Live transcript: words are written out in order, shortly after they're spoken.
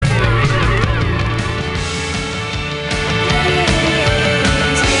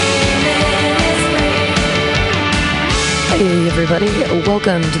everybody.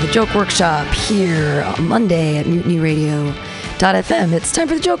 Welcome to the Joke Workshop here on Monday at MutinyRadio.fm. It's time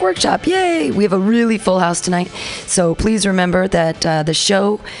for the Joke Workshop. Yay! We have a really full house tonight. So please remember that the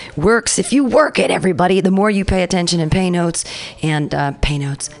show works if you work it, everybody. The more you pay attention and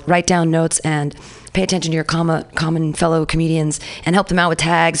write down notes and pay attention to your common fellow comedians and help them out with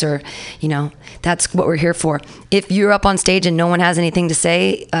tags or, that's what we're here for. If you're up on stage and no one has anything to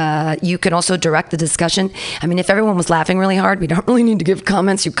say, you can also direct the discussion. I mean, if everyone was laughing really hard, we don't really need to give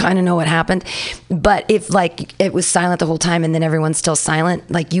comments. You kind of know what happened. But if it was silent the whole time and then everyone's still silent,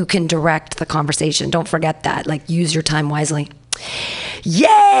 you can direct the conversation. Don't forget that. Use your time wisely.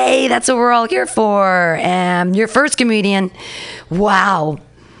 Yay! That's what we're all here for. Your first comedian, wow.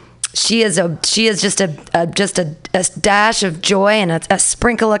 She is just a dash of joy and a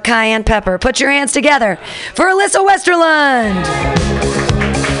sprinkle of cayenne pepper. Put your hands together for Alyssa Westerlund.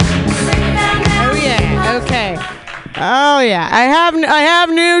 Oh yeah, okay. Oh yeah, I have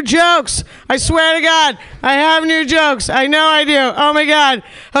new jokes. I swear to God, I have new jokes. I know I do. Oh my God.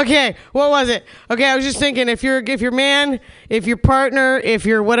 Okay, what was it? Okay, I was just thinking, if your man, if your partner, if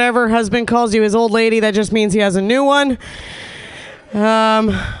your whatever husband calls you his old lady, that just means he has a new one.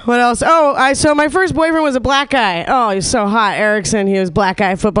 What else? So my first boyfriend was a black guy. Oh, he's so hot. Erickson, he was black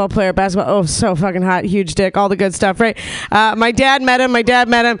guy, football player, basketball. Oh, so fucking hot. Huge dick, all the good stuff, right? My dad met him. My dad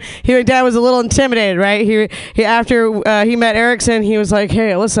was a little intimidated, right? After he met Erickson, he was like, hey,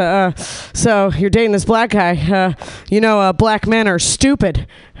 Alyssa, so you're dating this black guy. Black men are stupid.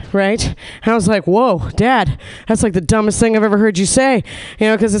 Right? And I was like, whoa, Dad, that's the dumbest thing I've ever heard you say.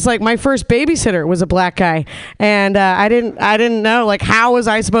 Because it's my first babysitter was a black guy. And I didn't know, how was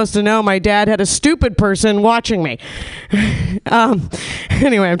I supposed to know my dad had a stupid person watching me?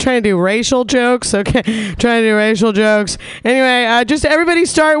 Anyway, I'm trying to do racial jokes. Okay, Anyway, just everybody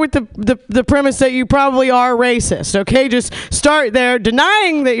start with the premise that you probably are racist. Okay, just start there.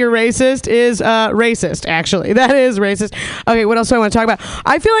 Denying that you're racist is racist, actually. That is racist. Okay, what else do I want to talk about?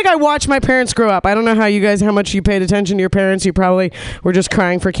 I feel like I watched my parents grow up. I don't know how much you paid attention to your parents. You probably were just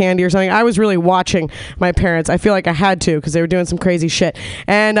crying for candy or something. I was really watching my parents. I feel like I had to because they were doing some crazy shit.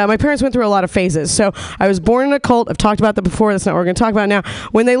 And my parents went through a lot of phases. So I was born in a cult. I've talked about that before. That's not what we're going to talk about now.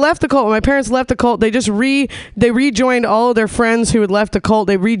 When they left the cult, when my parents left the cult, they just rejoined all of their friends who had left the cult.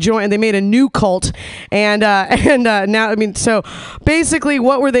 They rejoined and they made a new cult. And now, so basically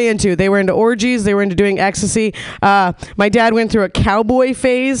what were they into? They were into orgies. They were into doing ecstasy. My dad went through a cowboy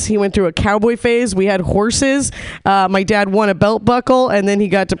phase. He went through a cowboy phase. We had horses. My dad won a belt buckle and then he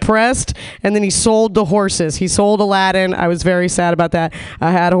got depressed and then he sold the horses. He sold Aladdin. I was very sad about that.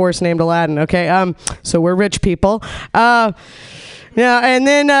 I had a horse named Aladdin. Okay. So we're rich people. Yeah, and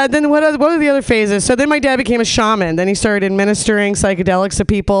then what are the other phases? So then my dad became a shaman. Then he started administering psychedelics to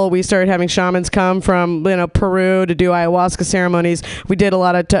people. We started having shamans come from Peru to do ayahuasca ceremonies. We did a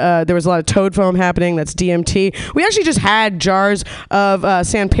lot of there was a lot of toad foam happening. That's DMT. We actually just had jars of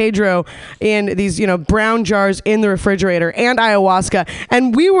San Pedro in these brown jars in the refrigerator and ayahuasca.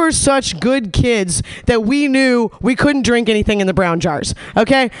 And we were such good kids that we knew we couldn't drink anything in the brown jars.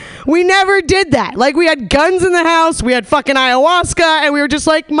 Okay, we never did that. We had guns in the house. We had fucking ayahuasca. And we were just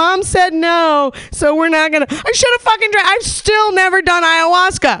like, Mom said no, so we're not gonna. I should have fucking drank. I've still never done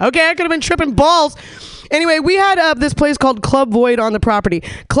ayahuasca. Okay, I could have been tripping balls. Anyway, we had this place called Club Void on the property.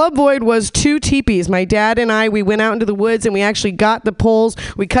 Club Void was 2 teepees. My dad and I, we went out into the woods and we actually got the poles.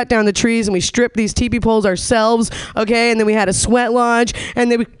 We cut down the trees and we stripped these teepee poles ourselves. Okay, and then we had a sweat lodge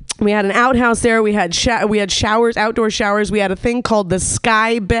and then we had an outhouse there. We had showers, outdoor showers. We had a thing called the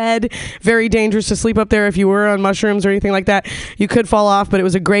sky bed. Very dangerous to sleep up there if you were on mushrooms or anything like that. You could fall off, but it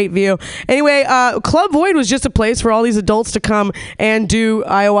was a great view. Anyway, Club Void was just a place for all these adults to come and do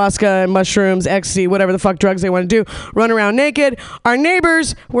ayahuasca and mushrooms, ecstasy, whatever the fuck drugs they want to do. Run around naked. Our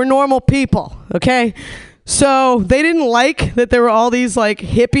neighbors were normal people, okay? So they didn't like that there were all these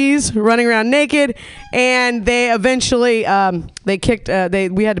hippies running around naked, and they eventually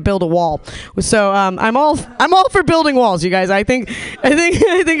we had to build a wall. So I'm all for building walls, you guys. I think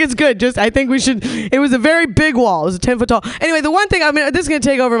it's good. I think we should. It was a very big wall. It was a 10-foot tall. Anyway, the one thing this is gonna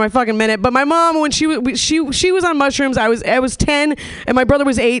take over my fucking minute. But my mom, when she was on mushrooms, I was 10 and my brother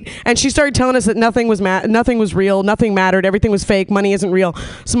was 8, and she started telling us that nothing was real, nothing mattered, everything was fake, money isn't real.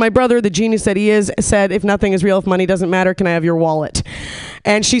 So my brother, the genius that he is, said, if nothing is real, if money doesn't matter, can I have your wallet?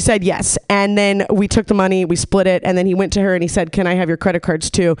 And she said yes. And then we took the money, we split it, and then he went to her and he said, can I have your credit cards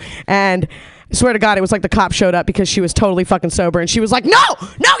too? And I swear to God, it was like the cop showed up because she was totally fucking sober, and she was like, no,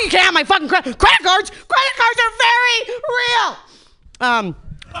 you can't have my fucking credit cards. Credit cards are very real.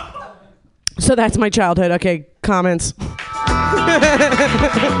 So that's my childhood. Okay, comments.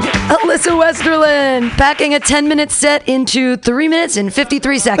 Alyssa Westerland packing a 10-minute set into 3 minutes and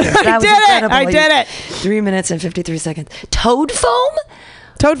 53 seconds. That was incredible. I did it. 3 minutes and 53 seconds. Toad foam?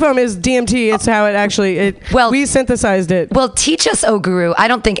 Toad foam is DMT. It's how it actually. We synthesized it. Well, teach us, oh guru. I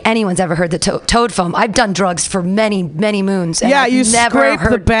don't think anyone's ever heard the toad foam. I've done drugs for many, many moons. And yeah, I've you never scrape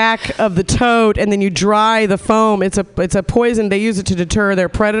heard the back of the toad and then you dry the foam. It's a poison. They use it to deter their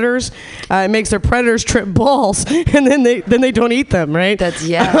predators. It makes their predators trip balls, and then they don't eat them. Right? That's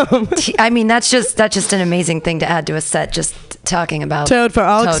I mean, that's just an amazing thing to add to a set. Just talking about toad foam.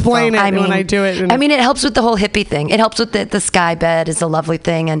 I'll explain foam. it when I do it. I mean, it helps with the whole hippie thing. It helps with the sky bed is a lovely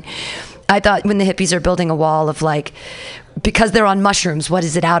thing. And I thought when the hippies are building a wall of like, because they're on mushrooms, what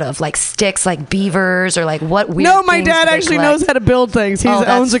is it out of? Like sticks, like beavers, or like what weird No, my things dad do they actually collect? knows how to build things. He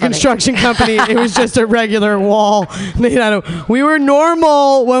owns a funny. construction company. It was just a regular wall made out of. We were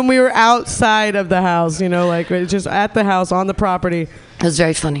normal when we were outside of the house, like it's just at the house on the property. It was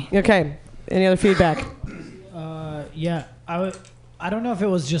very funny. Okay. Any other feedback? Yeah, I don't know if it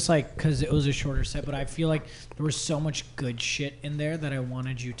was just like because it was a shorter set, but I feel like there was so much good shit in there that I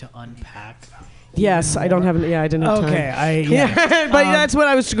wanted you to unpack. Yes, I don't have. Yeah, I didn't have time. Okay, but that's what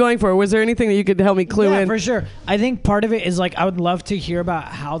I was going for. Was there anything that you could help me clue in? For sure. I think part of it is like I would love to hear about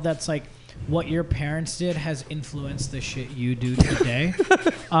how that's like what your parents did has influenced the shit you do today.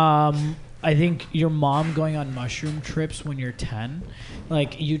 I think your mom going on mushroom trips when you're 10,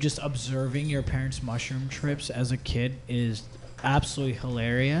 like you just observing your parents' mushroom trips as a kid is absolutely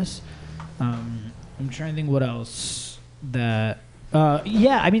hilarious. I'm trying to think what else that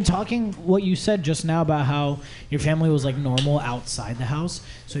I mean, talking what you said just now about how your family was like normal outside the house,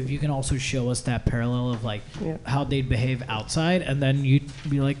 so if you can also show us that parallel of like how they'd behave outside, and then you'd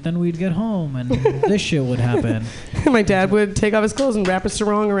be like, then we'd get home and this shit would happen. My dad would take off his clothes and wrap a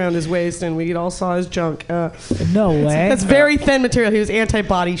sarong around his waist, and we all saw his junk. No way. That's very thin material. He was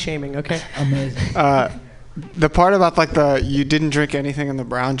anti-body shaming. Okay. Amazing. The part about like you didn't drink anything in the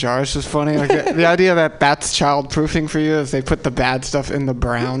brown jar is just funny. Like the idea that that's child-proofing for you is they put the bad stuff in the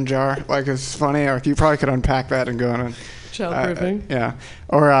brown jar. Like it's funny. Like you probably could unpack that and go on. Child-proofing. Yeah.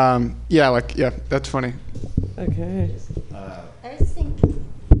 Or that's funny. Okay. I was thinking.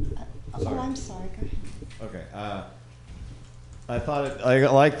 I'm sorry. Go ahead. Okay. I thought I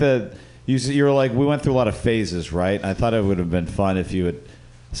like the you were like we went through a lot of phases, right? I thought it would have been fun if you had.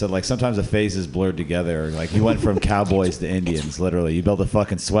 So like sometimes the phases blurred together. Like you went from cowboys to Indians, literally. You built a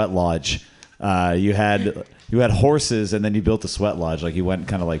fucking sweat lodge. You had horses, and then you built a sweat lodge. Like you went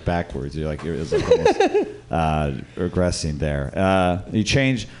kind of like backwards. You're like it was like almost regressing there. You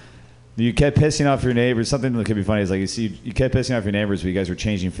changed. You kept pissing off your neighbors. Something that could be funny is like you kept pissing off your neighbors, but you guys were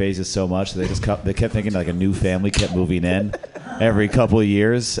changing phases so much that they kept thinking like a new family kept moving in every couple of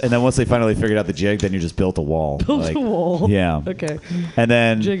years, and then once they finally figured out the jig, then you just built a wall. Built a wall. Yeah. Okay. And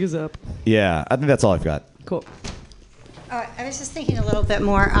then jig is up. Yeah, I think that's all I've got. Cool. I was just thinking a little bit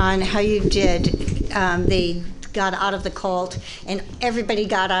more on how you did. They got out of the cult, and everybody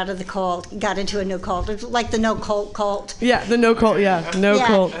got out of the cult, got into a no cult. It was like the no cult. Yeah, the no cult. Yeah, no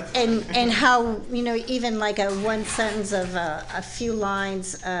cult. And how even like a one sentence of a few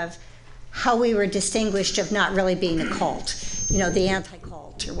lines of how we were distinguished of not really being a cult. The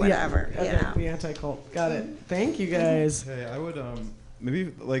anti-cult or whatever. Yeah, the anti-cult. Got it. Thank you guys. Hey, I would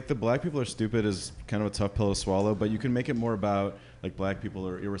maybe like the black people are stupid is kind of a tough pill to swallow, but you can make it more about like black people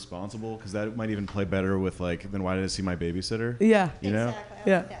are irresponsible because that might even play better with like then why did I see my babysitter? Yeah. You know?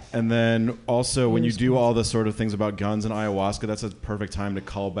 Exactly. Yeah. And then also when you do all the sort of things about guns and ayahuasca, that's a perfect time to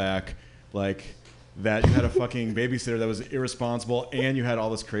call back like that you had a fucking babysitter that was irresponsible and you had all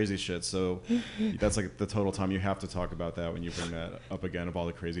this crazy shit. So that's like the total time you have to talk about that when you bring that up again of all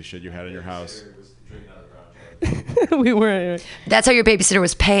the crazy shit you had in your house. We weren't. That's how your babysitter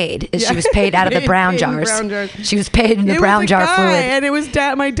was paid. Is she was paid out of the brown jars. She was paid in the brown jar fluid. And it was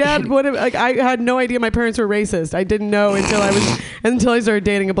my dad. I had no idea my parents were racist. I didn't know until I started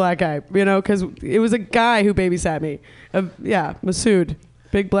dating a black guy. Because it was a guy who babysat me. Masood,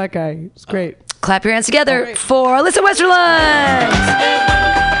 big black guy. It's great. Clap your hands together for Alyssa Westerland.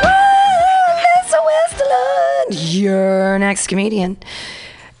 Alyssa Westerland. Your next comedian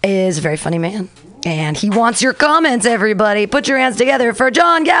is a very funny man. And he wants your comments, everybody. Put your hands together for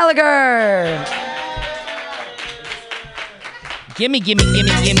John Gallagher. Gimme your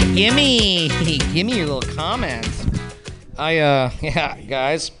little comments.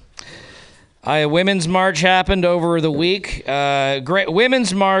 Guys. A women's march happened over the week. Great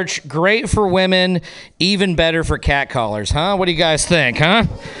women's march, great for women, even better for catcallers, huh? What do you guys think, huh?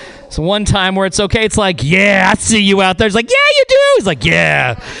 It's one time where it's okay. It's like, yeah, I see you out there. It's like, yeah, you do. He's like,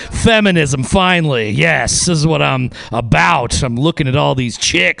 yeah, feminism, finally. Yes, this is what I'm about. I'm looking at all these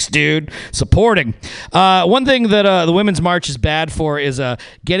chicks, dude, supporting. One thing that the Women's March is bad for is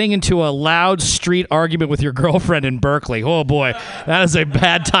getting into a loud street argument with your girlfriend in Berkeley. Oh, boy, that is a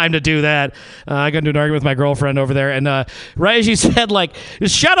bad time to do that. I got into an argument with my girlfriend over there, and right as she said, like,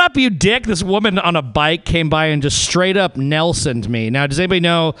 shut up, you dick, this woman on a bike came by and just straight up Nelsoned me. Now, does anybody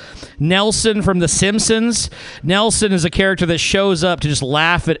know Nelson from The Simpsons? Nelson is a character that shows up to just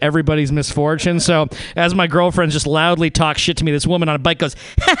laugh at everybody's misfortune. So as my girlfriend just loudly talks shit to me, this woman on a bike goes,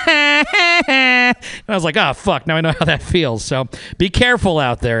 and I was like, oh, fuck, now I know how that feels. So be careful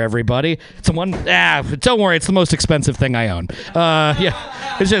out there, everybody. Don't worry, it's the most expensive thing I own.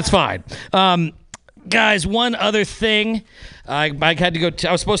 Yeah, it's fine. Guys, one other thing. I had to go.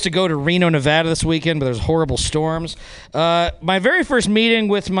 I was supposed to go to Reno, Nevada this weekend, but there's horrible storms. My very first meeting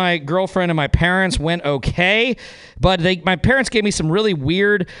with my girlfriend and my parents went okay, but my parents gave me some really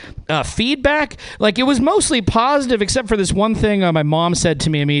weird feedback. Like, it was mostly positive, except for this one thing my mom said to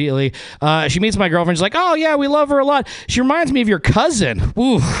me immediately. She meets my girlfriend. She's like, "Oh yeah, we love her a lot. She reminds me of your cousin."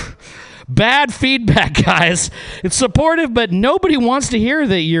 Ooh. Bad feedback, guys. It's supportive, but nobody wants to hear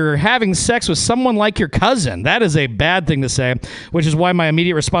that you're having sex with someone like your cousin. That is a bad thing to say, which is why my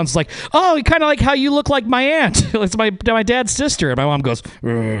immediate response is like, oh, you kind of like how you look like my aunt. It's my dad's sister. And my mom goes,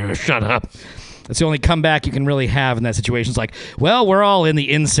 shut up. That's the only comeback you can really have in that situation. It's like, well, we're all in the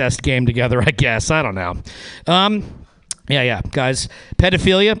incest game together, I guess. I don't know. Yeah, guys.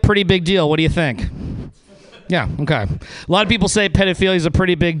 Pedophilia, pretty big deal. What do you think? Yeah, okay. A lot of people say pedophilia is a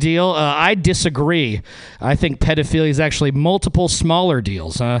pretty big deal. I disagree. I think pedophilia is actually multiple smaller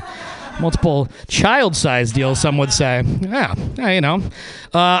deals. Multiple child-sized deals, some would say. Yeah, you know.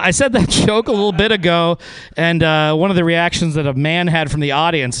 I said that joke a little bit ago, and one of the reactions that a man had from the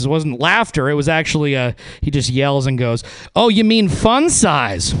audience wasn't laughter. It was actually, he just yells and goes, oh, you mean fun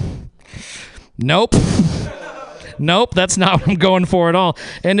size? Nope. Nope, that's not what I'm going for at all.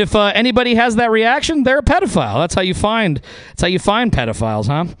 And if anybody has that reaction, they're a pedophile. That's how you find pedophiles,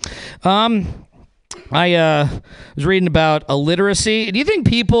 huh? I was reading about illiteracy. Do you think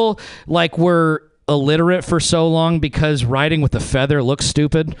people were illiterate for so long because riding with a feather looks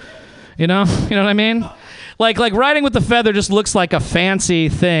stupid? You know what I mean? Like riding with the feather just looks like a fancy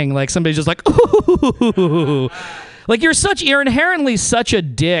thing. Like somebody's just like, ooh. Like you're inherently such a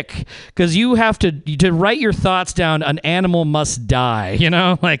dick because you have to write your thoughts down. An animal must die, you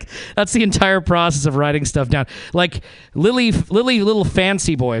know? Like that's the entire process of writing stuff down. Like Lily little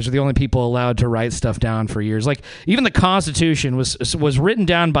fancy boys are the only people allowed to write stuff down for years. Like even the Constitution was written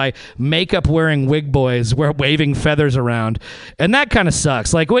down by makeup wearing wig boys waving feathers around, and that kind of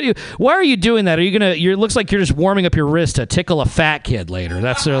sucks. Like why are you doing that? It looks like you're just warming up your wrist to tickle a fat kid later.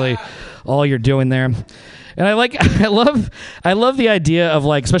 That's really all you're doing there. And I love the idea of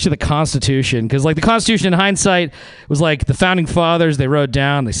especially the Constitution, because the Constitution in hindsight was the founding fathers, they wrote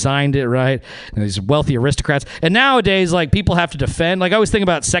down, they signed it, right? And these wealthy aristocrats. And nowadays people have to defend. I always think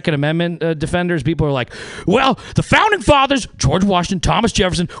about Second Amendment defenders. People are like, well, the founding fathers, George Washington, Thomas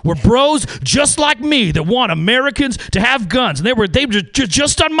Jefferson, were bros just like me that want Americans to have guns, and they were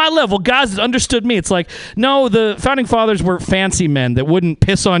just on my level, guys that understood me. It's like, no, the founding fathers were fancy men that wouldn't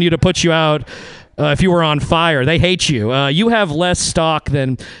piss on you to put you out. If you were on fire, they hate you. You have less stock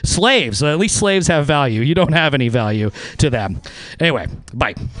than slaves. At least slaves have value. You don't have any value to them. Anyway,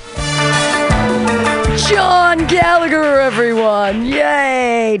 bye. John Gallagher, everyone.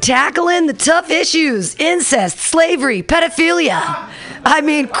 Yay. Tackling the tough issues. Incest, slavery, pedophilia. I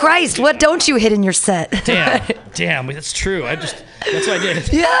mean, Christ, what don't you hit in your set? Damn, that's true. That's what I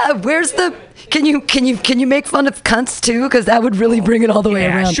did. Yeah, where's the... Can you make fun of cunts too? Because that would really bring it all the way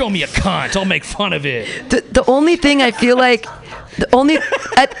around. Show me a cunt. I'll make fun of it. The only thing I feel like,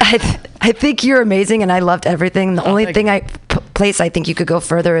 I think you're amazing and I loved everything. The only place I think you could go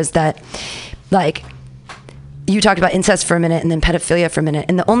further is that, you talked about incest for a minute and then pedophilia for a minute,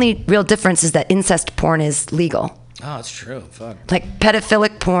 and the only real difference is that incest porn is legal. Oh, that's true. Fuck.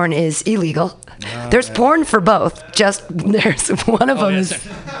 Pedophilic porn is illegal. There's porn for both. Just there's one of them is.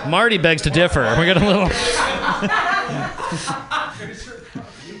 Marty begs to differ. We got a little.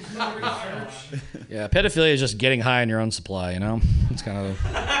 Yeah, pedophilia is just getting high on your own supply. You know, it's kind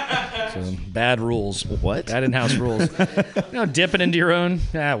of bad rules. What? Bad in-house rules. Dipping into your own.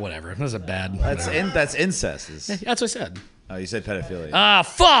 Whatever. That's a bad. That's incest. That's what I said. Oh, you said pedophilia. Ah,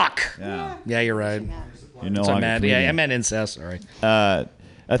 fuck. Yeah. Yeah, you're right. You know, I'm mad. Yeah, I meant incest. Sorry.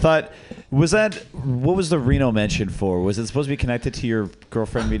 I thought, what was the Reno mention for? Was it supposed to be connected to your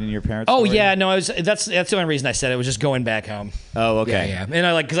girlfriend meeting your parents? Oh story? yeah, no, that's the only reason I said it. Was just going back home. Oh, okay. Yeah. And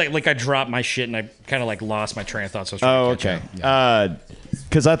I I dropped my shit and I kind of like lost my train of thought. So Oh, okay.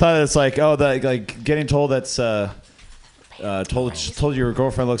 Because I thought it's like, getting told that's told your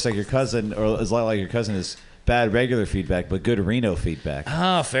girlfriend looks like your cousin or is a lot like your cousin is bad regular feedback, but good Reno feedback.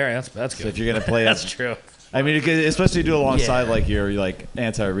 Oh, fair. That's good. So if you're gonna play, that's true. I mean, especially do alongside like your like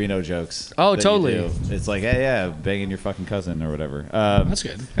anti-Reno jokes. Oh, totally. It's like, hey, yeah, banging your fucking cousin or whatever. That's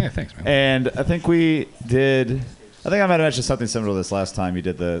good. Yeah, thanks, man. And I think I might have mentioned something similar to this last time you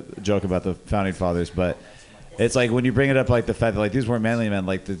did the joke about the founding fathers, but it's like when you bring it up, like the fact that like these weren't manly men,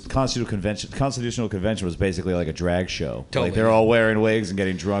 like the Constitutional Convention was basically like a drag show. Totally. Like they're all wearing wigs and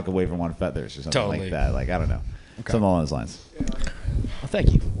getting drunk and waving one feathers or something like that. Like I don't know, something along those lines. Well,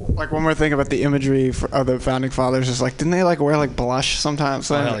 thank you. Like one more thing about the imagery of the founding fathers is like, didn't they like wear like blush sometimes?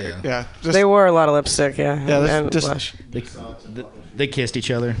 Oh, hell yeah. Yeah. They wore a lot of lipstick, yeah. Yeah, and just blush. They kissed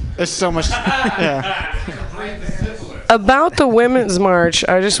each other. There's so much. Yeah. About the Women's March,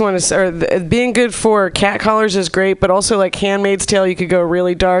 I just want to say, being good for cat collars is great, but also like Handmaid's Tale, you could go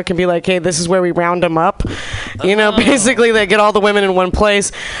really dark and be like, hey, this is where we round them up. You know, basically they get all the women in one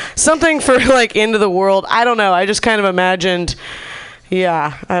place. Something for like Into the World. I don't know. I just kind of imagined,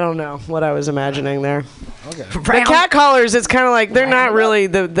 I don't know what I was imagining there. Okay. The cat collars, it's kind of like they're not really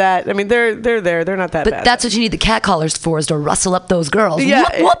that. I mean, they're there. They're not that but bad. that's what you need the cat collars for, is to rustle up those girls. Yeah.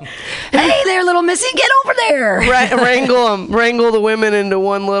 Whoop, whoop. Hey there, little missy, get over there. Wrangle the women into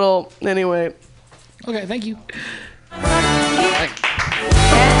one little. Anyway. Okay, thank you.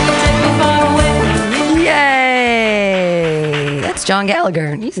 Yay! That's John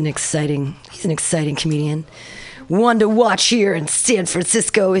Gallagher. He's an exciting comedian. One to watch here in San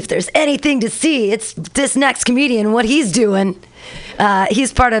Francisco. If there's anything to see, it's this next comedian, what he's doing.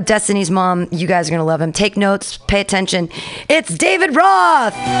 He's part of Destiny's Mom. You guys are going to love him. Take notes. Pay attention. It's David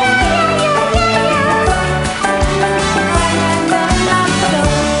Roth.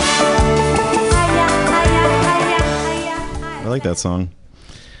 I like that song.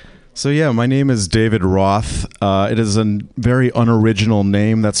 So yeah, my name is David Roth. It is a very unoriginal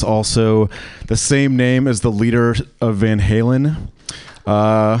name. That's also the same name as the leader of Van Halen.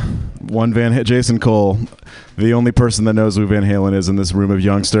 Jason Cole, the only person that knows who Van Halen is in this room of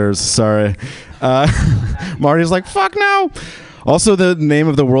youngsters. Sorry. Marty's like, fuck no. Also the name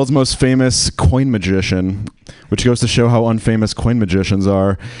of the world's most famous coin magician, which goes to show how unfamous coin magicians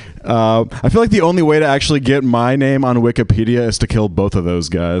are. I feel like the only way to actually get my name on Wikipedia is to kill both of those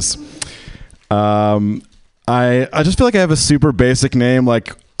guys. I just feel like I have a super basic name.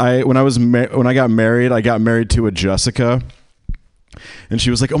 Like when I got married to a Jessica. And she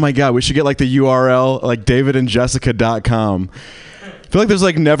was like, oh my God, we should get like the URL, like davidandjessica.com. I feel like there's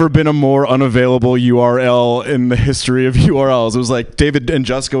like never been a more unavailable URL in the history of URLs. It was like David and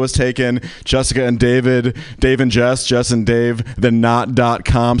Jessica was taken, Jessica and David, Dave and Jess and Dave, then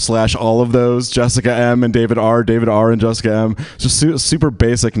not.com/all of those, Jessica M and David R and Jessica M. It's just a super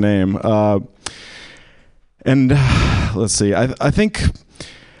basic name. And let's see, I think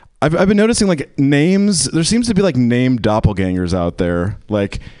I've been noticing like names, there seems to be like name doppelgangers out there.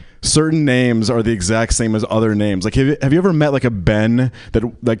 Like certain names are the exact same as other names. Like have you ever met like a Ben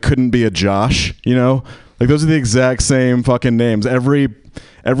that couldn't be a Josh, you know? Like those are the exact same fucking names. Every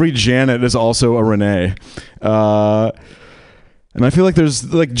Janet is also a Renee. And I feel like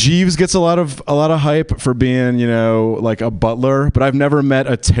there's like Jeeves gets a lot of hype for being, you know, like a butler, but I've never met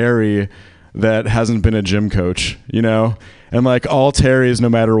a Terry that hasn't been a gym coach, you know? And like all Terrys, no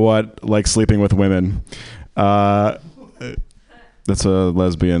matter what, like sleeping with women. That's a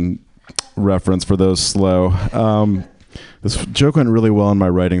lesbian reference for those slow. This joke went really well in my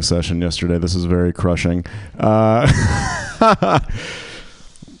writing session yesterday. This is very crushing.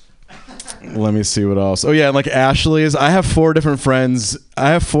 Let me see what else. Oh yeah, and like Ashley's. I have 4 different friends. I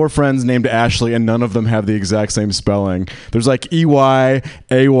have 4 friends named Ashley, and none of them have the exact same spelling. There's like EY,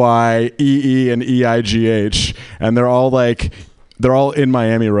 AY, EE, and EIGH, and they're all in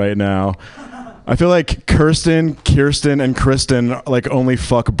Miami right now. I feel like Kirsten, and Kristen like only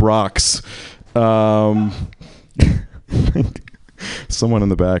fuck Brox. Someone in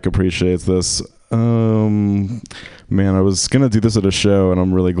the back appreciates this. Man, I was gonna do this at a show, and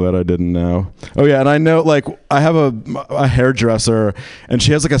I'm really glad I didn't now. Oh yeah, and I know, like, I have a hairdresser, and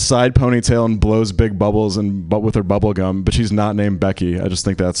she has like a side ponytail and blows big bubbles with her bubble gum, but she's not named Becky. I just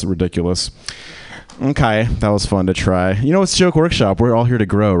think that's ridiculous. Okay, that was fun to try. You know, it's Joke Workshop. We're all here to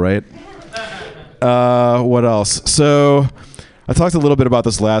grow, right? What else? So I talked a little bit about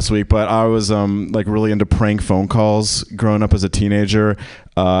this last week, but I was like really into prank phone calls growing up as a teenager,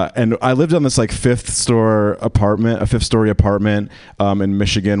 and I lived on this like fifth-story apartment in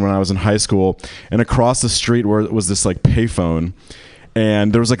Michigan when I was in high school, and across the street was this like payphone.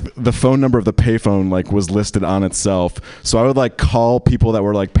 And there was like the phone number of the payphone like was listed on itself. So I would like call people that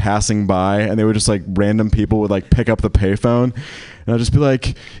were like passing by, and they would just like random people would like pick up the payphone. And I'd just be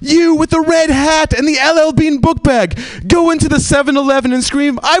like, you with the red hat and the LL Bean book bag, go into the 7-Eleven and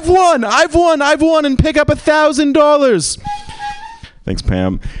scream, I've won, and pick up $1,000. Thanks,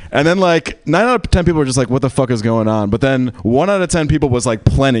 Pam. And then like 9 out of 10 people were just like, what the fuck is going on? But then 1 out of 10 people was like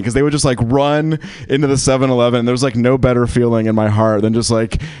plenty, because they would just like run into the 7-Eleven. There was like no better feeling in my heart than just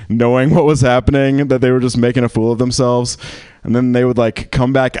like knowing what was happening, that they were just making a fool of themselves. And then they would like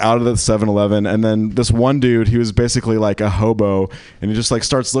come back out of the 7-Eleven, and then this one dude, he was basically like a hobo, and he just like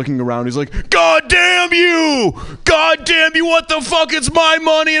starts looking around. He's like, God damn you, what the fuck, it's my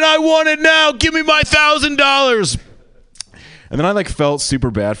money and I want it now, give me my $1,000. And then I like felt super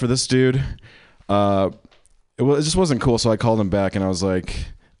bad for this dude. It just wasn't cool, so I called him back and I was like,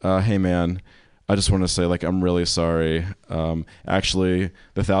 hey man, I just want to say like I'm really sorry. Actually,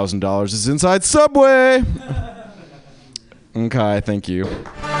 the $1,000 is inside Subway. Okay, thank you. David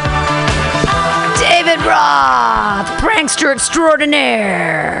Roth, prankster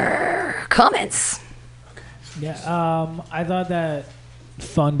extraordinaire. Comments? Yeah, I thought that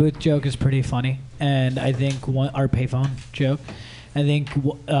phone booth joke is pretty funny, and I think our payphone joke, I think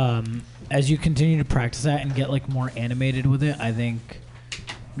as you continue to practice that and get like more animated with it, I think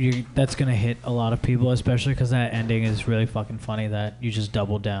that's gonna hit a lot of people, especially because that ending is really fucking funny, that you just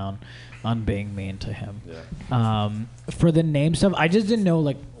double down on being mean to him. Yeah. For the name stuff, I just didn't know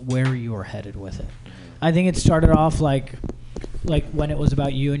like where you were headed with it. I think it started off like when it was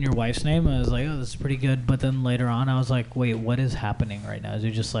about you and your wife's name, I was like, oh, this is pretty good. But then later on, I was like, wait, what is happening right now? Is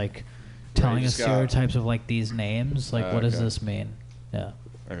it just like telling us stereotypes of like these names? Like, what does this mean? Yeah.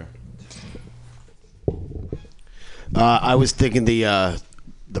 Okay. I was thinking the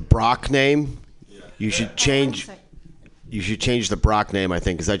Brock name. You should change. You should change the Brock name, I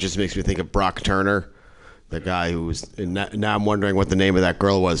think, because that just makes me think of Brock Turner, the guy who was. And now I'm wondering what the name of that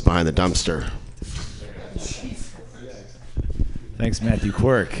girl was behind the dumpster. Thanks, Matthew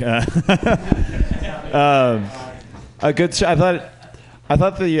Quirk. A good. I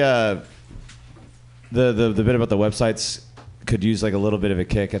thought the bit about the websites could use like a little bit of a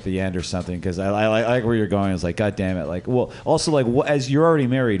kick at the end or something, because I like where you're going. It's like, God damn it! Like, well, also like, as you're already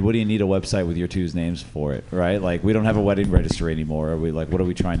married, what do you need a website with your two's names for it, right? Like, we don't have a wedding registry anymore. Are we like, what are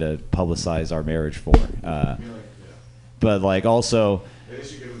we trying to publicize our marriage for? But like also.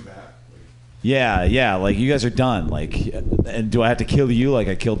 Yeah, like you guys are done. Like, and do I have to kill you like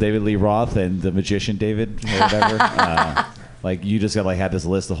I killed David Lee Roth and the magician David or whatever? Like you just got like had this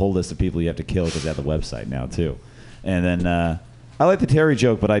list, the whole list of people you have to kill because they have the website now too. And then I like the Terry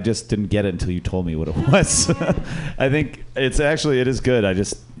joke, but I just didn't get it until you told me what it was. I think it is good. I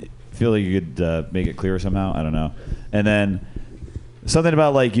just feel like you could make it clearer somehow. I don't know. And then something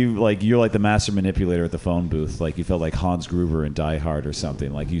about you're like the master manipulator at the phone booth. Like you felt like Hans Gruber in Die Hard or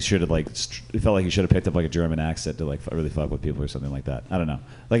something. Like you should have it felt like you should have picked up like a German accent to like really fuck with people or something like that. I don't know.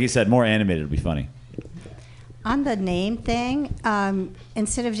 Like you said, more animated would be funny. On the name thing,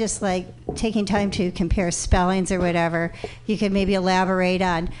 instead of just like taking time to compare spellings or whatever, you could maybe elaborate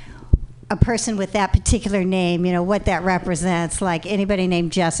on a person with that particular name, what that represents, like anybody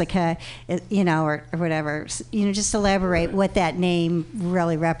named Jessica, or whatever, just elaborate what that name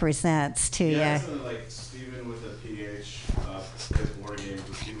really represents to you. Yeah, something like Steven with a PH plays board games,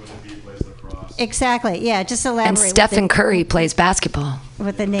 with Steven with a B plays lacrosse. Exactly, yeah, just elaborate. And Stephen Curry plays basketball.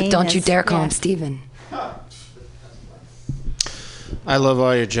 What the name but don't you is, dare call yeah. him Steven. I love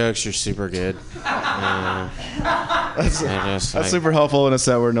all your jokes. You're super good. That's super helpful in a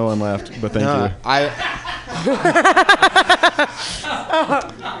set where no one laughed, but thank you.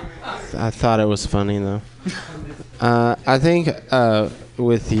 I thought it was funny, though. I think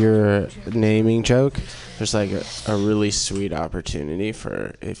with your naming joke, there's like a really sweet opportunity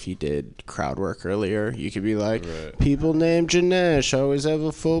for if you did crowd work earlier. You could be like, people named Janesh always have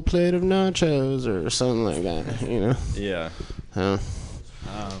a full plate of nachos or something like that, Yeah. I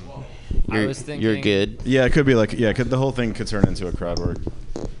was thinking you're good. Yeah, it could be like, the whole thing could turn into a crowd work.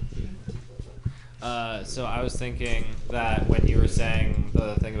 So I was thinking that when you were saying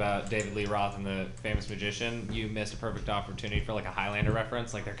the thing about David Lee Roth and the famous magician, you missed a perfect opportunity for like a Highlander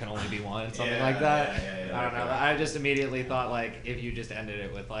reference, like there can only be one, something like that. Yeah, I don't know. I just immediately thought like if you just ended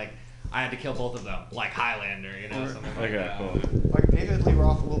it with like, I had to kill both of them, like Highlander, something like that. Cool. Like David Lee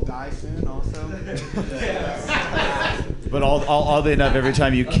Roth will die soon, also. But oddly enough, every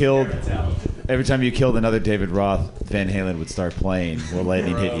time you killed another David Roth, Van Halen would start playing while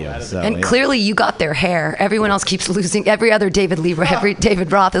lightning hit you. So, And clearly you got their hair. Everyone else keeps losing. Every other David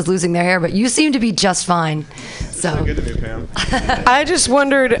Roth is losing their hair, but you seem to be just fine. So Good to meet Pam. I just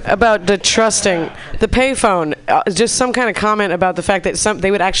wondered about the trusting, the payphone. Just some kind of comment about the fact that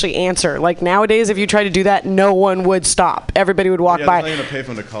they would actually answer. Like nowadays, if you try to do that, no one would stop. Everybody would walk by. There's not even a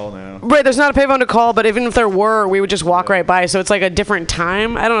payphone to call now. Right, there's not a payphone to call, but even if there were, we would just walk right by. So it's like a different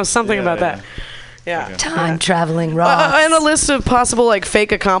time. I don't know, something about that. Yeah. time traveling Roths. And a list of possible like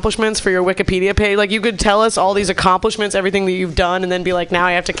fake accomplishments for your Wikipedia page. Like you could tell us all these accomplishments, everything that you've done, and then be like, now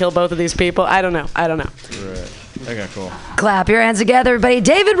I have to kill both of these people. I don't know. Right. Okay, cool. Clap your hands together, everybody.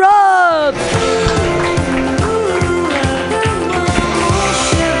 David Roth!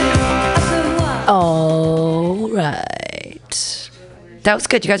 All right. That was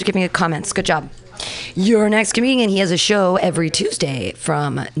good. You guys are giving me comments. Good job. Your next comedian, he has a show every Tuesday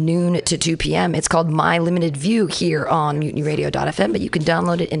from noon to 2 p.m. It's called My Limited View here on MutinyRadio.fm, but you can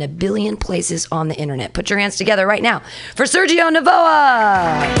download it in a billion places on the internet. Put your hands together right now for Sergio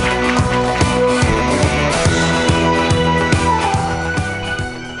Navoa.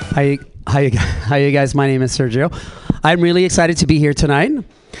 Hi, you guys. My name is Sergio. I'm really excited to be here tonight.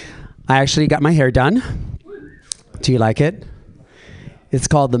 I actually got my hair done. Do you like it? It's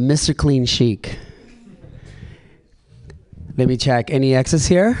called the Mr. Clean Chic. Let me check. Any exes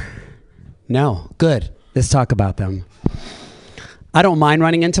here? No. Good. Let's talk about them. I don't mind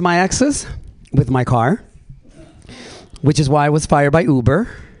running into my exes with my car, which is why I was fired by Uber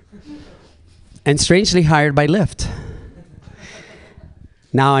and strangely hired by Lyft.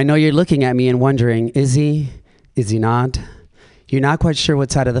 Now, I know you're looking at me and wondering, is he? Is he not? You're not quite sure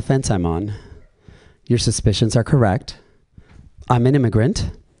what side of the fence I'm on. Your suspicions are correct. I'm an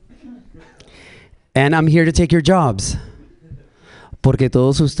immigrant. And I'm here to take your jobs. Porque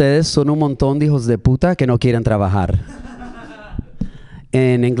todos ustedes son un montón de hijos de puta que no quieren trabajar.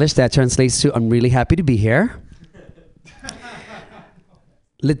 In English, that translates to, I'm really happy to be here.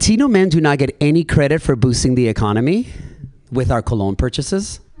 Latino men do not get any credit for boosting the economy with our cologne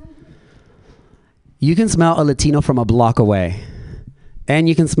purchases. You can smell a Latino from a block away, and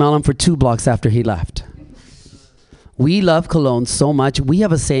you can smell him for 2 blocks after he left. We love cologne so much, we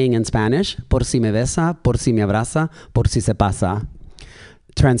have a saying in Spanish, por si me besa, por si me abraza, por si se pasa.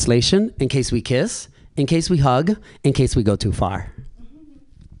 Translation, in case we kiss, in case we hug, in case we go too far.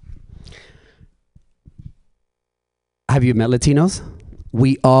 Have you met Latinos?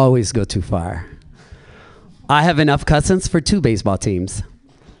 We always go too far. I have enough cousins for 2 baseball teams.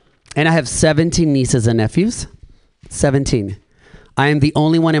 And I have 17 nieces and nephews. 17. I am the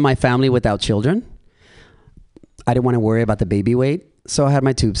only one in my family without children. I didn't want to worry about the baby weight, so I had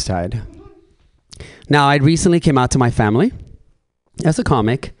my tubes tied. Now, I recently came out to my family as a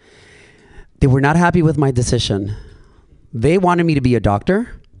comic. They were not happy with my decision. They wanted me to be a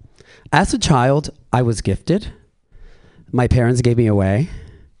doctor. As a child, I was gifted. My parents gave me away.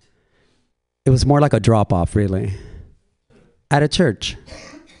 It was more like a drop-off, really, at a church.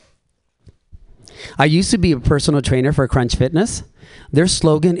 I used to be a personal trainer for Crunch Fitness. Their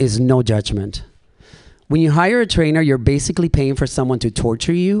slogan is no judgment. When you hire a trainer, you're basically paying for someone to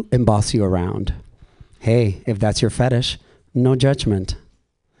torture you and boss you around. Hey, if that's your fetish, no judgment.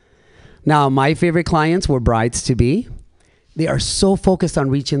 Now, my favorite clients were brides-to-be. They are so focused on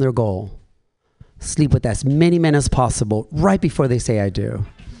reaching their goal. Sleep with as many men as possible right before they say I do.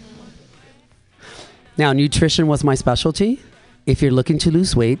 Now, nutrition was my specialty. If you're looking to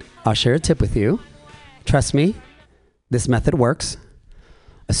lose weight, I'll share a tip with you. Trust me, this method works.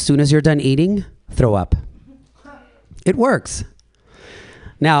 As soon as you're done eating, throw up. It works.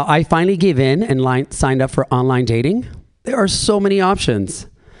 Now, I finally gave in and signed up for online dating. There are so many options.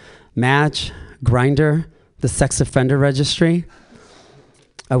 Match, Grindr, the sex offender registry.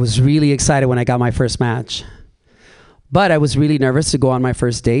 I was really excited when I got my first match. But I was really nervous to go on my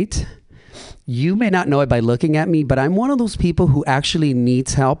first date. You may not know it by looking at me, but I'm one of those people who actually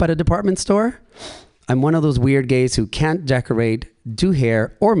needs help at a department store. I'm one of those weird gays who can't decorate, do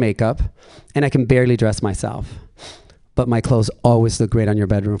hair, or makeup, and I can barely dress myself. But my clothes always look great on your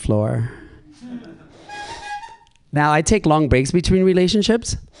bedroom floor. Now, I take long breaks between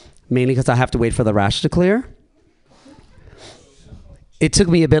relationships, mainly because I have to wait for the rash to clear. It took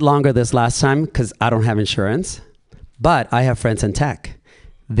me a bit longer this last time because I don't have insurance, but I have friends in tech.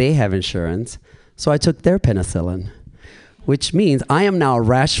 They have insurance, so I took their penicillin, which means I am now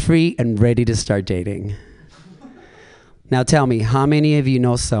rash-free and ready to start dating. Now tell me, how many of you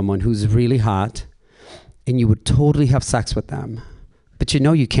know someone who's really hot and you would totally have sex with them, but you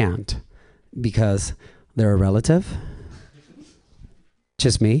know you can't because they're a relative?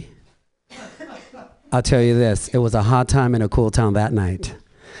 Just me? I'll tell you this. It was a hot time in a cool town that night.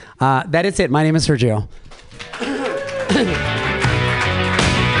 That is it. My name is Sergio.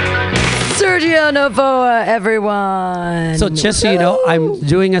 Sergio Novoa, everyone. So just so you know, I'm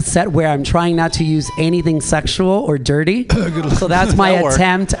doing a set where I'm trying not to use anything sexual or dirty. So that's my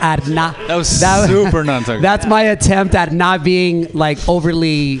attempt at not. That was super non-sexual. That's my attempt at not being like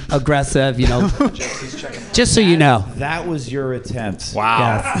overly aggressive. You know, just so you know. That was your attempt.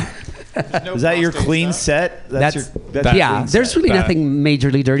 Wow. Yes. Is that your clean set? That's your yeah. There's really nothing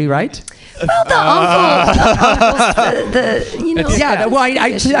majorly dirty, right? Well, the you know. Yeah. Well,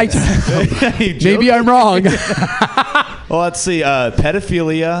 I maybe I'm wrong. Well, let's see.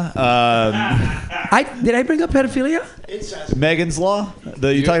 Pedophilia. Did I bring up pedophilia? Megan's Law.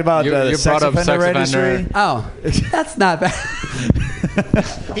 You talking about the sex offender registry? Oh, that's not bad.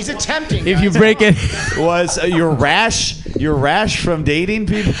 He's attempting. If you break it, was your rash from dating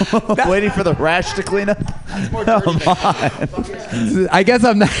people, waiting for the rash to clean up? Come on. I guess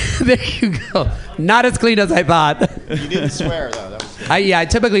I'm not. There you go. Not as clean as I thought. You didn't swear though. That was I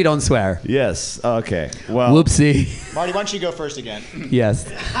typically don't swear. Yes. Okay. Well. Whoopsie. Marty, why don't you go first again? Yes.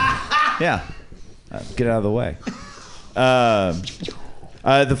 Yeah. Get out of the way.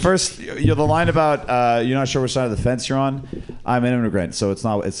 The line about you're not sure which side of the fence you're on. I'm an immigrant, so it's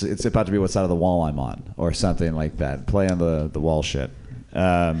not. It's about to be what side of the wall I'm on, or something like that. Play on the wall shit.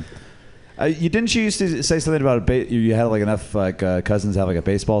 Didn't you used to say something about you had like enough cousins have like a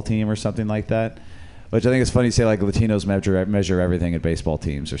baseball team or something like that? Which I think is funny to say like Latinos measure everything at baseball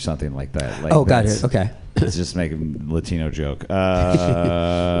teams or something like that. Like, got it. Okay. Let's just make a Latino joke.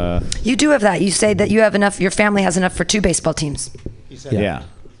 You do have that. You say that you have enough. Your family has enough for 2 baseball teams. Yeah.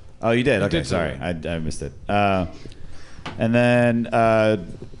 Oh, you did? Okay, sorry. I missed it. And then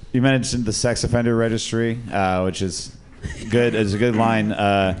you mentioned the sex offender registry, which is good. It's a good line.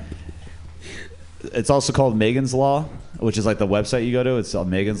 It's also called Megan's Law, which is like the website you go to. It's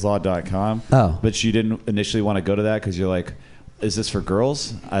meganslaw.com. Oh. But you didn't initially want to go to that because you're like, is this for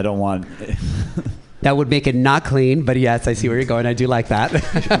girls? I don't want... That would make it not clean, but yes, I see where you're going. I do like that.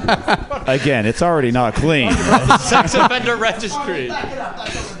 Again, it's already not clean. Sex offender registry.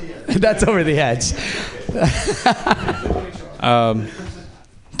 That's over the edge.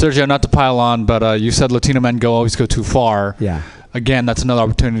 Sergio, not to pile on, but you said Latino men always go too far. Yeah. Again, that's another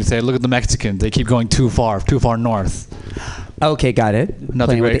opportunity to say, look at the Mexicans. They keep going too far north. Okay, got it.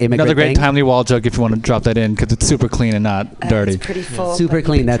 Another great timely wall joke if you want to drop that in, because it's super clean and not dirty. It's pretty full. Super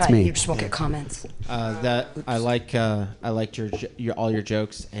clean. That's me. You just won't get comments. That I liked your all your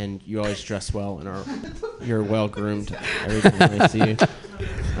jokes, and you always dress well and you're well groomed every time I see you.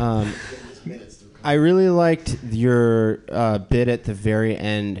 I really liked your bit at the very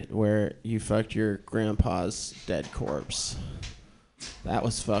end where you fucked your grandpa's dead corpse. That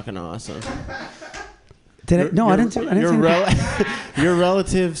was fucking awesome. I didn't say your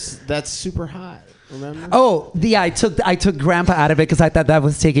relatives, that's super hot. Remember? Oh, yeah. I took grandpa out of it because I thought that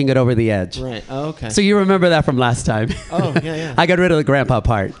was taking it over the edge. Right. Oh, okay. So you remember that from last time? Oh, yeah. I got rid of the grandpa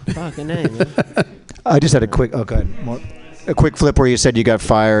part. Fucking name, man. I just had a quick. Oh, go ahead. A quick flip where you said you got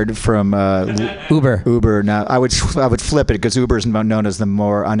fired from Uber. Uber. Now I would flip it because Uber is known as the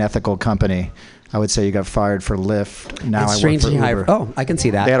more unethical company. I would say you got fired for Lyft. Now It's I work for strangely high. Uber. Oh, I can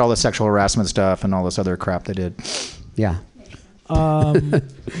see that. They had all the sexual harassment stuff and all this other crap they did. Yeah. The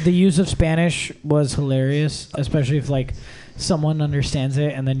use of Spanish was hilarious, especially if like someone understands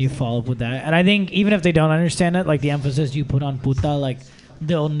it and then you follow up with that. And I think even if they don't understand it, like the emphasis you put on puta, like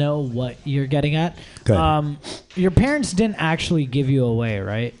they'll know what you're getting at. Good. Your parents didn't actually give you away,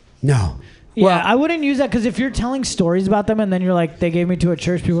 right? No. Yeah, Well, I wouldn't use that because if you're telling stories about them and then you're like, they gave me to a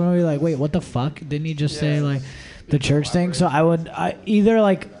church, people are gonna be like, wait, what the fuck? Didn't he just say like the church thing? So I would either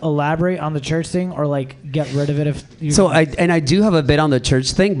like elaborate on the church thing or like get rid of it if you. So I do have a bit on the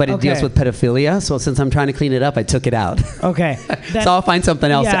church thing, but it deals with pedophilia. So since I'm trying to clean it up, I took it out. Okay. So I'll find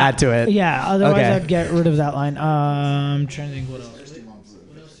something else to add to it. Yeah. Otherwise, Okay. I'd get rid of that line. I'm trying to think what else.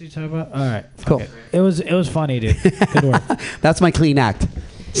 What else do you talk about? All right. Cool. It was funny, dude. Good work. That's my clean act.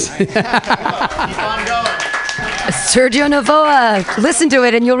 Keep on going. Sergio Novoa, listen to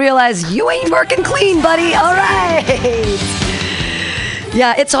it and you'll realize you ain't working clean, buddy. All right.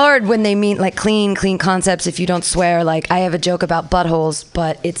 Yeah, it's hard when they mean like clean concepts if you don't swear. Like I have a joke about buttholes,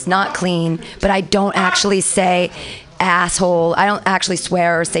 but it's not clean. But I don't actually say asshole. I don't actually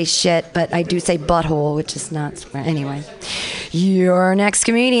swear or say shit, but I do say butthole, which is not swear. Anyway, your next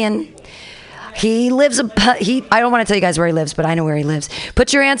comedian. He lives, I don't want to tell you guys where he lives, but I know where he lives.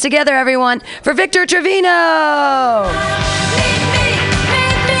 Put your hands together, everyone, for Victor Trevino.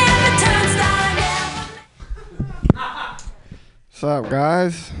 What's up,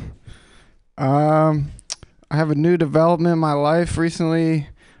 guys? I have a new development in my life recently.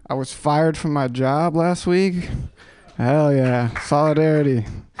 I was fired from my job last week. Hell yeah. Solidarity.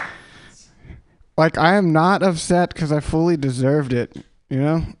 Like, I am not upset because I fully deserved it, you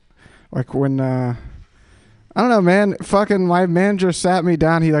know? Like, when, I don't know, man. Fucking my manager sat me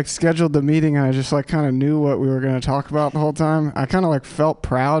down. He, like, scheduled the meeting, and I just, like, kind of knew what we were going to talk about the whole time. I kind of, like, felt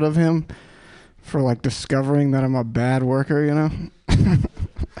proud of him for, like, discovering that I'm a bad worker, you know?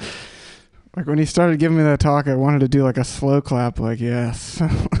 Like, when he started giving me that talk, I wanted to do, like, a slow clap, like, yes.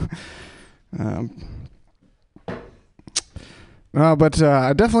 No, but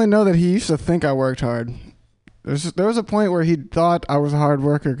I definitely know that he used to think I worked hard. There was a point where he thought I was a hard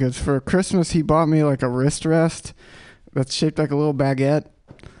worker because for Christmas he bought me like a wrist rest that's shaped like a little baguette.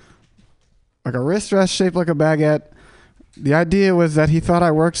 Like a wrist rest shaped like a baguette. The idea was that he thought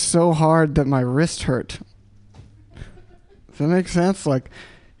I worked so hard that my wrist hurt. Does that make sense? Like,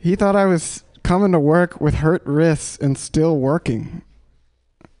 he thought I was coming to work with hurt wrists and still working.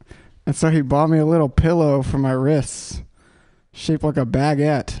 And so he bought me a little pillow for my wrists, shaped like a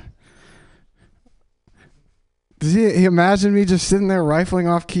baguette. Does he imagine me just sitting there rifling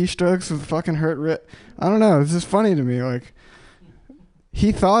off keystrokes with fucking hurt wrist? I don't know. It's just funny to me. Like,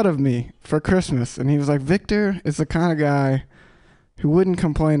 he thought of me for Christmas, and he was like, Victor is the kind of guy who wouldn't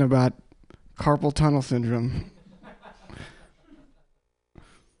complain about carpal tunnel syndrome.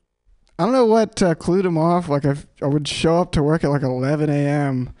 I don't know what clued him off. Like, I would show up to work at like 11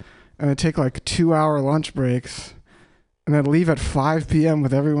 a.m. and I'd take like 2-hour lunch breaks and then leave at 5 p.m.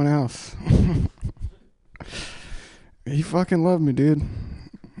 with everyone else. He fucking loved me, dude.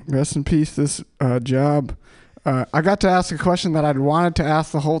 Rest in peace, this job. I got to ask a question that I'd wanted to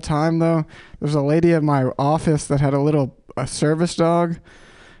ask the whole time, though. There's a lady at my office that had a service dog,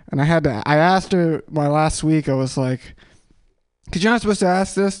 and I asked her my last week. I was like, because you're not supposed to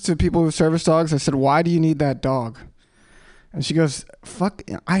ask this to people with service dogs. I said, why do you need that dog? And she goes, fuck,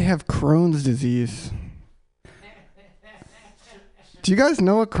 I have Crohn's disease. Do you guys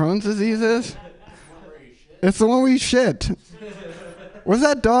know what Crohn's disease is? It's the one where you shit. What's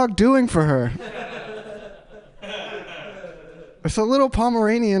that dog doing for her? It's a little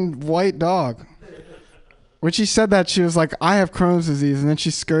Pomeranian white dog. When she said that, she was like, I have Crohn's disease. And then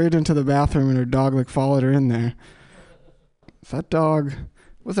she scurried into the bathroom and her dog like followed her in there.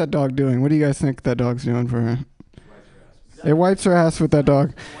 What's that dog doing? What do you guys think that dog's doing for her? It wipes her ass with that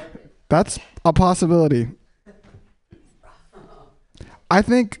dog. That's a possibility. I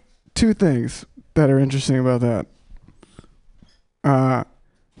think two things that are interesting about that.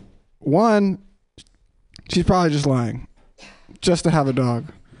 One, she's probably just lying just to have a dog.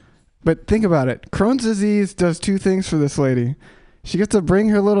 But think about it. Crohn's disease does two things for this lady. She gets to bring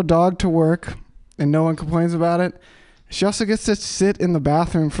her little dog to work and no one complains about it. She also gets to sit in the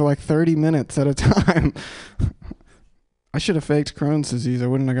bathroom for like 30 minutes at a time. I should have faked Crohn's disease. I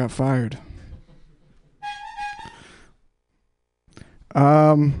wouldn't have got fired.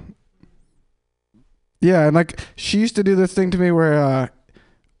 Yeah, and like she used to do this thing to me where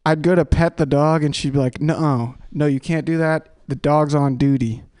I'd go to pet the dog and she'd be like, no, you can't do that. The dog's on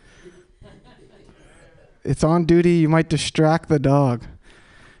duty. It's on duty. You might distract the dog.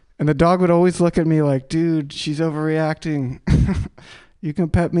 And the dog would always look at me like, dude, she's overreacting. You can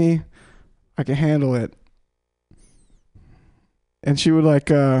pet me. I can handle it. And she would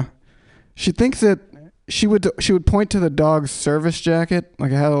like, she thinks that she would point to the dog's service jacket.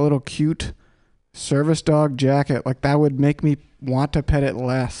 Like, it had a little cute service dog jacket. Like, that would make me want to pet it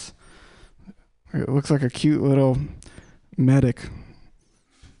less. It looks like a cute little medic.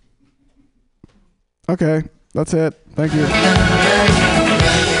 Okay, that's it. Thank you.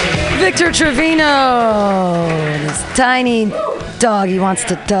 Victor Trevino and his tiny dog he wants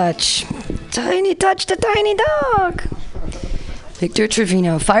to touch. Tiny touch the tiny dog. Victor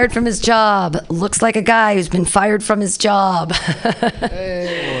Trevino, fired from his job. Looks like a guy who's been fired from his job.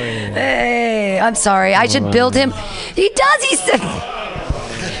 Hey, I'm sorry. I should build him. He does.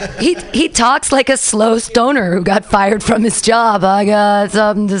 He talks like a slow stoner who got fired from his job. I got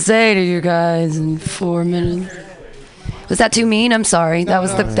something to say to you guys in 4 minutes. Was that too mean? I'm sorry. That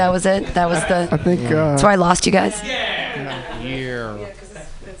was it. I think that's where I lost you guys. Yeah.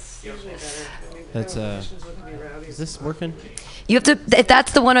 That's is this working? You have to, if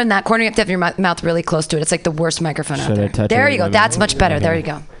that's the one in that corner, you have to have your mouth really close to it. It's like the worst microphone out there. There you go. That's much better. Okay. There you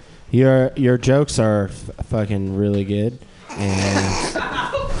go. Your jokes are fucking really good, and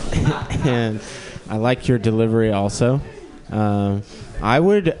and I like your delivery also. I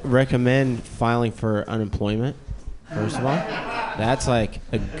would recommend filing for unemployment. First of all, that's like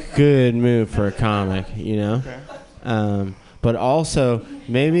a good move for a comic, you know. But also,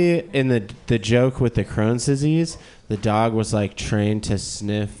 maybe in the joke with the Crohn's disease, the dog was like trained to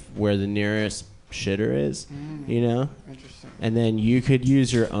sniff where the nearest shitter is, you know? Interesting. And then you could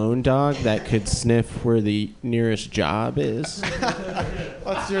use your own dog that could sniff where the nearest job is.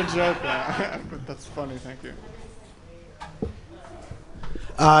 What's your joke now? That's funny, thank you.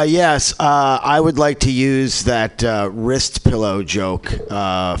 Yes, I would like to use that wrist pillow joke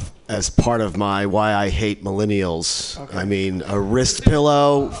as part of my why I hate millennials. Okay. I mean, a wrist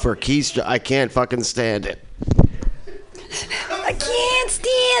pillow for keys. I can't fucking stand it. I can't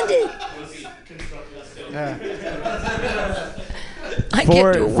stand it.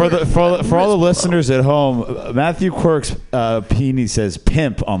 For all the listeners at home, Matthew Quirk's peenie says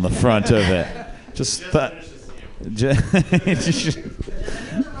 "pimp" on the front of it. Just thought. He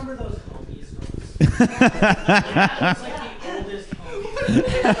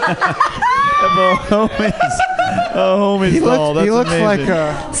looks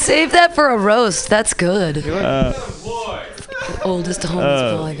like Save that for a roast. That's good. Oldest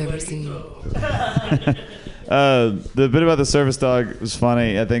homeless ball I've ever seen. The bit about the service dog was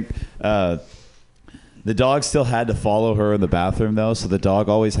funny. I think the dog still had to follow her in the bathroom, though, so the dog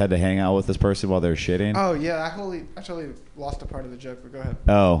always had to hang out with this person while they were shitting. Oh, yeah, I totally lost a part of the joke, but go ahead.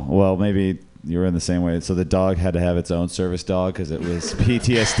 Oh, well, maybe you were in the same way. So the dog had to have its own service dog because it was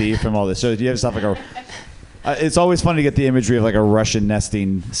PTSD from all this. So you have stuff like it's always funny to get the imagery of like a Russian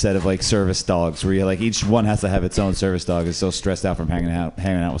nesting set of like service dogs where you like each one has to have its own service dog. Is so stressed out from hanging out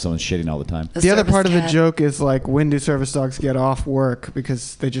with someone shitting all the time. The other part of the joke is like, when do service dogs get off work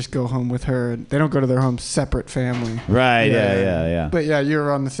because they just go home with her? They don't go to their home separate family. Right. Yeah. But yeah,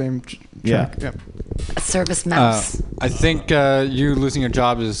 you're on the same track. Yeah. A service mouse. I think you losing your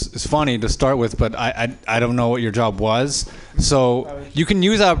job is funny to start with, but I don't know what your job was. So you can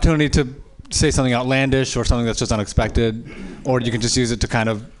use that opportunity to say something outlandish or something that's just unexpected, or you can just use it to kind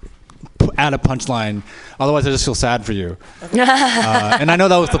of add a punchline. Otherwise, I just feel sad for you. And I know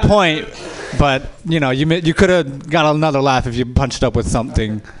that was the point, but you could have got another laugh if you punched up with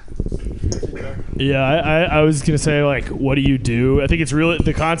something. Yeah, I was gonna say, like, what do you do? I think it's really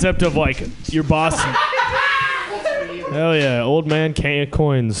the concept of like your boss. Hell yeah, old man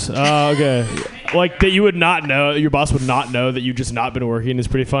coins. Okay. Like that you would not know, your boss would not know that you've just not been working is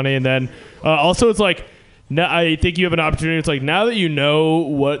pretty funny. And then also it's like, I think you have an opportunity. It's like, now that you know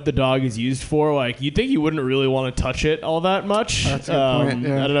what the dog is used for, like you think you wouldn't really want to touch it all that much. That's a good point.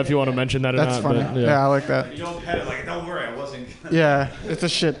 Yeah. I don't know if you want to mention that or That's not. Funny. But, yeah, I like that. You don't pet it like, don't worry, I wasn't. Yeah, it's a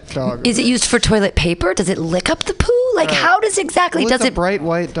shit dog. Is it used for toilet paper? Does it lick up the poo? Like how does exactly well, does it's it? a bright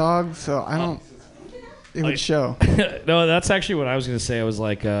white dog, so I don't. It would show. No, that's actually what I was gonna say. I was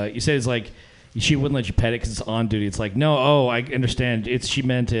like, you said it's like. She wouldn't let you pet it because it's on duty. It's like, no, I understand. She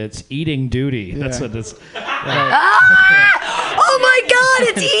meant it's eating duty. Yeah. That's what this. Oh my God!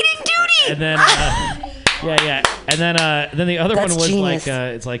 It's eating duty. And then, yeah. And then the other That's one was genius.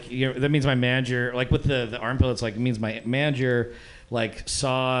 like, it's like that means my manager, like with the arm pill, it's like it means my manager like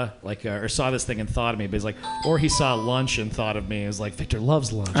saw or saw this thing and thought of me, but it's like, or he saw lunch and thought of me. It was like, Victor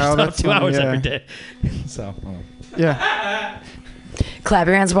loves lunch. Oh, It's that's 2 hours funny, every day. So. Yeah. Clap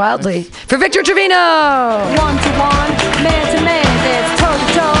your hands wildly for Victor Trevino. 1-to-1, man-to-man, there's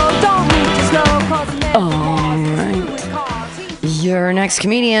toe-to-toe. Don't move too slow, 'cause the All right. Your next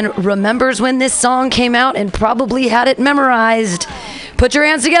comedian remembers when this song came out and probably had it memorized. Put your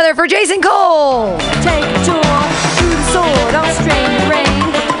hands together for Jason Cole. take a tour through the sword of strain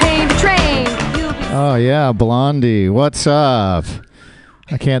rain, pain to train. Oh, yeah, Blondie. What's up?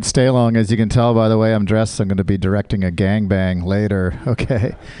 I can't stay long, as you can tell by the way I'm dressed. I'm going to be directing a gangbang later.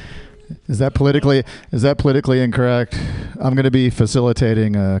 Okay. Is that politically incorrect? I'm going to be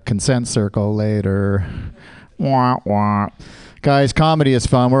facilitating a consent circle later. Wah, wah. Guys, comedy is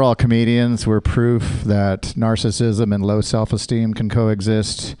fun. We're all comedians. We're proof that narcissism and low self-esteem can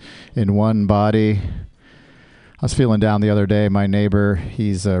coexist in one body. I was feeling down the other day. My neighbor,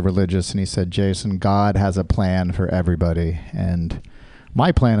 he's religious, and he said, Jason, God has a plan for everybody. And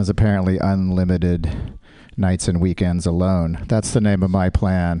my plan is apparently unlimited nights and weekends alone. That's the name of my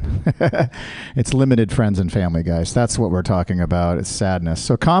plan. It's limited friends and family, guys. That's what we're talking about. It's sadness.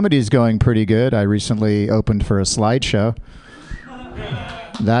 So comedy's going pretty good. I recently opened for a slideshow.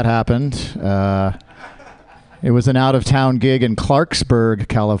 That happened. It was an out-of-town gig in Clarksburg,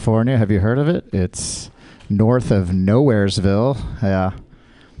 California. Have you heard of it? It's north of Nowheresville. Yeah.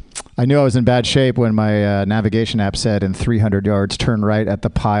 I knew I was in bad shape when my navigation app said in 300 yards, turn right at the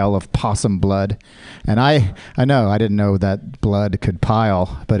pile of possum blood. And I know, I didn't know that blood could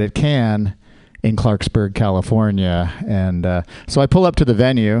pile, but it can in Clarksburg, California. And so I pull up to the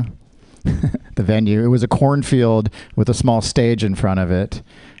venue, the venue. It was a cornfield with a small stage in front of it,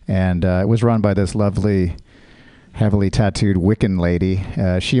 and it was run by this lovely, heavily tattooed Wiccan lady.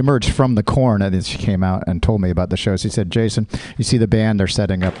 She emerged from the corn, and then she came out and told me about the show. She said, "Jason, you see the band they're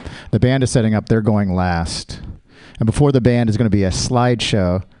setting up. The band is setting up. They're going last, and before the band is going to be a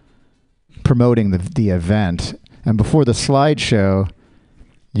slideshow promoting the event, and before the slideshow,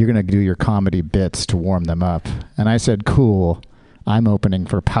 you're going to do your comedy bits to warm them up." And I said, "Cool. I'm opening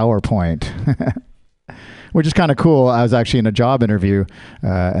for PowerPoint," which is kind of cool. I was actually in a job interview,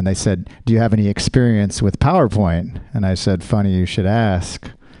 and they said, "Do you have any experience with PowerPoint?" And I said, "Funny you should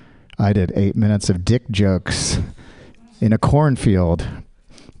ask. I did 8 minutes of dick jokes in a cornfield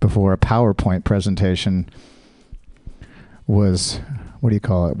before a PowerPoint presentation was,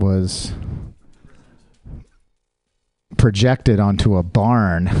 was projected onto a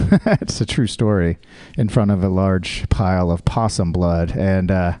barn." It's a true story, in front of a large pile of possum blood. And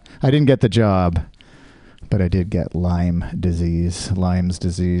I didn't get the job, but I did get Lyme's disease.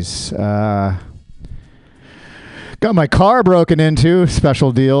 Got my car broken into,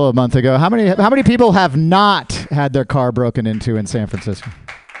 special deal a month ago. How many people have not had their car broken into in San Francisco?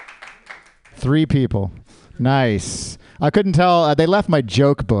 3 people. Nice. I couldn't tell. They left my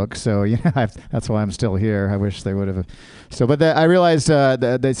joke book, so that's why I'm still here. I wish they would have. But I realized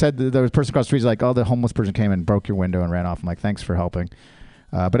they said there was a person across the street like, "Oh, the homeless person came and broke your window and ran off." I'm like, "Thanks for helping."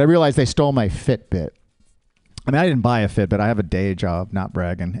 But I realized they stole my Fitbit. I mean, I didn't buy a Fitbit. I have a day job, not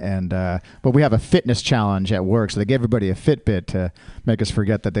bragging. But we have a fitness challenge at work, so they gave everybody a Fitbit to make us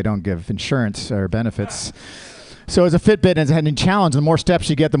forget that they don't give insurance or benefits. So it's a Fitbit, and it's a challenge. The more steps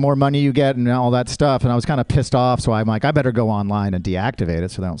you get, the more money you get and all that stuff. And I was kind of pissed off, so I'm like, I better go online and deactivate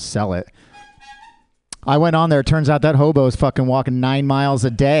it so they don't sell it. I went on there. It turns out that hobo is fucking walking 9 miles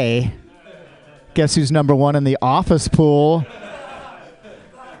a day. Guess who's number 1 in the office pool?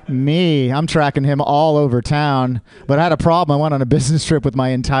 Me. I'm tracking him all over town. But I had a problem. I went on a business trip with my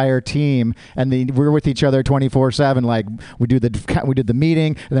entire team, and we're with each other 24/7. Like we did the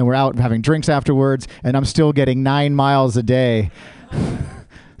meeting, and then we're out having drinks afterwards, and I'm still getting 9 miles a day.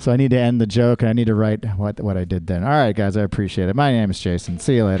 So I need to end the joke, and I need to write what I did then. All right, guys, I appreciate it. My name is Jason.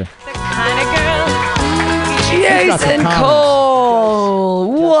 See you later. Jason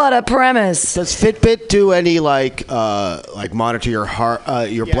Cole. What a premise. Does Fitbit do any like monitor your heart,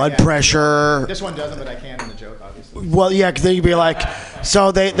 your blood pressure? This one doesn't, but I can in the joke, obviously. Well, yeah, because then you'd be like,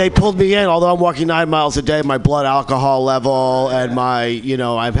 so they pulled me in. Although I'm walking 9 miles a day, my blood alcohol level and my,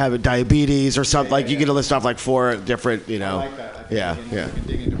 I'm having diabetes or something. Like you get a list off like 4 different, I like that. Yeah. You can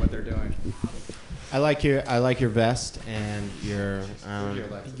dig into what they're doing. I like your vest and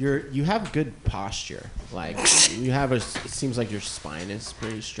you have good posture. Like you have it seems like your spine is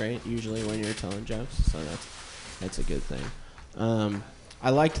pretty straight usually when you're telling jokes, so that's a good thing. I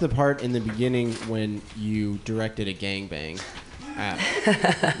liked the part in the beginning when you directed a gangbang at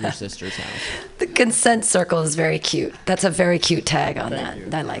your sister's house. The consent circle is very cute. That's a very cute tag on that.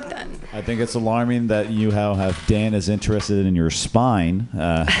 I like that. I think it's alarming that you have Dan is interested in your spine.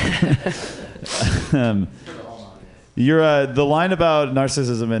 The line about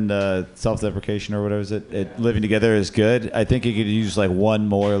narcissism and self-deprecation or whatever is it living together is good. I think you could use like one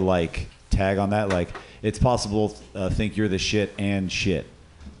more like tag on that. Like it's possible think you're the shit and shit.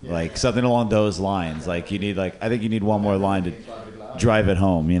 Like something along those lines. Like I think you need one more line to drive it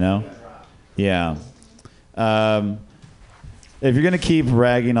home, Yeah. If you're going to keep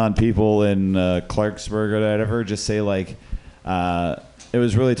ragging on people in Clarksburg or whatever, just say like, it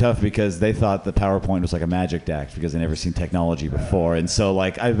was really tough because they thought the PowerPoint was like a magic act because they never seen technology before. And so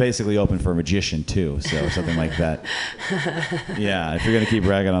like I basically opened for a magician too. So something like that. Yeah. If you're going to keep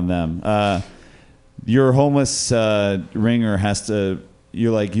ragging on them, your homeless ringer has to,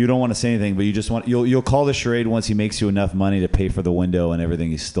 you're like, you don't want to say anything, but you just you'll call the charade once he makes you enough money to pay for the window and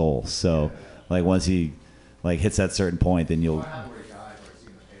everything he stole. So like once he like hits that certain point, then you'll.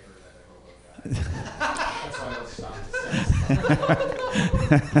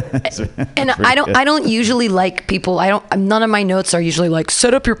 And I don't usually like people. None of my notes are usually like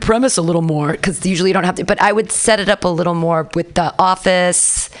set up your premise a little more because usually you don't have to. But I would set it up a little more with the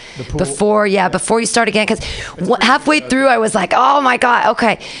office before you start again. Because halfway through I was like, oh my god,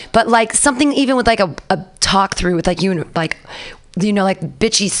 okay. But like something even with like a talk through with like you like. Like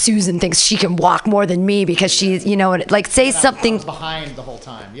bitchy Susan thinks she can walk more than me because she's, like say something. I was behind the whole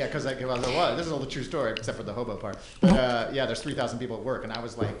time. Yeah, because this is all the true story except for the hobo part. But there's 3,000 people at work and I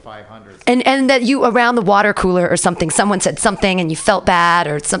was like 500. And that you around the water cooler or something, someone said something and you felt bad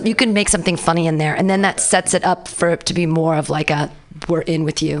or something. You can make something funny in there, and then that sets it up for it to be more of like a we're in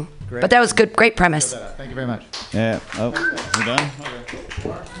with you. Great. But that was good. Great premise. Thank you very much. Yeah. Oh, you done?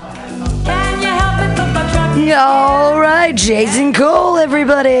 All right, Jason Cole,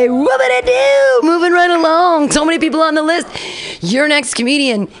 everybody. Whoopity-doo. Moving right along. So many people on the list. Your next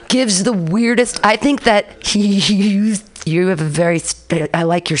comedian gives the weirdest. I think that you have a very. I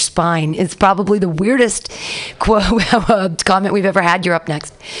like your spine. It's probably the weirdest comment we've ever had. You're up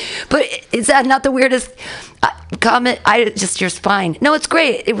next. But is that not the weirdest comment? Just your spine. No, it's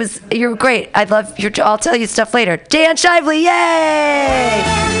great. You're great. I love your. I'll tell you stuff later. Dan Shively,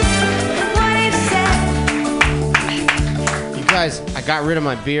 yay! Guys, I got rid of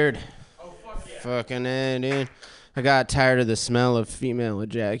my beard. Oh, fuck yeah. Fucking A, dude. I got tired of the smell of female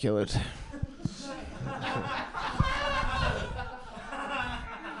ejaculate.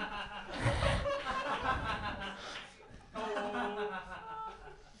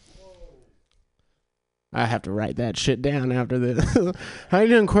 I have to write that shit down after this. How you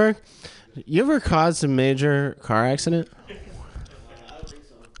doing, Quirk? You ever caused a major car accident?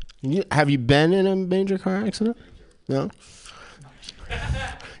 Have you been in a major car accident? No?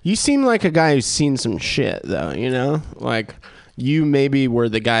 You seem like a guy who's seen some shit, though, you know? Like, you maybe were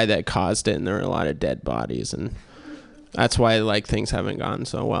the guy that caused it, and there were a lot of dead bodies, and that's why, like, things haven't gone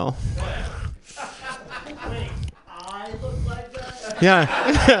so well. Wait, I look like that? Yeah.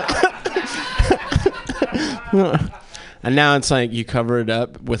 And now it's like you cover it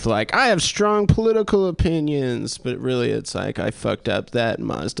up with, like, I have strong political opinions, but really it's like I fucked up that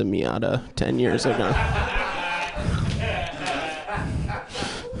Mazda Miata 10 years ago.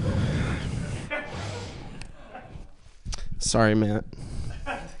 Sorry, Matt.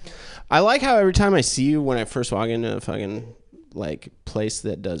 I like how every time I see you when I first walk into a fucking like place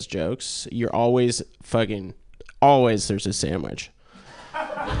that does jokes, you're always there's a sandwich.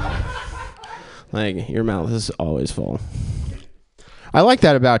 Like your mouth is always full. I like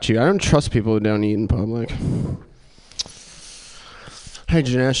that about you. I don't trust people who don't eat in public. Hey,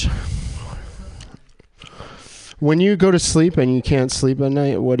 Janesh. When you go to sleep and you can't sleep at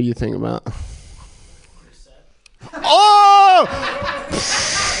night, what do you think about? Oh!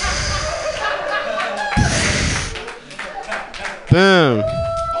 Boom.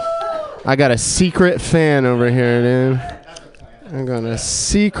 I got a secret fan over here, dude. I got a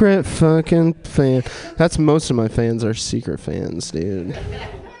secret fucking fan. That's most of my fans are secret fans, dude.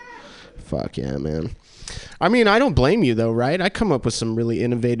 Fuck yeah, man. I mean, I don't blame you, though, right? I come up with some really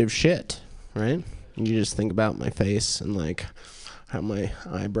innovative shit, right? You just think about my face and, like, how my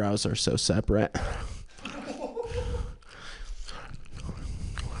eyebrows are so separate.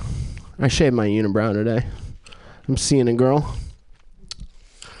 I shaved my unibrow today. I'm seeing a girl.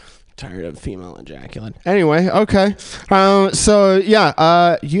 Tired of female ejaculate. Anyway, okay. So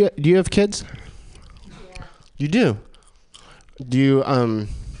yeah, do you have kids? Yeah. You do. Do you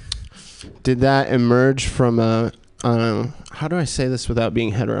did that emerge from how do I say this without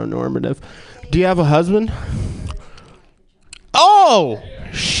being heteronormative? Do you have a husband? Oh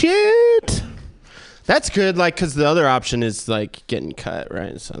shit. That's good, like, because the other option is, like, getting cut,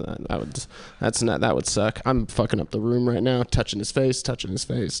 right? So that would suck. I'm fucking up the room right now, touching his face.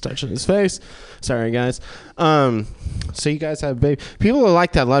 Sorry, guys. So you guys have a baby. People are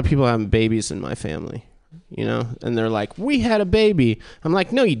like that. A lot of people have babies in my family, you know? And they're like, we had a baby. I'm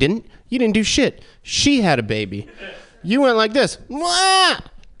like, no, you didn't. You didn't do shit. She had a baby. You went like this. Mwah!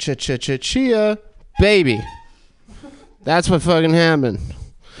 Cha-cha-cha-chia. Baby. That's what fucking happened.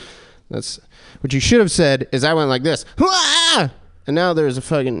 What you should have said is I went like this. And now there's a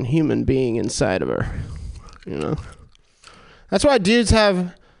fucking human being inside of her. You know? That's why dudes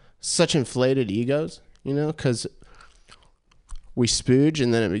have such inflated egos, you know? Because we spooge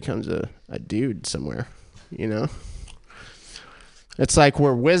and then it becomes a dude somewhere, you know? It's like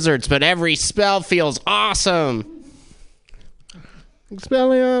we're wizards, but every spell feels awesome.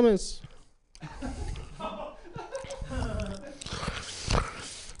 Expelliarmus.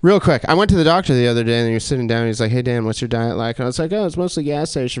 Real quick, I went to the doctor the other day and he was sitting down and he's like, hey, Dan, what's your diet like? And I was like, oh, it's mostly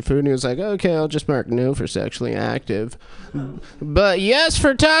gas station food. And he was like, okay, I'll just mark no for sexually active. But yes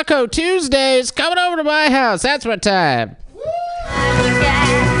for Taco Tuesdays. Coming over to my house. That's what time.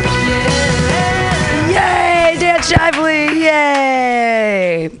 Yay, Dan Shively,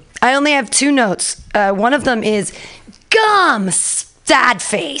 yay. I only have 2 notes. One of them is gum. Sad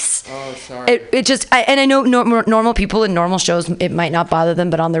face. Oh, sorry. It just, and I know normal people in normal shows, it might not bother them,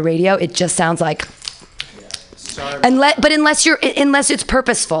 but on the radio, it just sounds like. Yeah. Sorry. But unless it's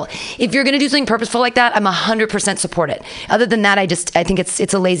purposeful, if you're gonna do something purposeful like that, I'm 100% support it. Other than that, I think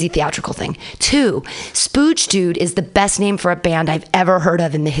it's a lazy theatrical thing. 2, Spooge Dude is the best name for a band I've ever heard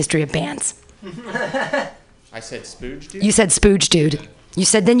of in the history of bands. I said Spooge Dude? You said Spooge Dude. You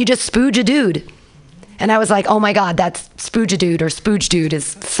said, then you just spooge a dude. And I was like, oh my God, that's spooge a dude or spooge dude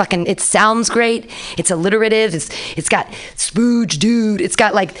is fucking, it sounds great. It's alliterative. It's got spooge dude. It's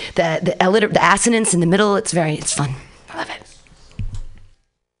got like the assonance in the middle. It's fun. I love it.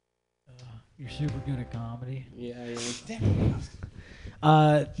 You're super good at comedy. Yeah.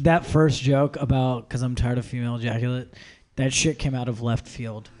 That first joke about, because I'm tired of female ejaculate, that shit came out of left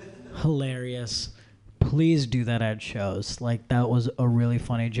field. Hilarious. Please do that at shows. Like, that was a really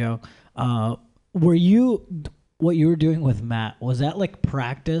funny joke. What you were doing with Matt, was that like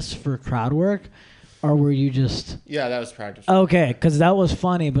practice for crowd work, or were you just? Yeah, that was practice. Okay, because that was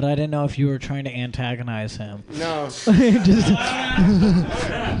funny, but I didn't know if you were trying to antagonize him. No.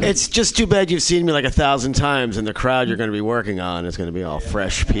 It's just too bad you've seen me like 1,000 times, and the crowd you're going to be working on is going to be all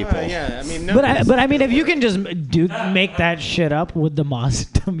fresh people. Yeah, I mean, But I mean, if you can just make that shit up with the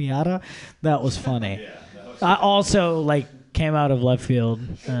Mazda Miata, that was funny. I also like came out of left field,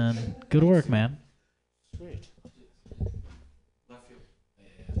 and good work, man.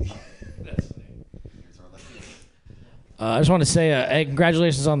 I just want to say, hey,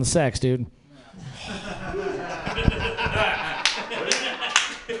 congratulations on the sex, dude.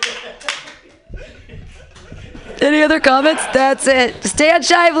 Any other comments? That's it. Stan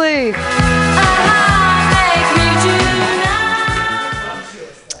Shively.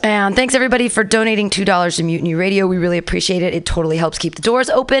 And thanks everybody for donating $2 to Mutiny Radio. We really appreciate it. It totally helps keep the doors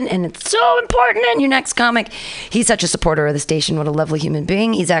open, and it's so important in your next comic. He's such a supporter of the station. What a lovely human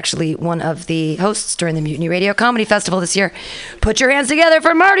being. He's actually one of the hosts during the Mutiny Radio Comedy Festival this year. Put your hands together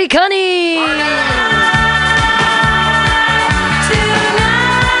for Marty Cunny.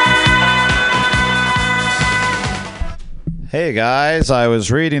 Hey guys, I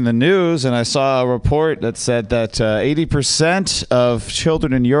was reading the news and I saw a report that said that 80% of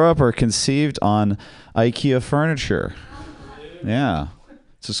children in Europe are conceived on IKEA furniture. Yeah,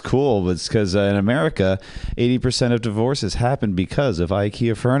 it's just cool, but it's because in America, 80% of divorces happen because of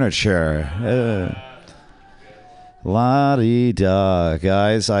IKEA furniture. La-dee-da,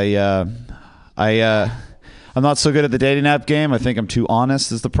 guys. I'm not so good at the dating app game. I think I'm too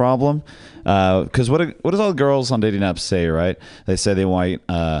honest is the problem. Because what does all the girls on dating apps say, right? They say they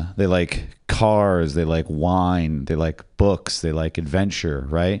like cars, they like wine, they like books, they like adventure,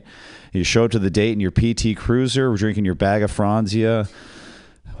 right? You show up to the date in your PT Cruiser, drinking your bag of Franzia,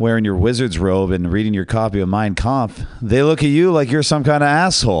 wearing your wizard's robe and reading your copy of Mein Kampf. They look at you like you're some kind of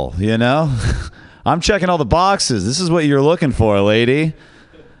asshole, you know? I'm checking all the boxes. This is what you're looking for, lady.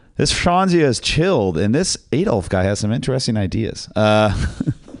 This Franzia is chilled, and this Adolf guy has some interesting ideas.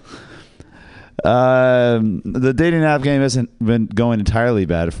 The dating app game hasn't been going entirely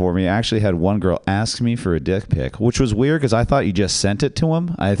bad for me. I actually had one girl ask me for a dick pic, which was weird because I thought you just sent it to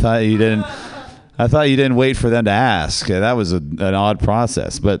him. I thought you didn't wait for them to ask. That was an odd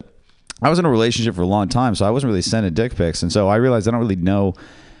process. But I was in a relationship for a long time, so I wasn't really sending dick pics, and so I realized I don't really know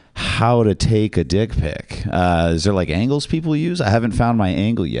how to take a dick pic. Is there like angles people use? I haven't found my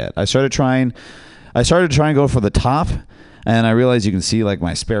angle yet. I started trying to go for the top, and I realized you can see like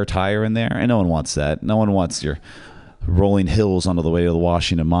my spare tire in there, and no one wants that. No one wants your rolling hills onto the way to the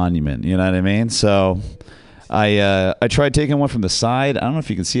Washington Monument. You know what I mean? So I tried taking one from the side. I don't know if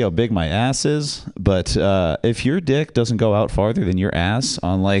you can see how big my ass is, but if your dick doesn't go out farther than your ass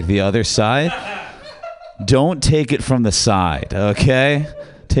on like the other side, don't take it from the side, okay?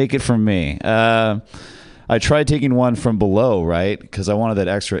 Take it from me. I tried taking one from below, right? Because I wanted that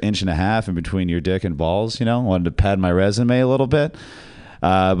extra 1.5 inches in between your dick and balls, you know? I wanted to pad my resume a little bit.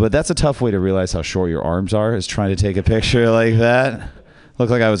 But that's a tough way to realize how short your arms are, is trying to take a picture like that.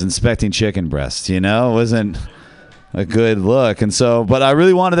 Looked like I was inspecting chicken breasts, you know? It wasn't a good look. And so, but I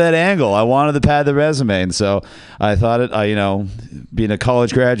really wanted that angle. I wanted to pad the resume. And so I thought being a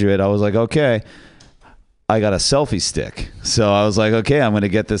college graduate, I was like, okay, I got a selfie stick. So I was like, okay, I'm going to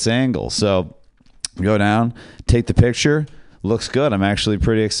get this angle. So go down, take the picture. Looks good. I'm actually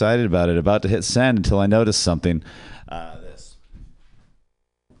pretty excited about it. About to hit send until I notice something. This.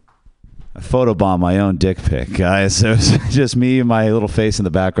 I photobombed my own dick pic, guys. It was just me and my little face in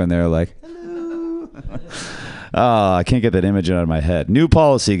the background there like, hello. Oh, I can't get that image out of my head. New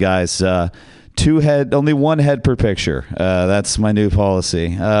policy, guys. Only one head per picture. That's my new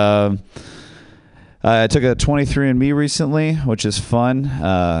policy. I took a 23andMe recently, which is fun.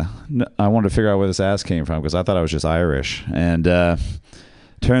 I wanted to figure out where this ass came from because I thought I was just Irish. And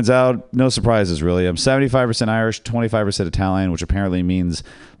turns out, no surprises, really. I'm 75% Irish, 25% Italian, which apparently means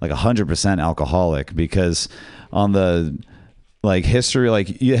like 100% alcoholic, because on the history,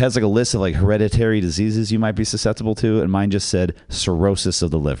 it has like a list of like hereditary diseases you might be susceptible to, and mine just said cirrhosis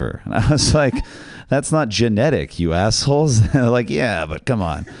of the liver. And I was like, That's not genetic, you assholes. Like, yeah, but come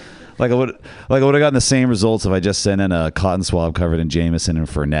on. Like I would have gotten the same results if I just sent in a cotton swab covered in Jameson and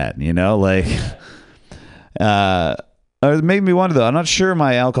Fernet, you know? Like, it made me wonder, though. I'm not sure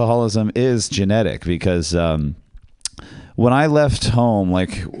my alcoholism is genetic because when I left home,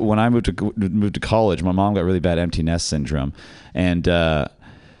 like when I moved to college, my mom got really bad empty nest syndrome. And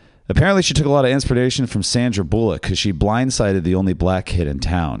apparently she took a lot of inspiration from Sandra Bullock because she blindsided the only black kid in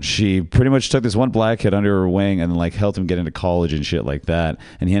town. She pretty much took this one black kid under her wing and like helped him get into college and shit like that.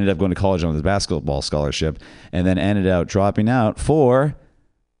 And he ended up going to college on his basketball scholarship and then ended up dropping out for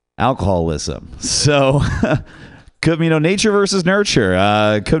alcoholism. So, nature versus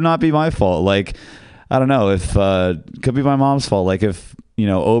nurture. Could not be my fault. Like, I don't know if could be my mom's fault. Like if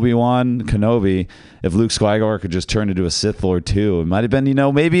Obi-Wan Kenobi, if Luke Skywalker could just turn into a Sith Lord too, it might have been,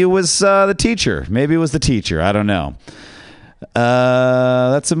 maybe it was the teacher. Maybe it was the teacher. I don't know.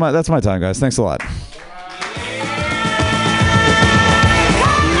 That's my time, guys. Thanks a lot.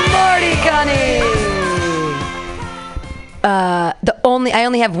 Marty Gunny. I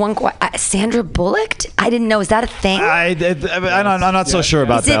only have one question. Sandra Bullock? I didn't know. Is that a thing? I'm not so sure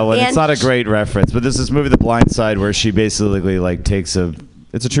about that one. It's not a great reference, but there's this movie, The Blind Side, where she basically like takes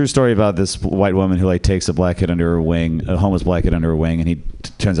it's a true story about this white woman who like takes a black kid under her wing, a homeless black kid under her wing, and he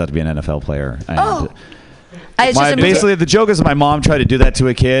turns out to be an NFL player. And basically, the joke is my mom tried to do that to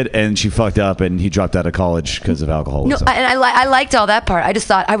a kid, and she fucked up, and he dropped out of college because of alcoholism. No, and I liked all that part. I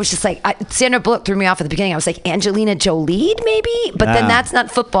was just like, Sandra Bullock threw me off at the beginning. I was like, Angelina Jolie, maybe? But then that's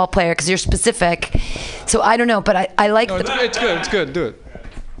not football player because you're specific. So I don't know, but I like it's good. Do it.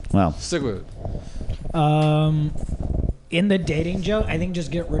 Wow. Stick with it. In the dating joke, I think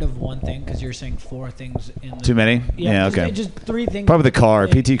just get rid of one thing because you're saying 4 things in the Too many? Yeah, okay. Just 3 things. Probably the car.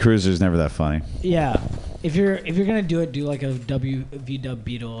 PT Cruiser's never that funny. Yeah. If you're gonna do it, do like a VW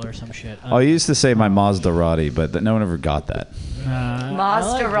Beetle or some shit. I used to say my Maserati, but no one ever got that.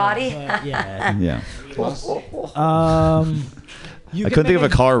 Maserati? Yeah. Yeah. You I couldn't think of a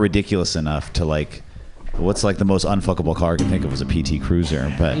car ridiculous enough to like. What's like the most unfuckable car I can think of was a PT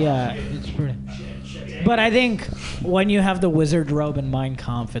Cruiser, but yeah, it's pretty. But I think when you have the wizard robe and Mein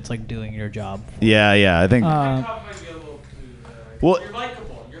Kampf, it's like doing your job. Yeah, I think. Well,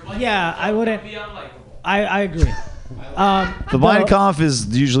 yeah, I wouldn't. I agree. The Mein Kampf is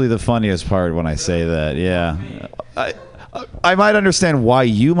usually the funniest part when I say that. Yeah, I might understand why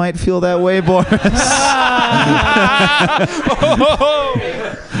you might feel that way, Boris.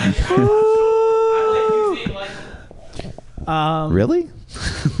 Really?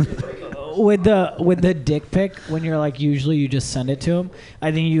 With the dick pic, when you're like, usually you just send it to him.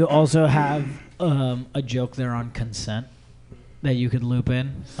 I think you also have a joke there on consent that you could loop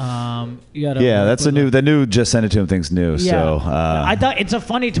in. That's the new just send it to him thing's new. Yeah. So I thought it's a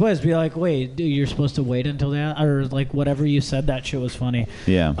funny twist. Be like, wait, dude, you're supposed to wait until that, or like whatever you said. That shit was funny.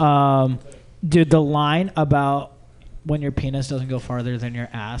 Yeah. Dude, the line about when your penis doesn't go farther than your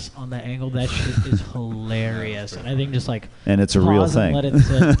ass on that angle, that shit is hilarious. And I think just like and it's a real thing. Let it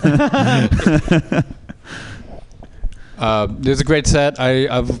sit. There's a great set.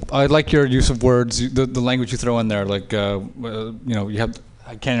 I like your use of words, the language you throw in there. Like you have.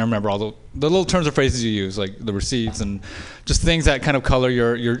 I can't remember all the little terms or phrases you use, like the receipts and just things that kind of color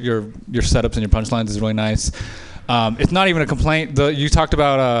your setups and your punchlines is really nice. It's not even a complaint. You talked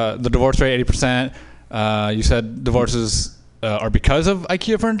about the divorce rate, 80%. You said divorces are because of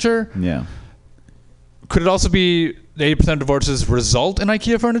IKEA furniture. Yeah. Could it also be 80% of divorces result in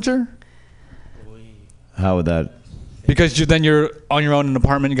IKEA furniture? How would that? Because then you're on your own in an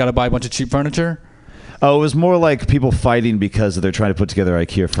apartment. You got to buy a bunch of cheap furniture. Oh, it was more like people fighting because they're trying to put together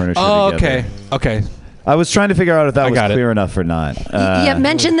IKEA furniture. Oh, together. Okay. I was trying to figure out if that was clear enough or not.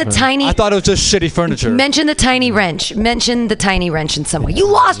 Mention the tiny. I thought it was just shitty furniture. Mention the tiny wrench. Mention the tiny wrench in some way. You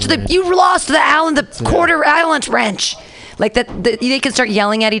lost the quarter Allen wrench. Like that, they can start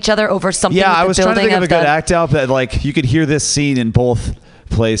yelling at each other over something. Yeah, with I the was trying to think of a good the- act out that like you could hear this scene in both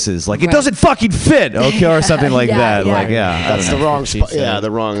places. Like it doesn't fucking fit, okay, or something like that. Yeah. Like that's the wrong spot. Yeah, the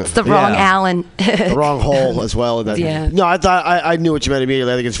wrong. It's the wrong Allen. The wrong hole as well. Yeah. No, I thought I knew what you meant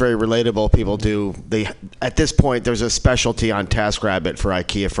immediately. I think it's very relatable. People do. At this point, there's a specialty on TaskRabbit for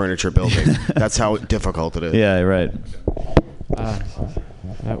IKEA furniture building. That's how difficult it is. Yeah, right.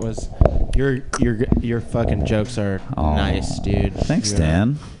 That was your fucking jokes are nice, dude. Thanks,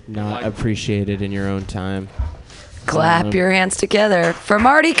 Dan. Not appreciated in your own time. Clap your hands together for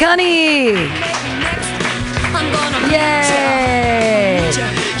Marty Cunny. Yay!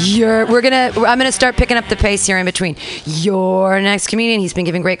 I'm gonna start picking up the pace here in between. Your next comedian, he's been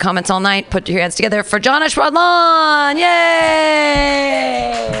giving great comments all night. Put your hands together for John Ashwadlan.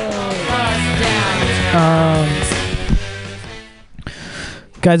 Yay!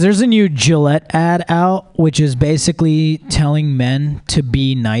 Guys, there's a new Gillette ad out, which is basically telling men to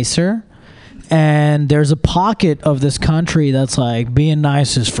be nicer. And there's a pocket of this country that's like, being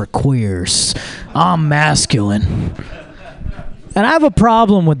nice is for queers. I'm masculine. And I have a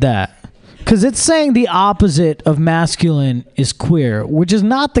problem with that. Because it's saying the opposite of masculine is queer, which is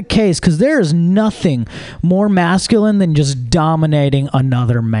not the case, because there is nothing more masculine than just dominating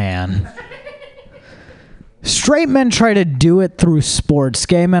another man. Straight men try to do it through sports.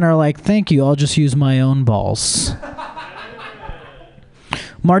 Gay men are like, thank you, I'll just use my own balls.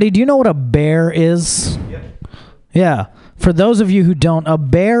 Marty, do you know what a bear is? Yep. Yeah. For those of you who don't, a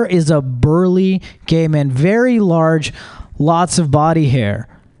bear is a burly gay man, very large, lots of body hair.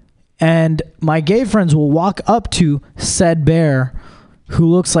 And my gay friends will walk up to said bear who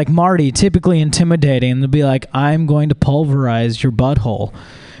looks like Marty, typically intimidating, and they'll be like, I'm going to pulverize your butthole.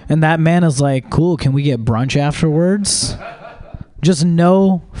 And that man is like, cool, can we get brunch afterwards? Just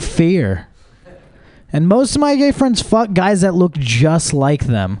no fear. And most of my gay friends fuck guys that look just like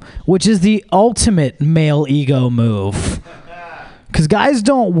them, which is the ultimate male ego move. Because guys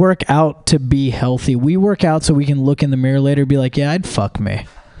don't work out to be healthy. We work out so we can look in the mirror later and be like, yeah, I'd fuck me.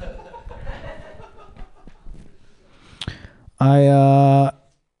 I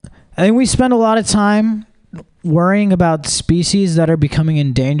think we spend a lot of time worrying about species that are becoming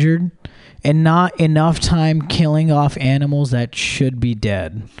endangered and not enough time killing off animals that should be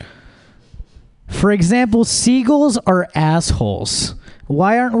dead. For example, seagulls are assholes.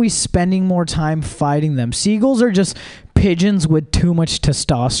 Why aren't we spending more time fighting them? Seagulls are just pigeons with too much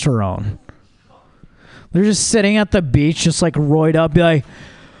testosterone. They're just sitting at the beach, just like roid up, be like,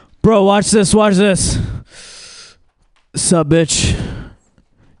 bro, watch this. Sup, bitch?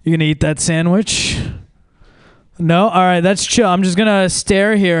 You gonna eat that sandwich? No? All right, that's chill. I'm just gonna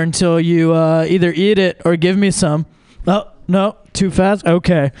stare here until you either eat it or give me some. Oh, no, too fast?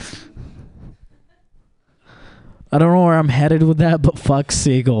 Okay. I don't know where I'm headed with that, but fuck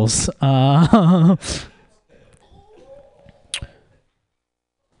seagulls. Trying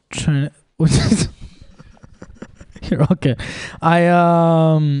to... You're okay.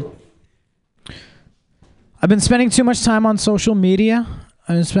 I've been spending too much time on social media.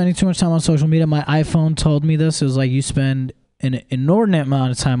 My iPhone told me this. It was like, you spend an inordinate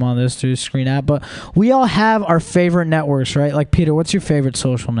amount of time on this through the screen app. But we all have our favorite networks, right? Like, Peter, what's your favorite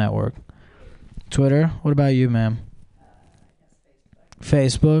social network? Twitter? What about you, ma'am?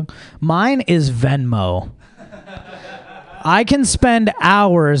 Facebook? Mine is Venmo. I can spend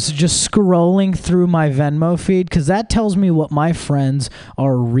hours just scrolling through my Venmo feed because that tells me what my friends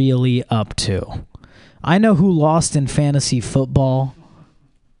are really up to. I know who lost in fantasy football.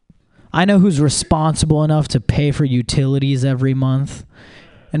 I know who's responsible enough to pay for utilities every month.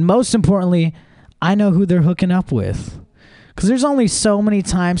 And most importantly, I know who they're hooking up with. Because there's only so many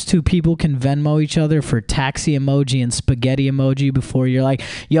times two people can Venmo each other for taxi emoji and spaghetti emoji before you're like,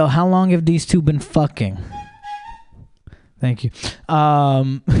 yo, how long have these two been fucking? Thank you.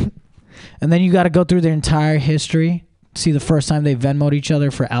 And then you got to go through their entire history, see the first time they Venmo'd each other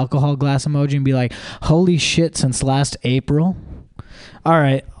for alcohol glass emoji and be like, holy shit, since last April? All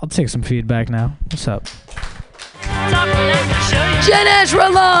right, I'll take some feedback now. What's up? Janesh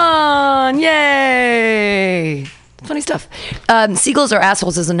Roland! Yay! Funny stuff. Seagulls are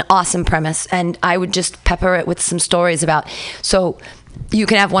assholes is an awesome premise, and I would just pepper it with some stories about... So you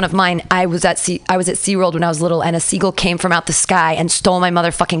can have one of mine. I was at SeaWorld when I was little, and a seagull came from out the sky and stole my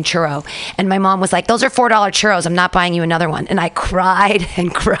motherfucking churro. And my mom was like, those are $4 churros. I'm not buying you another one. And I cried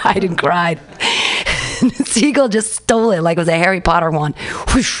and cried and cried. And the seagull just stole it like it was a Harry Potter wand,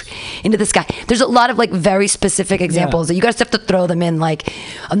 whoosh, into the sky. There's a lot of like very specific examples that you guys have to throw them in. Like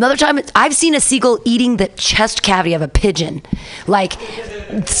another time, I've seen a seagull eating the chest cavity of a pigeon. Like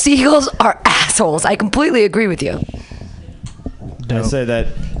seagulls are assholes. I completely agree with you. I say that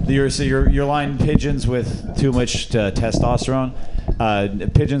you're line pigeons with too much testosterone,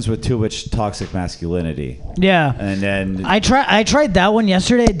 pigeons with too much toxic masculinity. Yeah. And then I tried that one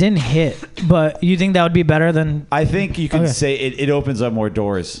yesterday. It didn't hit, but you think that would be better than? I think you can say it opens up more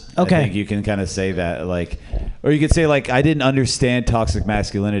doors. Okay. I think you can kind of say that, like, or you could say like, I didn't understand toxic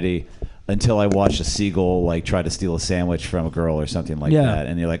masculinity until I watched a seagull like try to steal a sandwich from a girl or something like that,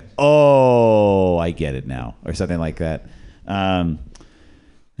 and you're like, oh, I get it now, or something like that.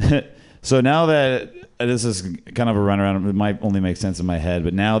 So now that this is kind of a runaround, it might only make sense in my head,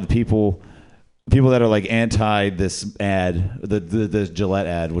 but now the people that are like anti this ad, the Gillette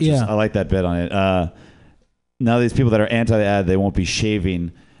ad, which is, I like that bit on it. Now these people that are anti the ad, they won't be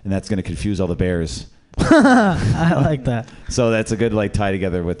shaving, and that's going to confuse all the bears. I like that. So that's a good like tie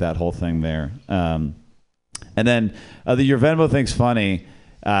together with that whole thing there. And then your Venmo thing's funny.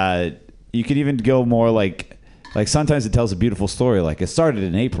 You could even go more like sometimes it tells a beautiful story. Like it started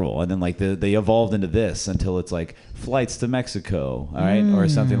in April, and then like they evolved into this until it's like flights to Mexico, all right, or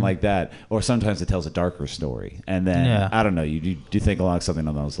something like that. Or sometimes it tells a darker story, and then I don't know. You think along something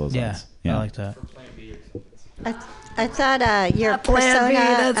on those lines. Yeah, I like that. I thought your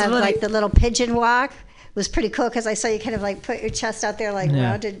persona of like the little pigeon walk was pretty cool because I saw you kind of like put your chest out there, like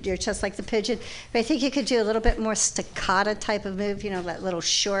rounded your chest like the pigeon. But I think you could do a little bit more staccato type of move, that little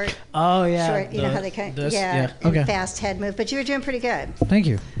short. Oh, yeah. Short, you know how they kind of, and fast head move. But you were doing pretty good. Thank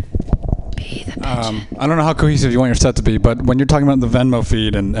you. I don't know how cohesive you want your set to be, but when you're talking about the Venmo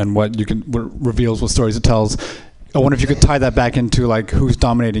feed and what reveals what stories it tells, I wonder if you could tie that back into like who's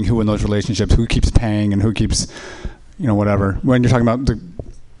dominating who in those relationships, who keeps paying and who keeps, whatever. When you're talking about the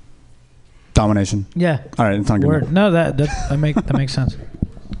domination. Yeah. All right, it's not good. No, that makes sense.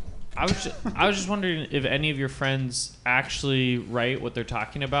 I was just wondering if any of your friends actually write what they're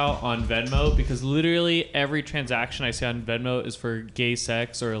talking about on Venmo, because literally every transaction I see on Venmo is for gay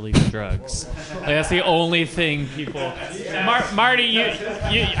sex or illegal drugs. Like that's the only thing people. Marty, you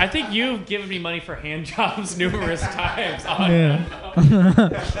I think you've given me money for hand jobs numerous times. On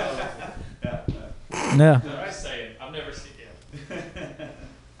Venmo. Yeah. I'm saying, I've never seen it.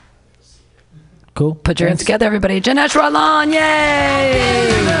 Cool. Put your hands together, everybody. Janesh Ralan, yay!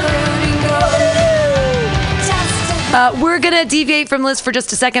 We're going to deviate from Liz for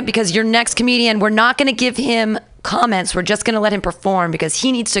just a second because your next comedian, we're not going to give him comments. We're just going to let him perform because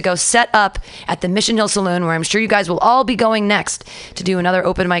he needs to go set up at the Mission Hill Saloon, where I'm sure you guys will all be going next to do another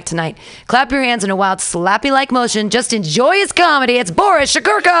open mic tonight. Clap your hands in a wild, slappy-like motion. Just enjoy his comedy. It's Boris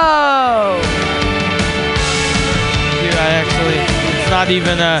Shakurko! Dude, it's not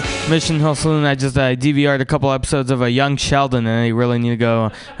even a Mission Hill Saloon. I DVR'd a couple episodes of Young Sheldon, and I really need to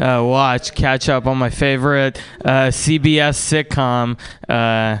go catch up on my favorite CBS sitcom.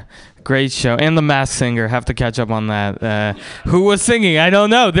 Great show. And The Masked Singer. Have to catch up on that. Who was singing? I don't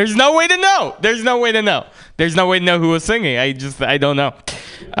know. There's no way to know. There's no way to know who was singing. I don't know.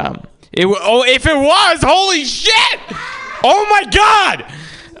 If it was, holy shit! Oh my God!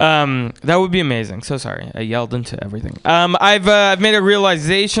 That would be amazing. So sorry, I yelled into everything. I've made a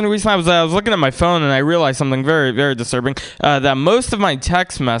realization recently. I was looking at my phone and I realized something very, very disturbing. That most of my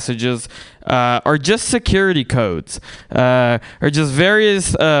text messages are just security codes, or just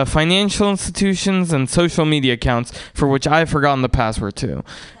various financial institutions and social media accounts for which I've forgotten the password to.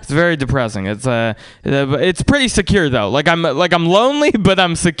 It's very depressing. It's pretty secure though. Like I'm lonely, but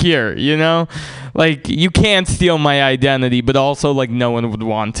I'm secure. Like you can't steal my identity, but also like no one would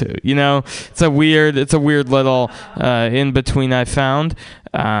want to. It's a weird little in between I found.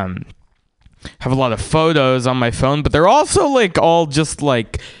 Have a lot of photos on my phone, but they're also like all just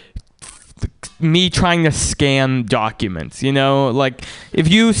like me trying to scan documents, like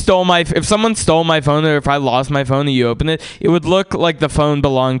if someone stole my phone, or if I lost my phone and you open it, it would look like the phone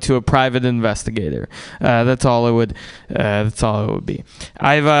belonged to a private investigator. That's all it would be.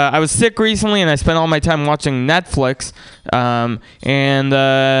 I was sick recently and I spent all my time watching Netflix, and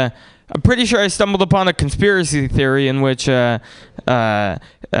I'm pretty sure I stumbled upon a conspiracy theory in which it's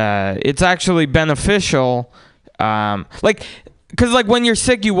actually beneficial, because like when you're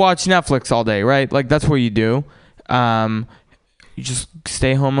sick, you watch Netflix all day, right? Like that's what you do. You just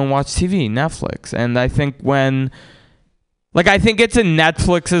stay home and watch TV, Netflix. And I think I think it's in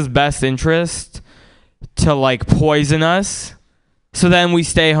Netflix's best interest to like poison us, so then we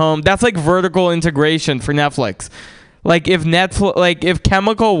stay home. That's like vertical integration for Netflix. Like if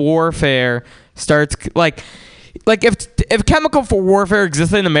chemical warfare starts if chemical warfare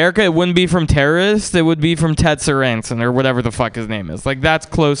existed in America, it wouldn't be from terrorists. It would be from Ted Sorensen or whatever the fuck his name is. Like that's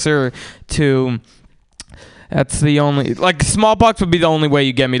closer to. That's the only smallpox would be the only way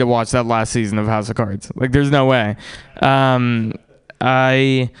you get me to watch that last season of House of Cards. Like there's no way. I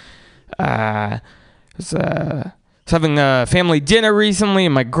was having a family dinner recently,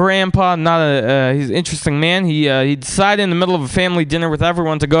 and my grandpa, he's an interesting man. He decided in the middle of a family dinner with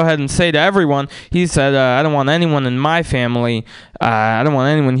everyone to go ahead and say to everyone, he said, I don't want anyone in my family, I don't want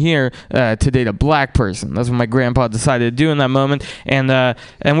anyone here to date a black person. That's what my grandpa decided to do in that moment. And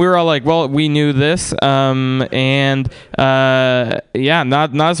we were all like, well, we knew this. Not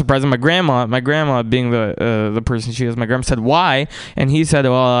surprising. My grandma being the person she is, my grandma said, why? And he said,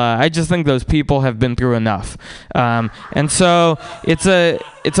 well, I just think those people have been through enough. And so it's a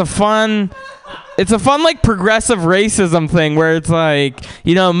fun it's a fun like progressive racism thing where it's like,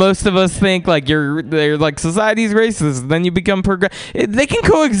 you know, most of us think like they're like society's racist, then you become they can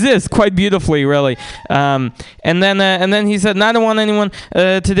coexist quite beautifully, really. And then he said, I don't want anyone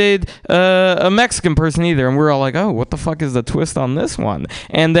to date a Mexican person either. And we're all like, oh, what the fuck is the twist on this one?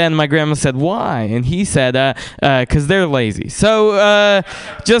 And then my grandma said, why? And he said, because they're lazy. So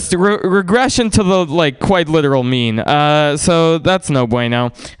just regression to the like quite literal mean. So that's no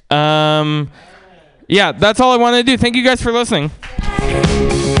bueno. Yeah, that's all I wanted to do. Thank you guys for listening.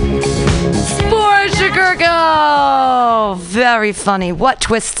 Sports Sugar Go! Very funny. What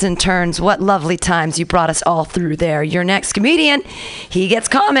twists and turns. What lovely times you brought us all through there. Your next comedian, he gets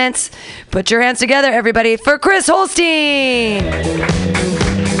comments. Put your hands together, everybody, for Chris Holstein.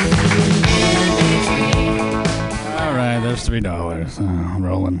 All right, there's $3.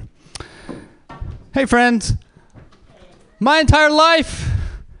 Rolling. Hey, friends. My entire life,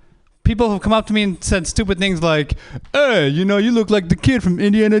 people have come up to me and said stupid things like, hey, you know, you look like the kid from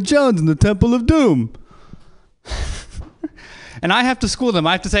Indiana Jones in the Temple of Doom. And I have to school them.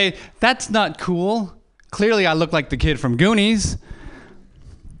 I have to say, that's not cool. Clearly, I look like the kid from Goonies.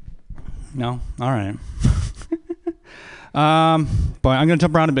 No? All right. But I'm going to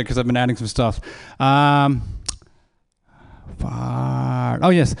jump around a bit because I've been adding some stuff. Oh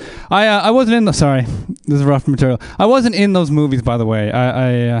yes, I wasn't in the. Sorry, this is rough material. I wasn't in those movies, by the way.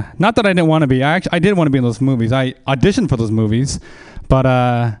 I not that I didn't want to be. I did want to be in those movies. I auditioned for those movies, but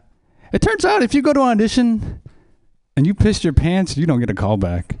it turns out if you go to an audition and you pissed your pants, you don't get a call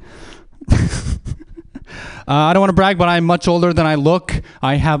back. I don't want to brag, but I'm much older than I look.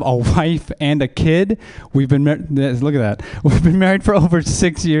 I have a wife and a kid. We've been look at that. We've been married for over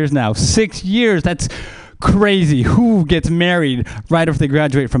 6 years now. 6 years. That's crazy. Who gets married right after they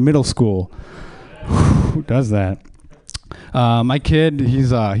graduate from middle school? Who does that? My kid,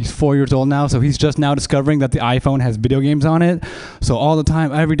 he's 4 years old now, so he's just now discovering that the iPhone has video games on it. So all the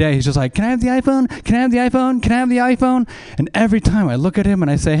time, every day, he's just like, can I have the iPhone? Can I have the iPhone? Can I have the iPhone? And every time I look at him and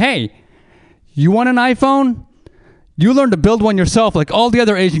I say, hey, you want an iPhone? You learn to build one yourself like all the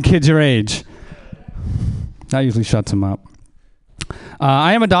other Asian kids your age. That usually shuts him up.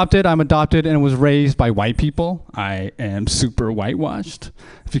 I am adopted. I'm adopted and was raised by white people. I am super whitewashed,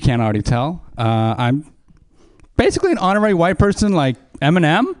 if you can't already tell. I'm basically an honorary white person like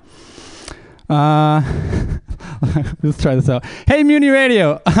Eminem. Let's try this out. Hey,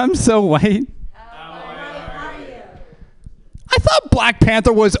 MutinyRadio. I'm so white. How white are you? I thought Black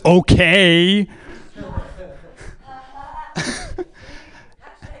Panther was okay.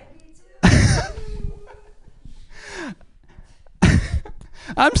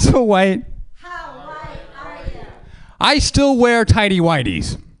 I'm so white. How white are you? I still wear tidy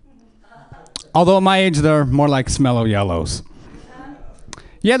whities. Although at my age, they're more like smellow yellows.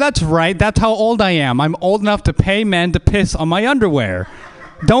 Yeah, that's right. That's how old I am. I'm old enough to pay men to piss on my underwear.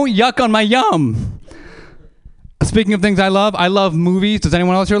 Don't yuck on my yum. Speaking of things I love movies. Does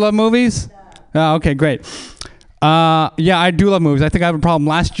anyone else here love movies? Oh, okay, great. Yeah, I do love movies. I think I have a problem.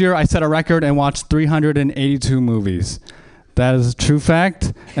 Last year, I set a record and watched 382 movies. That is a true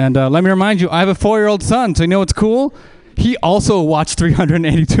fact. And let me remind you, I have a 4-year-old son, so you know what's cool? He also watched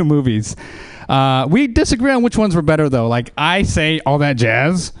 382 movies. We disagree on which ones were better, though. Like, I say All That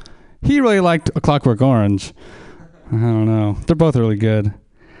Jazz. He really liked A Clockwork Orange. I don't know. They're both really good.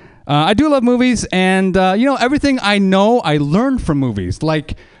 I do love movies, and, you know, everything I know, I learned from movies.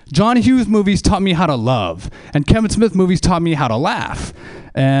 Like, John Hughes movies taught me how to love, and Kevin Smith movies taught me how to laugh.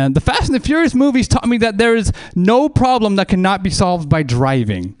 And the Fast and the Furious movies taught me that there is no problem that cannot be solved by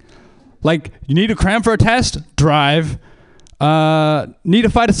driving. Like, you need to cram for a test? Drive. Need to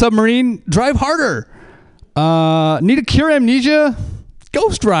fight a submarine? Drive harder. Need to cure amnesia?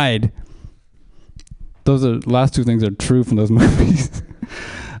 Ghost ride. Those are the last two things are true from those movies.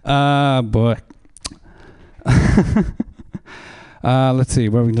 Boy. Let's see,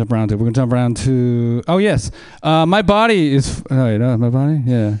 where we can jump around to. We're going to jump around to... Oh, yes. My body is... Oh, wait, my body?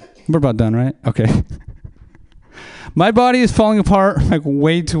 Yeah. We're about done, right? Okay. My body is falling apart like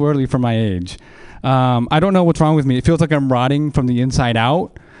way too early for my age. I don't know what's wrong with me. It feels like I'm rotting from the inside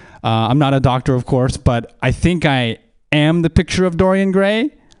out. I'm not a doctor, of course, but I think I am the picture of Dorian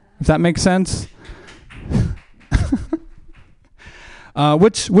Gray, if that makes sense.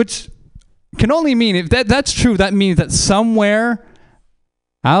 Which can only mean, if that's true, that means that somewhere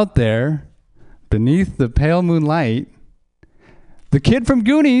out there, beneath the pale moonlight, the kid from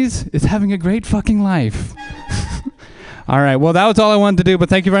Goonies is having a great fucking life. All right, well, that was all I wanted to do, but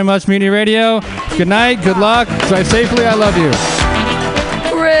thank you very much, MutinyRadio. Good night, good luck, drive safely, I love you.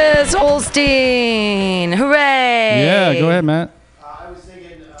 Chris Holstein, hooray! Yeah, go ahead, Matt. I was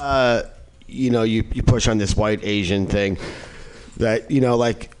thinking, you push on this white Asian thing that,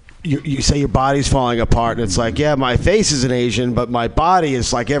 like you say your body's falling apart, and it's like, yeah, my face is an Asian, but my body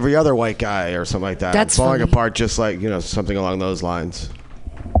is like every other white guy or something like that. That's it's falling funny. apart just like, something along those lines.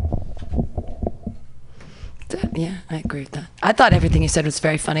 Yeah, I agree with that. I thought everything you said was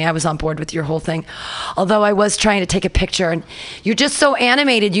very funny. I was on board with your whole thing. Although I was trying to take a picture, and you're just so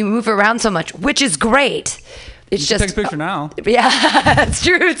animated. You move around so much, which is great. It's You just can take a picture now. Yeah, that's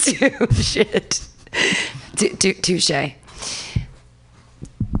true too. Shit. Touche.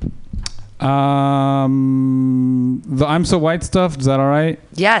 The I'm So White stuff, is that all right?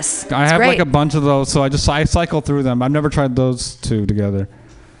 Yes. I it's have great. like a bunch of those, so I cycle through them. I've never tried those two together.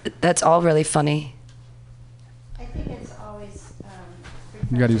 That's all really funny. I think it's always.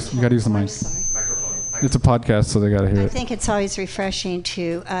 You gotta use the mic. It's a podcast, so they gotta hear I it. think it's always refreshing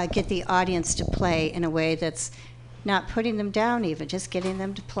to get the audience to play in a way that's not putting them down, even just getting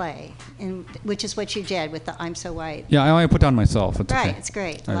them to play, and which is what you did with the I'm So White. Yeah, I only put down myself. It's Right, okay. it's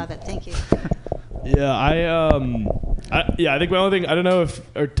great. All right. Love it. Thank you. Yeah, I think my only thing, I don't know if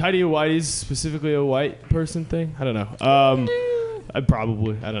are Tidy Whitey's specifically a white person thing. I don't know. I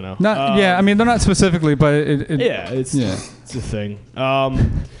don't know. Yeah, I mean they're not specifically, but it's a thing.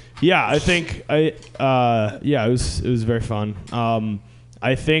 Yeah, I think it was very fun.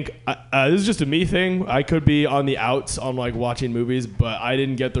 I think this is just a me thing. I could be on the outs on like watching movies, but I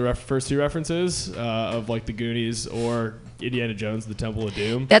didn't get the first two references of like the Goonies or Indiana Jones, The Temple of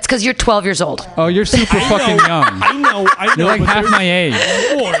Doom. That's because you're 12 years old. Oh, you're super fucking young. I know. You're like half my age.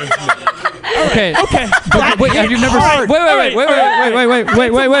 Okay. Okay. But wait, have you never seen? Wait.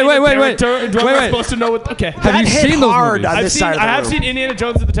 Do I supposed to know what? Okay. Have you seen those movies? I have seen Indiana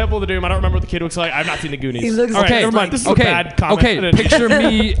Jones at the Temple of the Doom. I don't remember what the kid looks like. I've not seen the Goonies. He looks All right, okay. never mind. This is a bad comment. Okay. Picture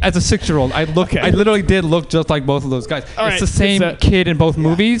me as a 6-year-old. I literally did look just like both of those guys. All it's right, the same kid in both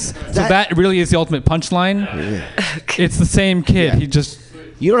movies. So that really is the ultimate punchline. It's the same kid. He just.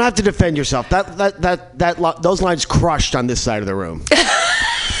 You don't have to defend yourself. Those lines crushed on this side of the room.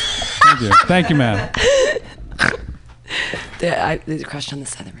 Thank you, man. I crushed on the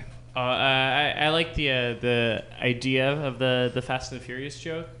side of the room. I like the idea of the Fast and the Furious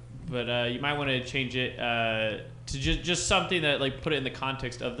joke, but you might want to change it to just something that like put it in the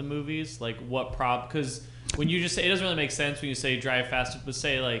context of the movies, like what because when you just say, it doesn't really make sense when you say drive fast, but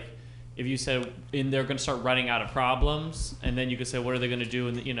say like if you said they're going to start running out of problems, and then you could say what are they going to do,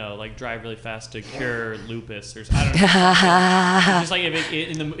 and like drive really fast to cure lupus or I don't know. Just like if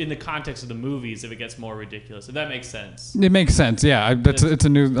in the context of the movies, if it gets more ridiculous, if that makes sense. It makes sense. Yeah, it's a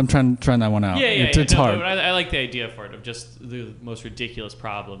new. I'm trying that one out. Yeah, It's hard. But I like the idea for it of just the most ridiculous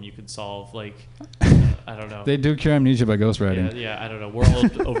problem you could solve. Like I don't know. They do cure amnesia by ghostwriting. Yeah, I don't know.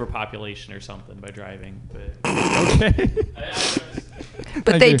 World overpopulation or something by driving. But okay.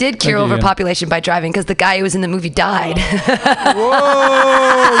 But they did cure overpopulation by driving because the guy who was in the movie died.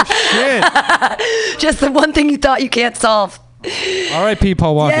 Whoa, shit. Just the one thing you thought you can't solve. R.I.P.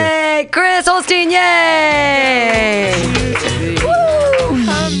 Paul Walker. Yay, Chris Holstein, yay! Woo!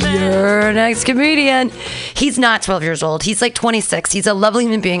 Your next comedian. He's not 12 years old. He's like 26. He's a lovely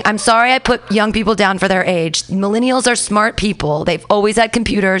human being. I'm sorry I put young people down for their age. Millennials are smart people. They've always had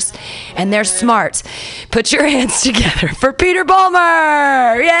computers, and they're smart. Put your hands together for Peter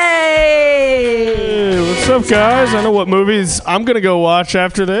Ballmer! Yay! Hey, what's up, guys? I know what movies I'm going to go watch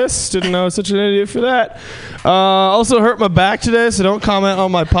after this. Didn't know I was such an idiot for that. Also hurt my back today, so don't comment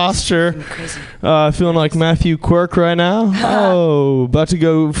on my posture. Feeling like Matthew Quirk right now. Oh, about to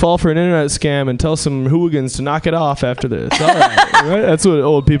go fall for an internet scam and tell some hooligans to knock it off after this. All right, right? That's what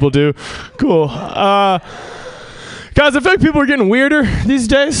old people do. Cool. Guys, I feel like people are getting weirder these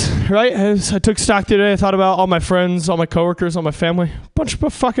days, right? As I took stock today, I thought about all my friends, all my coworkers, all my family. Bunch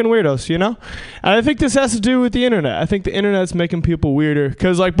of fucking weirdos, you know? And I think this has to do with the internet. I think the internet's making people weirder.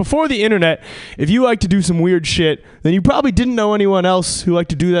 Because, like, before the internet, if you like to do some weird shit, then you probably didn't know anyone else who liked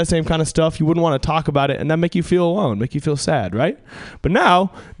to do that same kind of stuff. You wouldn't want to talk about it, and that make you feel alone, make you feel sad, right? But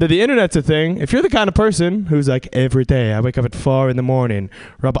now that the internet's a thing, if you're the kind of person who's like, every day I wake up at 4 in the morning,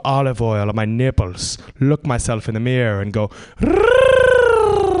 rub olive oil on my nipples, look myself in the mirror, and go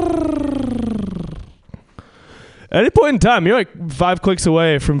at any point in time, you're like 5 clicks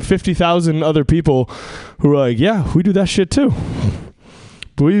away from 50,000 other people who are like, yeah, we do that shit too.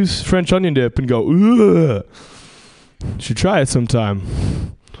 We use French onion dip and go, ugh. You should try it sometime.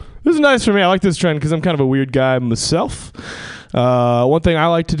 This is nice for me. I like this trend because I'm kind of a weird guy myself. One thing I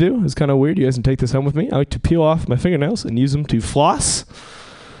like to do is kind of weird. You guys can take this home with me. I like to peel off my fingernails and use them to floss.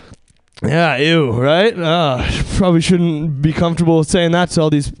 Yeah, ew, right? Probably shouldn't be comfortable saying that to all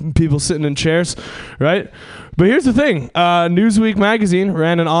these people sitting in chairs, right? But here's the thing. Newsweek magazine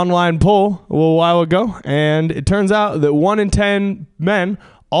ran an online poll a little while ago, and it turns out that 1 in 10 men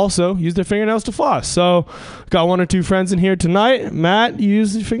also use their fingernails to floss. So got 1 or 2 friends in here tonight. Matt, you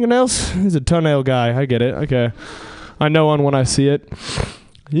use your fingernails? He's a toenail guy. I get it. Okay. I know one when I see it.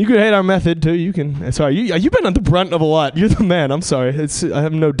 You could hate our method too. You can. Sorry, you've been on the brunt of a lot. You're the man. I'm sorry. I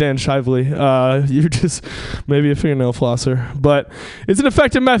have no Dan Shively. You're just maybe a fingernail flosser, but it's an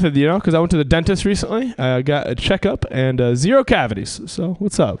effective method, you know. Because I went to the dentist recently. I got a checkup and 0 cavities. So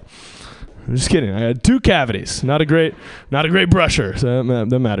what's up? I'm just kidding. I had 2 cavities. Not a great brusher. So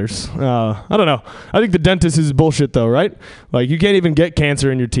that matters. I don't know. I think the dentist is bullshit though, right? Like you can't even get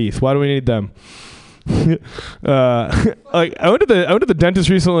cancer in your teeth. Why do we need them? Like I went to the dentist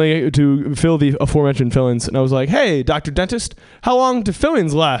recently to fill the aforementioned fillings, and I was like, "Hey, Dr. Dentist, how long do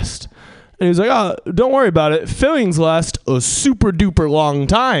fillings last?" And he was like, "Oh, don't worry about it. Fillings last a super duper long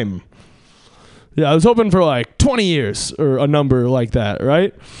time." Yeah, I was hoping for like 20 years or a number like that,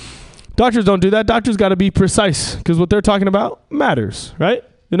 right? Doctors don't do that. Doctors got to be precise because what they're talking about matters, right?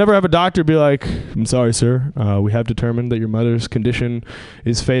 You never have a doctor be like, "I'm sorry, sir. We have determined that your mother's condition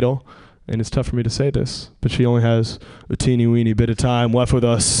is fatal. And it's tough for me to say this, but she only has a teeny weeny bit of time left with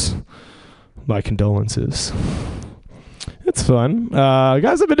us. My condolences." It's fun.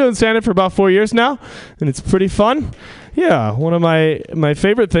 Guys, I've been doing stand-up for about 4 years now, and it's pretty fun. Yeah, one of my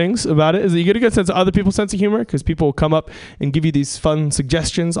favorite things about it is that you get a good sense of other people's sense of humor because people will come up and give you these fun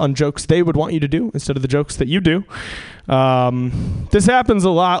suggestions on jokes they would want you to do instead of the jokes that you do. This happens a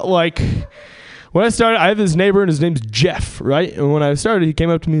lot, like... When I started, I have this neighbor, and his name's Jeff, right? And when I started, he came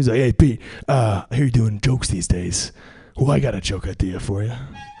up to me, he's like, "Hey, Pete, I hear you're doing jokes these days. Well, I got a joke idea for you."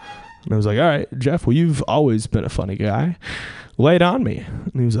 And I was like, "All right, Jeff, well, you've always been a funny guy. Lay it on me."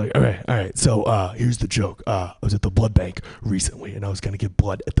 And he was like, all right. So here's the joke. I was at the blood bank recently, and I was going to give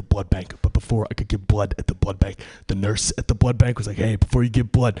blood at the blood bank. But before I could give blood at the blood bank, the nurse at the blood bank was like, "Hey, before you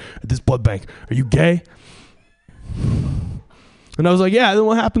give blood at this blood bank, are you gay?" And I was like, "Yeah, then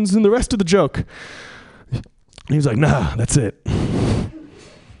what happens in the rest of the joke?" And he was like, "Nah, that's it.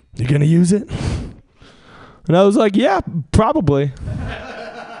 You're going to use it?" And I was like, "Yeah, probably."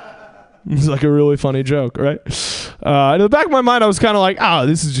 It's like a really funny joke, right? In the back of my mind, I was kind of like,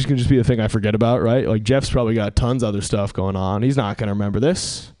 this is just going to be a thing I forget about, right? Like, Jeff's probably got tons of other stuff going on. He's not going to remember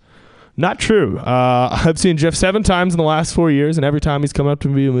this. Not true. I've seen Jeff 7 times in the last 4 years, and every time he's come up to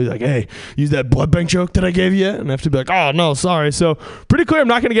me and he's like, "Hey, use that blood bank joke that I gave you?" And I have to be like, "Oh, no, sorry." So pretty clear I'm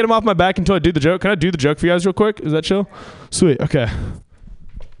not going to get him off my back until I do the joke. Can I do the joke for you guys real quick? Is that chill? Sweet. Okay.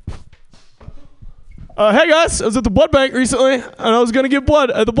 Hey, guys, I was at the blood bank recently, and I was going to give blood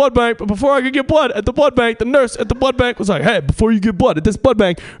at the blood bank, but before I could give blood at the blood bank, the nurse at the blood bank was like, "Hey, before you give blood at this blood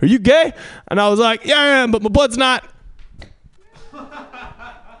bank, are you gay?" And I was like, "Yeah, I am, but my blood's not."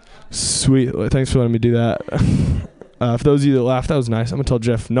 Sweet. Thanks for letting me do that. For those of you that laughed, that was nice. I'm going to tell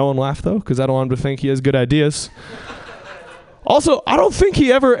Jeff no one laughed, though, because I don't want him to think he has good ideas. Also, I don't think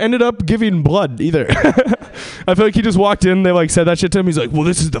he ever ended up giving blood, either. I feel like he just walked in, they said that shit to him. He's like, "Well,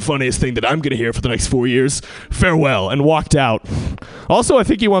 this is the funniest thing that I'm going to hear for the next 4 years. Farewell," and walked out. Also, I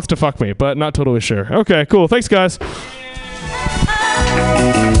think he wants to fuck me, but not totally sure. Okay, cool. Thanks, guys.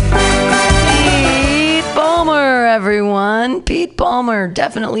 Palmer, everyone. Pete Palmer,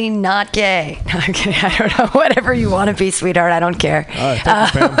 definitely not gay. Okay, I don't know. Whatever you want to be, sweetheart. I don't care.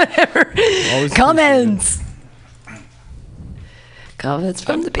 Thank you, whatever. Comments. Comments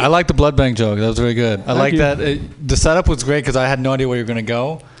from the people. I like the blood bank joke. That was very good. I like you. that. The setup was great because I had no idea where you were going to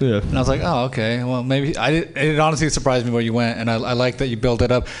go. Yeah. And I was like, "Oh, okay. Well, maybe." It honestly surprised me where you went, and I like that you built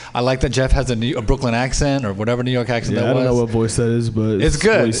it up. I like that Jeff has a Brooklyn accent or whatever New York accent that was. I don't know what voice that is, but it's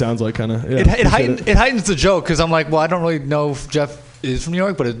good. What he sounds like, kind of. Yeah, it heightens the joke because I'm like, well, I don't really know if Jeff is from New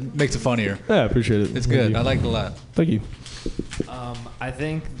York, but it makes it funnier. Yeah, I appreciate it. It's good. I like it a lot. Thank you. I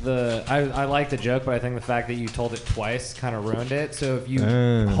think I like the joke, but I think the fact that you told it twice kind of ruined it. So if you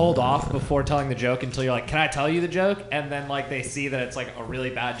hold off before telling the joke until you're like, "Can I tell you the joke?" and then they see that it's a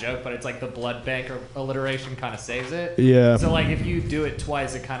really bad joke, but it's the blood bank or alliteration kind of saves it. Yeah. So if you do it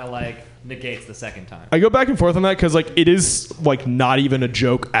twice, it kind of negates the second time. I go back and forth on that because it is not even a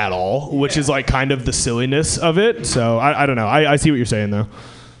joke at all, which is kind of the silliness of it. So I don't know. I see what you're saying though.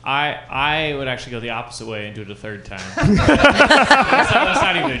 I would actually go the opposite way and do it a third time. that's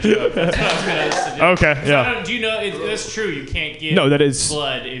not even a joke. That's what I was going to suggest. Okay, yeah. Do you know it's true? You can't give that is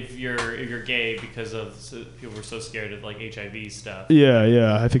blood if you're gay because of people were so scared of HIV stuff.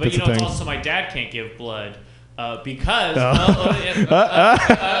 Yeah. I think but that's a thing. Also, my dad can't give blood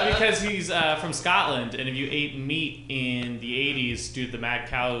Because he's from Scotland, and if you ate meat in the 80s due to the mad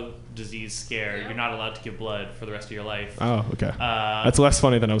cow disease scare, you're not allowed to give blood for the rest of your life. Oh, okay. That's less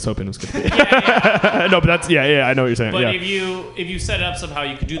funny than I was hoping it was going to be. No, but that's I know what you're saying. But if you set it up somehow,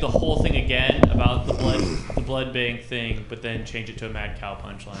 you could do the whole thing again about the blood bank thing, but then change it to a mad cow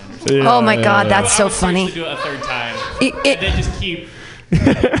punchline. Oh my God, that's so funny. To do it a third time, and then just keep.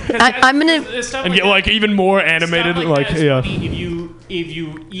 I'm gonna and get like even more animated, if you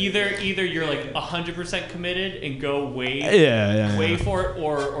either you're like 100% committed and go way for it,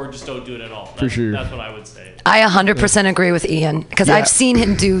 or just don't do it at all. For sure. That's what I would say. I 100% agree with Ian because I've seen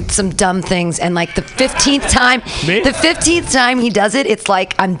him do some dumb things, and like the 15th time he does it, it's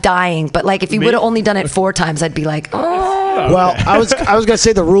like I'm dying. But like if he would have only done it 4 times, I'd be like, oh. Well, I was gonna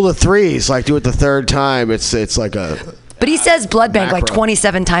say the rule of threes, like do it the third time. It's like a. But he says blood bank like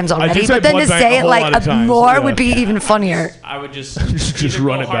 27 times already. But then to say it like more would be even funnier. I would just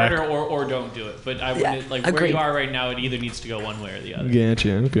run go it back. harder or don't do it. But I wouldn't where agreed. you are right now. It either needs to go one way or the other.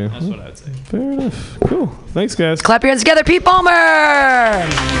 Gotcha. Okay. That's what I would say. Fair enough. Cool. Thanks, guys. Clap your hands together, Pete Palmer.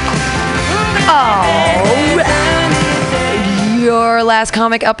 Your last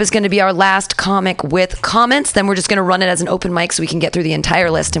comic up is going to be our last comic with comments. Then we're just going to run it as an open mic so we can get through the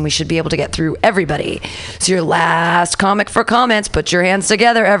entire list, and we should be able to get through everybody. So your last comic for comments. Put your hands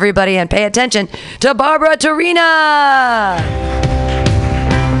together, everybody, and pay attention to Barbara Torina.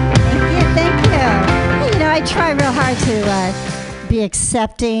 Thank you. You know, I try real hard to be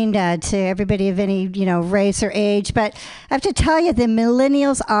accepting to everybody of any, race or age. But I have to tell you, the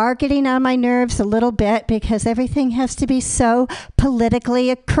millennials are getting on my nerves a little bit because everything has to be so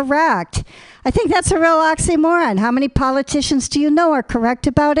politically correct. I think that's a real oxymoron. How many politicians do you know are correct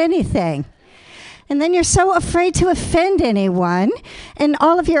about anything? And then you're so afraid to offend anyone, and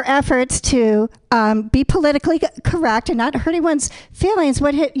all of your efforts to be politically correct and not hurt anyone's feelings,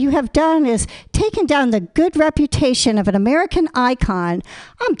 what you have done is taken down the good reputation of an American icon.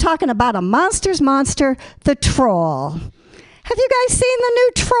 I'm talking about a monster's monster, the troll. Have you guys seen the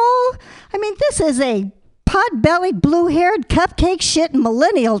new troll? I mean, this is a pot-bellied, blue-haired, cupcake-shit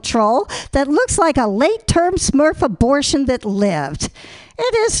millennial troll that looks like a late-term Smurf abortion that lived.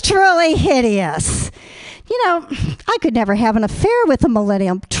 It is truly hideous. I could never have an affair with a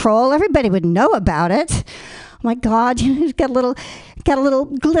millennial troll. Everybody would know about it. Oh my God, he's got a little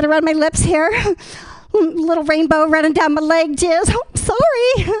glitter on my lips here. Little rainbow running down my leg, jizz. Oh,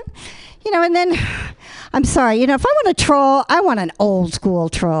 sorry. And then, I'm sorry, if I want a troll, I want an old school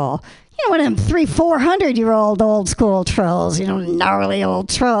troll. One of them 300-400-year-old old school trolls, gnarly old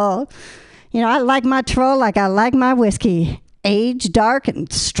troll. I like my troll like I like my whiskey. Age, dark,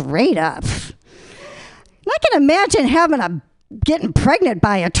 and straight up. I can imagine getting pregnant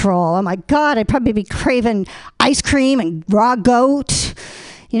by a troll. Oh my God, I'd probably be craving ice cream and raw goat.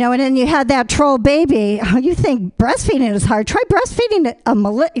 And then you had that troll baby. You think breastfeeding is hard. Try breastfeeding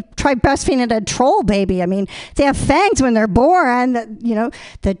a troll baby. I mean, they have fangs when they're born.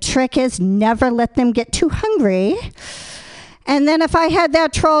 The trick is never let them get too hungry. And then if I had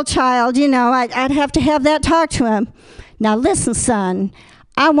that troll child, I'd have to have that talk to him. Now listen, son,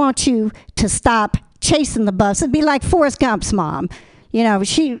 I want you to stop chasing the bus. It'd be like Forrest Gump's mom.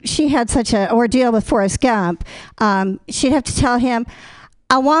 She had such an ordeal with Forrest Gump. She'd have to tell him,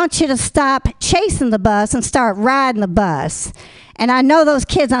 I want you to stop chasing the bus and start riding the bus. And I know those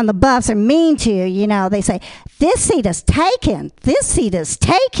kids on the bus are mean to you. They say, this seat is taken. This seat is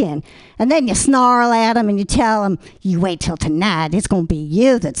taken. And then you snarl at them and you tell them, you wait till tonight. It's going to be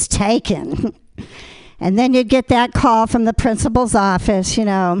you that's taken. And then you'd get that call from the principal's office,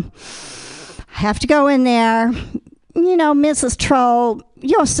 I have to go in there. Mrs. Troll,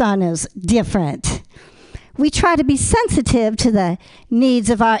 your son is different. We try to be sensitive to the needs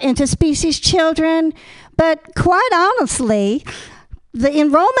of our interspecies children, but quite honestly, the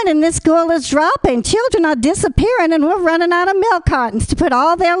enrollment in this school is dropping. Children are disappearing, and we're running out of milk cartons to put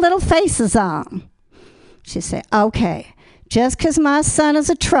all their little faces on. She said, okay. Just because my son is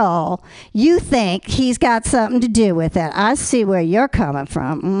a troll, you think he's got something to do with it. I see where you're coming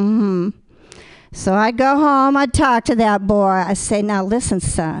from. Mm-hmm. So I'd go home, I'd talk to that boy. I'd say, now listen,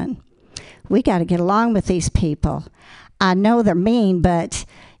 son, we got to get along with these people. I know they're mean, but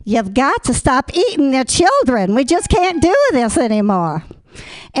you've got to stop eating their children. We just can't do this anymore.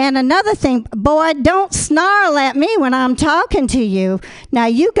 And another thing, boy, don't snarl at me when I'm talking to you. Now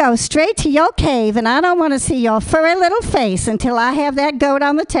you go straight to your cave, and I don't want to see your furry little face until I have that goat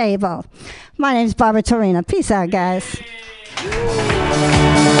on the table. My name's Barbara Torina. Peace out, guys.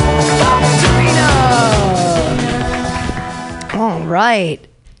 All right.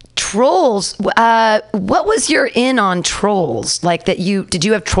 trolls. What was your in on trolls? Like did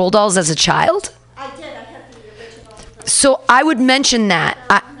you have troll dolls as a child? I did. I had the original. So I would mention that.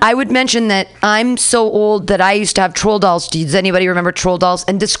 I would mention that I'm so old that I used to have troll dolls. Does anybody remember troll dolls?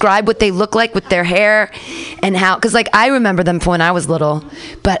 And describe what they look like with their hair and how, because like I remember them from when I was little,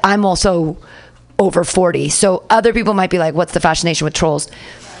 but I'm also over 40. So other people might be like, what's the fascination with trolls?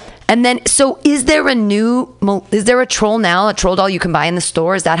 And then, so is there a troll now, a troll doll you can buy in the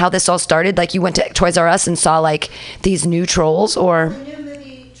store? Is that how this all started? Like you went to Toys R Us and saw like these new trolls, or? The new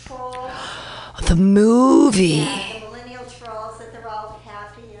movie Trolls. The movie. Yeah, the millennial trolls that they're all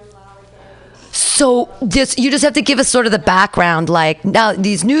happy and lolligays. So you just have to give us sort of the background, like now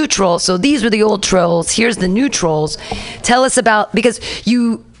these new trolls. So these were the old trolls. Here's the new trolls. Tell us about, because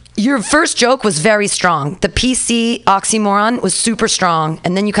your first joke was very strong. The PC oxymoron was super strong,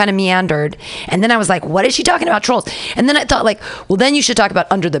 and then you kind of meandered. And then I was like, what is she talking about trolls? And then I thought like, well, then you should talk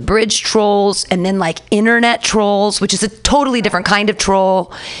about under the bridge trolls, and then like internet trolls, which is a totally different kind of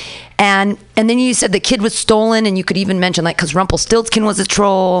troll. And then you said the kid was stolen, and you could even mention like, because Rumpelstiltskin was a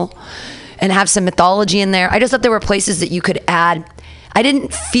troll, and have some mythology in there. I just thought there were places that you could add. I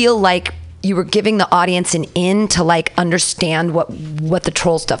didn't feel like you were giving the audience an in to like understand what the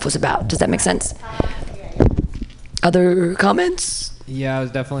troll stuff was about. Does that make sense? Other comments? Yeah, I was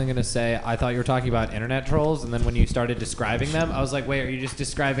definitely going to say, I thought you were talking about internet trolls, and then when you started describing them, I was like, wait, are you just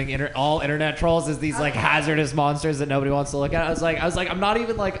describing all internet trolls as these like hazardous monsters that nobody wants to look at? I was like, I'm not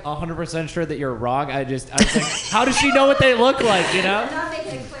even like 100% sure that you're wrong. I was like, how does she know what they look like, you know?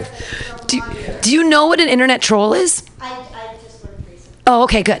 Do you know what an internet troll is? I just learned recently. Oh,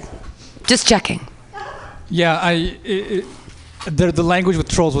 okay, good. Just checking. Yeah, the language with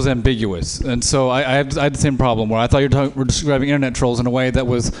trolls was ambiguous, and so I had the same problem where I thought you were describing internet trolls in a way that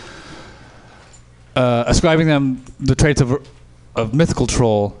was ascribing them the traits of mythical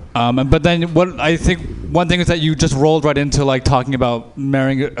troll. But then what I think one thing is that you just rolled right into like talking about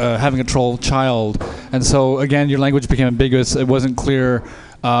having a troll child, and so again your language became ambiguous. It wasn't clear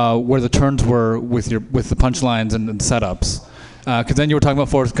where the turns were with the punchlines and setups. Because then you were talking about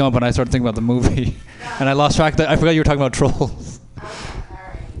Forrest Gump, and I started thinking about the movie, and I lost track. I forgot you were talking about trolls.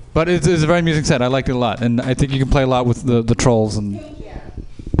 But it's a very amusing set. I liked it a lot, and I think you can play a lot with the trolls. And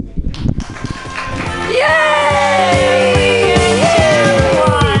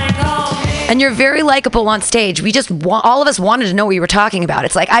And you're very likable on stage. We just all of us wanted to know what you were talking about.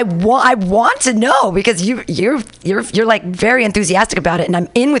 It's like I want to know, because you're like very enthusiastic about it, and I'm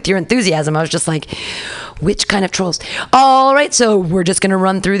in with your enthusiasm. I was just like, which kind of trolls? All right, so we're just gonna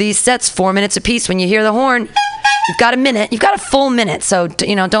run through these sets, 4 minutes apiece. When you hear the horn, you've got a minute. You've got a full minute. So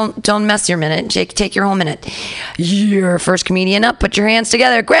don't mess your minute. Take your whole minute. Your first comedian up. Put your hands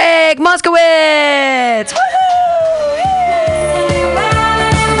together. Greg Moskowitz.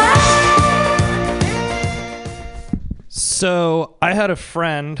 So I had a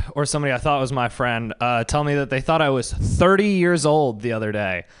friend, or somebody I thought was my friend, tell me that they thought I was 30 years old the other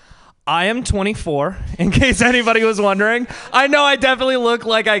day. I am 24, in case anybody was wondering. I know I definitely look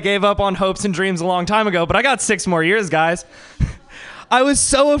like I gave up on hopes and dreams a long time ago, but I got 6 more years, guys. I was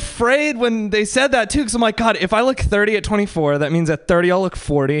so afraid when they said that, too, because I'm like, God, if I look 30 at 24, that means at 30 I'll look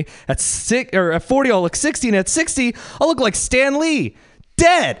 40. At 40 I'll look 60, and at 60 I'll look like Stan Lee,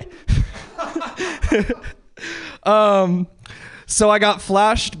 dead. So I got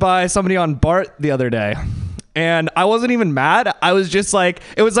flashed by somebody on BART the other day, and I wasn't even mad. I was just like,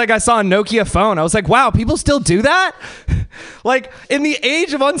 it was like I saw a Nokia phone. I was like, wow, people still do that? Like, in the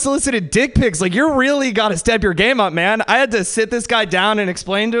age of unsolicited dick pics, like, you really got to step your game up, man. I had to sit this guy down and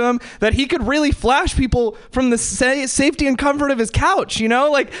explain to him that he could really flash people from the safety and comfort of his couch, you know?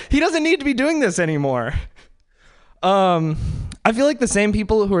 Like, he doesn't need to be doing this anymore. I feel like the same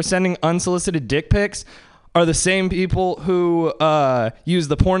people who are sending unsolicited dick pics are the same people who use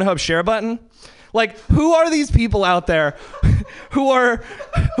the Pornhub share button. Like, who are these people out there who are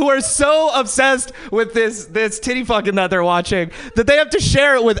so obsessed with this titty fucking that they're watching that they have to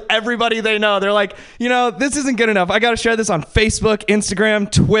share it with everybody they know? They're like, this isn't good enough. I got to share this on Facebook,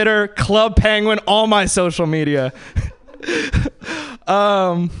 Instagram, Twitter, Club Penguin, all my social media.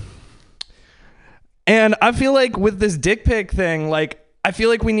 And I feel like with this dick pic thing, like, I feel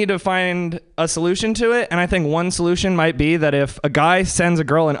like we need to find a solution to it. And I think one solution might be that if a guy sends a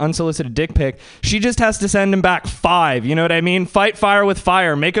girl an unsolicited dick pic, she just has to send him back 5. You know what I mean? Fight fire with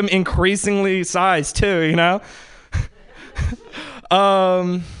fire. Make them increasingly sized too, you know?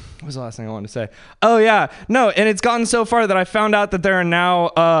 What was the last thing I wanted to say? Oh, yeah. No, and it's gotten so far that I found out that there are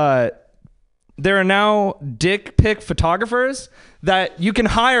now dick pic photographers that you can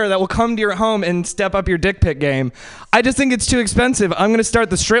hire that will come to your home and step up your dick pic game. I just think it's too expensive. I'm going to start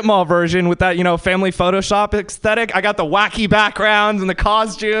the strip mall version with that, family Photoshop aesthetic. I got the wacky backgrounds and the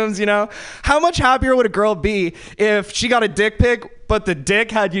costumes, How much happier would a girl be if she got a dick pic, but the dick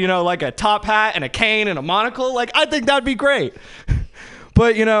had, like a top hat and a cane and a monocle? Like, I think that'd be great.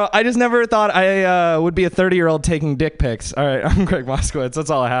 But, I just never thought I would be a 30-year-old taking dick pics. All right, I'm Greg Moskowitz. That's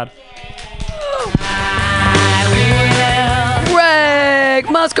all I had. Greg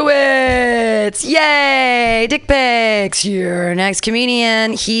Moskowitz! Yay! Dick pics! Your next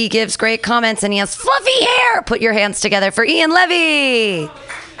comedian. He gives great comments and he has fluffy hair. Put your hands together for Ian Levy.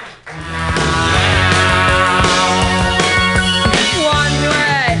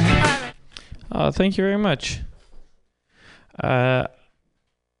 Oh, thank you very much. I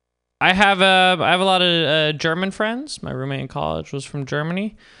have a lot of German friends. My roommate in college was from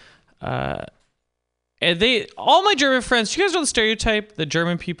Germany. And all my German friends, you guys know the stereotype that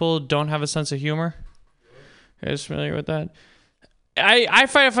German people don't have a sense of humor? You guys familiar with that? I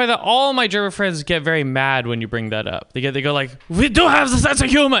find that all my German friends get very mad when you bring that up. They go like, we do have the sense of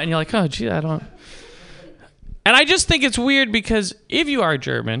humor. And you're like, oh, gee, I don't. And I just think it's weird because if you are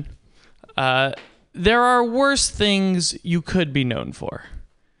German, there are worse things you could be known for.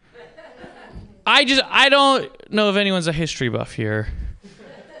 I don't know if anyone's a history buff here,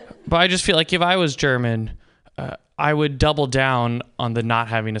 but I just feel like if I was German, I would double down on the not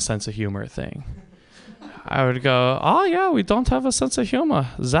having a sense of humor thing. I would go, oh yeah, we don't have a sense of humor.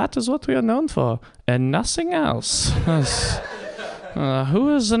 That is what we are known for, and nothing else.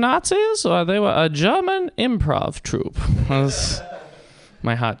 Who is the Nazis? Well, they were a German improv troupe. That's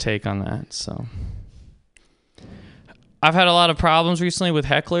my hot take on that. So, I've had a lot of problems recently with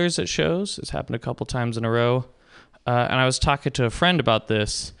hecklers at shows. It's happened a couple times in a row, and I was talking to a friend about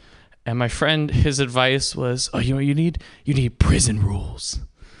this, and my friend, his advice was, oh, you need prison rules.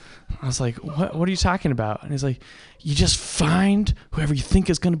 I was like, what are you talking about? And he's like, you just find whoever you think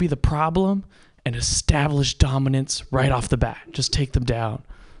is going to be the problem and establish dominance right off the bat. Just take them down.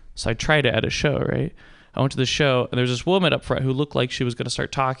 So I tried it at a show, right? I went to the show, and there was this woman up front who looked like she was going to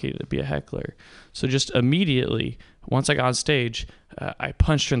start talking to be a heckler. So just immediately, once I got on stage, I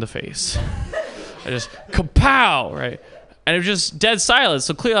punched her in the face. I just, kapow, right? And it was just dead silence,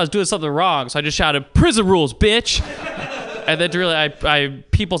 so clearly I was doing something wrong. So I just shouted, prison rules, bitch! And then really, I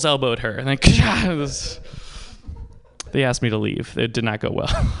people's elbowed her. And then, they asked me to leave. It did not go well.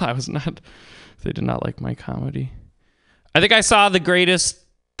 They did not like my comedy. I think I saw the greatest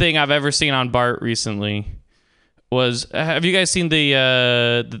thing I've ever seen on BART recently was, have you guys seen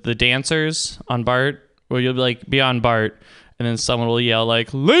the dancers on BART? Where you'll be on BART, and then someone will yell like,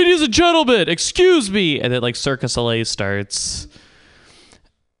 ladies and gentlemen, excuse me, and then like Circus Soleil starts.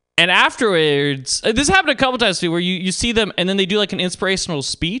 And afterwards, this happened a couple times too, where you see them and then they do like an inspirational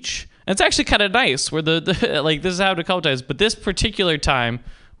speech. And it's actually kind of nice where the like this has happened a couple times, but this particular time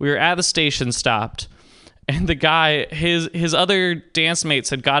we were at the station stopped, and the guy, his other dance mates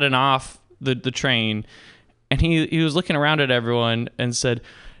had gotten off the train, and he was looking around at everyone and said,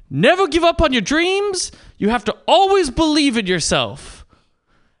 never give up on your dreams. You have to always believe in yourself.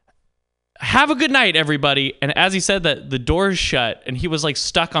 Have a good night, everybody. And as he said that, the doors shut, and he was like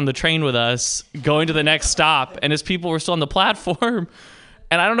stuck on the train with us going to the next stop, and his people were still on the platform.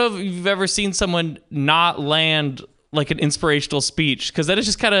 And I don't know if you've ever seen someone not land like an inspirational speech, because that is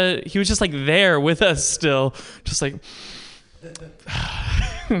just kind of, he was just like there with us still, just like,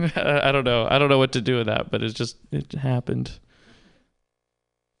 I don't know what to do with that, but it happened.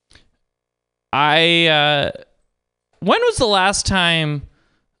 When was the last time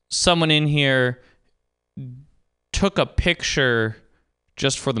someone in here took a picture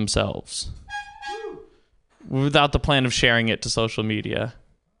just for themselves without the plan of sharing it to social media?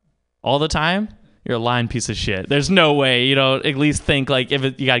 All the time? You're a lying piece of shit. There's no way you don't at least think like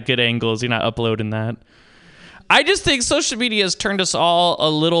if you got good angles, you're not uploading that. I just think social media has turned us all a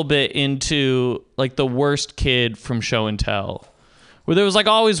little bit into like the worst kid from show and tell. Where there was like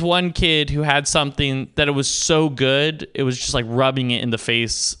always one kid who had something that it was so good, it was just like rubbing it in the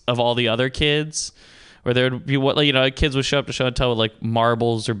face of all the other kids. Where there would be kids would show up to show and tell with like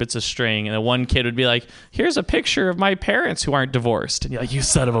marbles or bits of string, and then one kid would be like, "Here's a picture of my parents who aren't divorced," and you're like, "You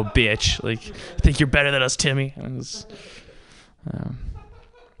son of a bitch! Like, you think you're better than us, Timmy?"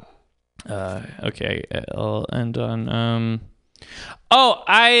 Okay, I'll end on.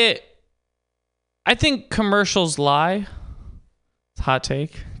 I think commercials lie. Hot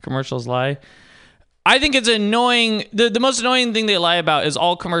take. Commercials lie. I think it's annoying. The most annoying thing they lie about is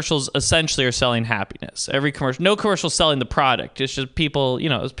all commercials essentially are selling happiness. Every commercial, no commercial selling the product. It's just people,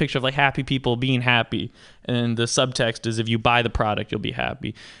 it's a picture of like happy people being happy. And the subtext is if you buy the product, you'll be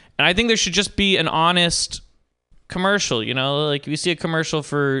happy. And I think there should just be an honest commercial, like if you see a commercial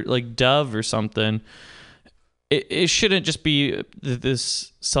for like Dove or something, it shouldn't just be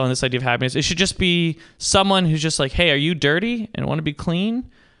this selling this idea of happiness. It should just be someone who's just like, hey, are you dirty and want to be clean?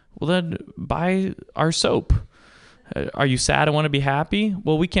 Well, then buy our soap. Are you sad and want to be happy?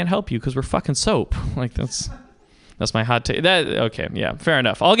 Well, we can't help you because we're fucking soap. Like that's my hot take. Okay, yeah, fair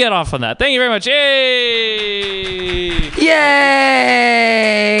enough. I'll get off on that. Thank you very much. Yay!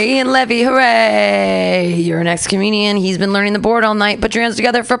 Yay! Ian Levy, hooray! You're our next comedian. He's been learning the board all night. Put your hands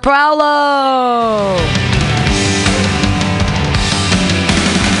together for Paolo!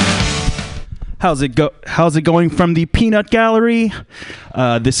 How's it going from the Peanut Gallery?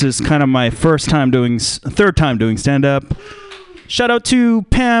 This is kind of my third time doing stand-up. Shout out to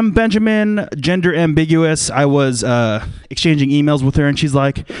Pam Benjamin, gender ambiguous. I was exchanging emails with her, and she's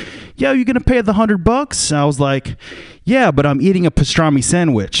like, "Yo, you gonna pay the $100?" I was like, "Yeah, but I'm eating a pastrami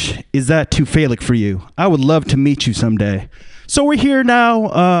sandwich. Is that too phallic for you? I would love to meet you someday." So we're here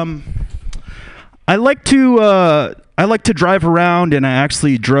now. I like to drive around, and I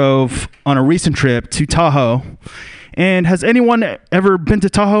actually drove on a recent trip to Tahoe. And has anyone ever been to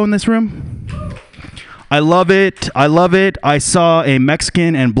Tahoe in this room? I love it. I saw a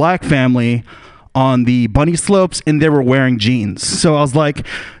Mexican and black family on the bunny slopes, and they were wearing jeans. So I was like,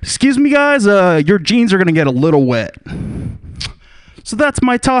 "Excuse me, guys, your jeans are gonna get a little wet." So that's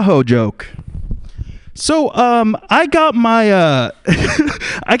my Tahoe joke. So I got my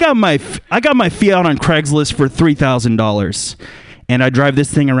I got my Fiat on Craigslist for $3,000, and I drive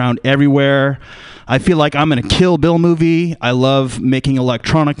this thing around everywhere. I feel like I'm in a Kill Bill movie. I love making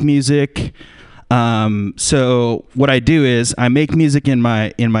electronic music. So what I do is I make music in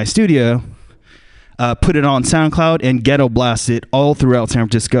my studio, put it on SoundCloud, and ghetto blast it all throughout San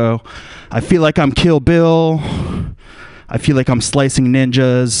Francisco. I feel like I'm Kill Bill. I feel like I'm slicing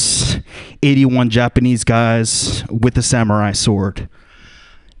ninjas, 81 Japanese guys with a samurai sword.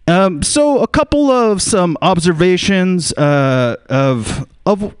 So a couple of some observations of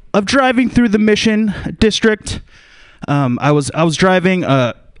driving through the Mission District. I was driving.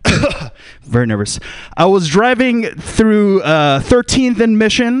 Very nervous. I was driving through 13th and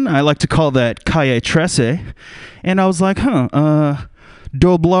Mission. I like to call that Calle Trece, and I was like,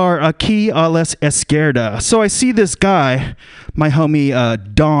 doblar aquí a la izquierda. So I see this guy, my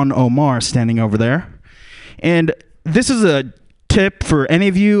homie Don Omar, standing over there. And this is a tip for any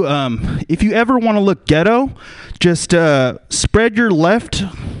of you. If you ever want to look ghetto, just spread your left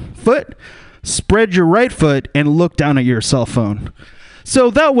foot, spread your right foot, and look down at your cell phone. So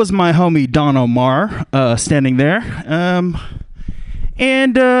that was my homie Don Omar standing there.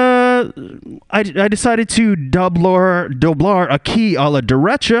 And I decided to doblar aquí a la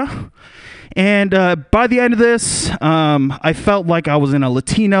derecha. And by the end of this, I felt like I was in a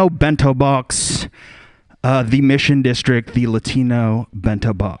Latino bento box, the Mission District, the Latino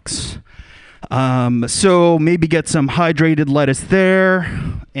bento box. So maybe get some hydrated lettuce there.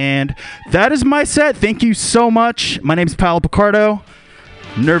 And that is my set. Thank you so much. My name's Paolo Picardo.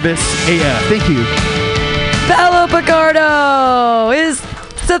 Nervous AF. Thank you. Paolo Picardo is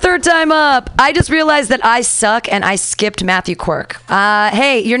the third time up. I just realized that I suck and I skipped Matthew Quirk.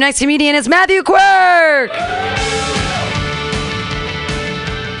 Hey, your next comedian is Matthew Quirk.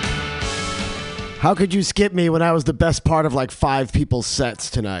 How could you skip me when I was the best part of like 5 people's sets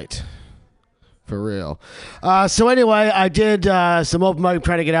tonight? For real. So anyway, I did some open mic,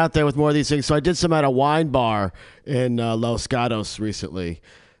 trying to get out there with more of these things. So I did some at a wine bar in Los Gatos recently.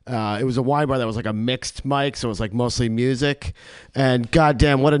 It was a wine bar that was like a mixed mic, so it was like mostly music. And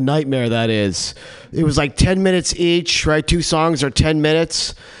goddamn, what a nightmare that is. It was like 10 minutes each, right? 2 songs are 10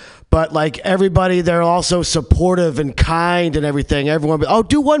 minutes. But like everybody, they're also supportive and kind and everything. Everyone, oh,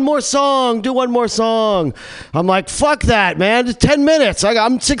 do one more song. I'm like, fuck that, man. It's 10 minutes.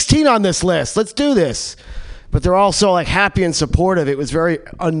 I'm 16 on this list. Let's do this. But they're also like happy and supportive. It was very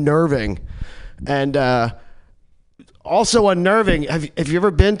unnerving. And also unnerving. Have you ever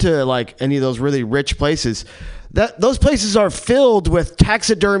been to like any of those really rich places? Those places are filled with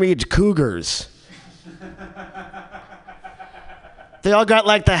taxidermied cougars. They all got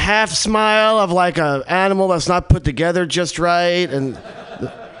like the half smile of like an animal that's not put together just right, and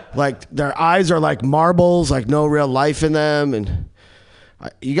like their eyes are like marbles, like no real life in them. And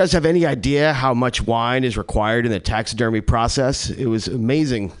you guys have any idea how much wine is required in the taxidermy process? It was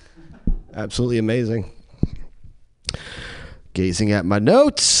amazing, absolutely amazing. Gazing at my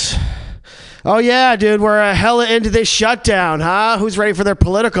notes, Oh, yeah, dude, we're hella into this shutdown, huh? Who's ready for their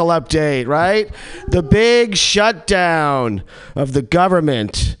political update, right? The big shutdown of the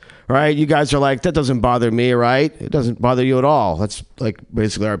government, right? You guys are like, that doesn't bother me, right? It doesn't bother you at all. That's like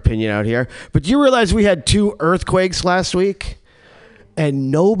basically our opinion out here. But do you realize we had 2 earthquakes last week?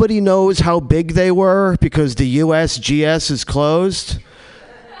 And nobody knows how big they were because the USGS is closed?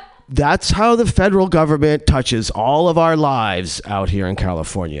 That's how the federal government touches all of our lives out here in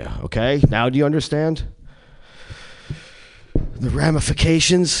California, okay? Now do you understand? The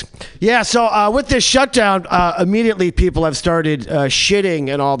ramifications? Yeah, so with this shutdown, immediately people have started shitting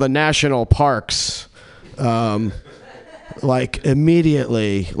in all the national parks. Like,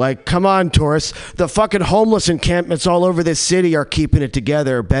 immediately. Like, come on, tourists. The fucking homeless encampments all over this city are keeping it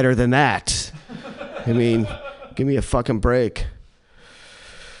together better than that. I mean, give me a fucking break.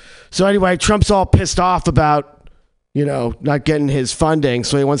 So anyway, Trump's all pissed off about, not getting his funding,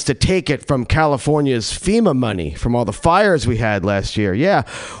 so he wants to take it from California's FEMA money from all the fires we had last year. Yeah,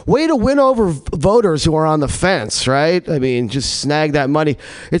 way to win over voters who are on the fence, right? I mean, just snag that money.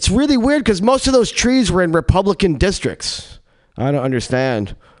 It's really weird because most of those trees were in Republican districts. I don't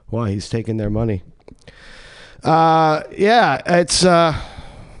understand why he's taking their money. Yeah, it's... Now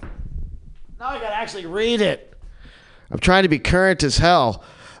I gotta actually read it. I'm trying to be current as hell.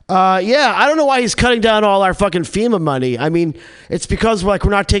 Yeah, I don't know why he's cutting down all our fucking FEMA money. I mean, it's because we're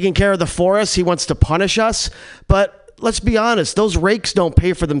not taking care of the forests. He wants to punish us. But let's be honest, those rakes don't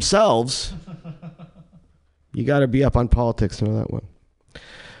pay for themselves. You got to be up on politics to know that one.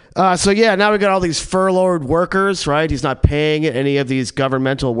 So yeah, now we got all these furloughed workers, right? He's not paying any of these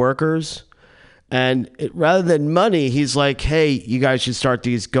governmental workers. And rather than money, he's like, hey, you guys should start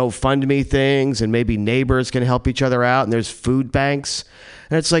these GoFundMe things and maybe neighbors can help each other out. And there's food banks.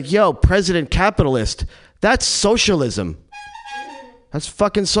 And it's like, yo, President Capitalist, that's socialism. That's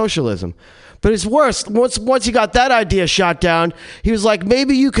fucking socialism. But it's worse. Once he got that idea shot down, he was like,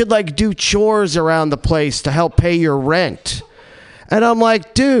 maybe you could like do chores around the place to help pay your rent. And I'm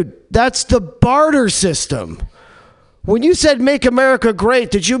like, dude, that's the barter system. When you said make America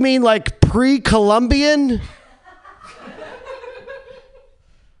great, did you mean like pre-Columbian?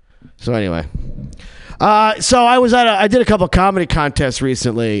 So anyway. So I did a couple comedy contests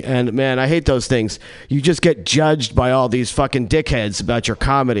recently, and man, I hate those things. You just get judged by all these fucking dickheads about your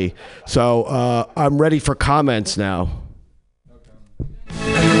comedy. So I'm ready for comments now.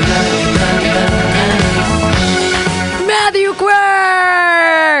 Matthew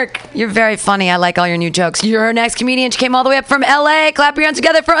Quirk! You're very funny. I like all your new jokes. You're our next comedian. She came all the way up from LA. Clap your hands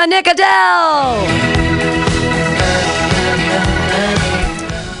together for Anik Adele!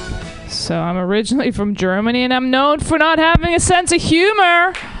 So I'm originally from Germany, and I'm known for not having a sense of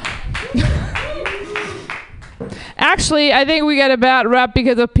humor. Actually, I think we get a bad rap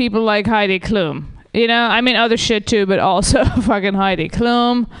because of people like Heidi Klum. I mean other shit too, but also fucking Heidi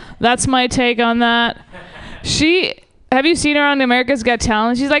Klum. That's my take on that. Have you seen her on America's Got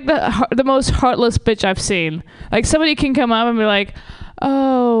Talent? She's like the most heartless bitch I've seen. Like somebody can come up and be like,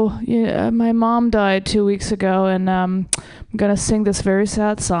 oh, yeah, my mom died 2 weeks ago, and I'm gonna sing this very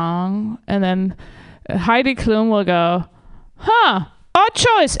sad song. And then Heidi Klum will go, huh, odd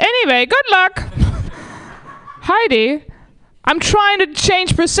choice. Anyway, good luck. Heidi, I'm trying to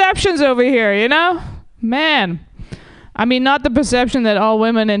change perceptions over here, Man. I mean, not the perception that all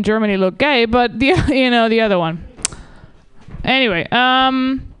women in Germany look gay, but the other one. Anyway,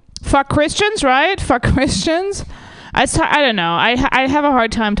 fuck Christians, right? Fuck Christians. I don't know. I have a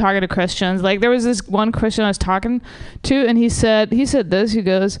hard time talking to Christians. Like, there was this one Christian I was talking to, and he said this. He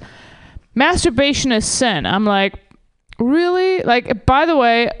goes, masturbation is sin. I'm like, really? Like, by the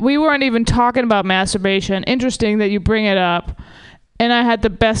way, we weren't even talking about masturbation. Interesting that you bring it up. And I had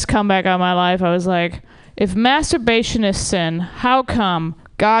the best comeback of my life. I was like, if masturbation is sin, how come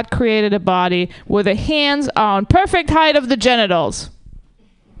God created a body where the hands are on perfect height of the genitals?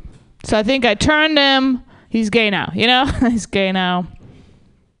 So I think I turned him. He's gay now, He's gay now.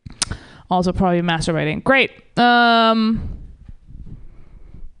 Also probably masturbating. Great. I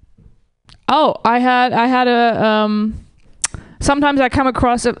had a sometimes I come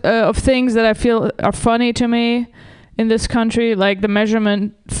across of things that I feel are funny to me in this country, like the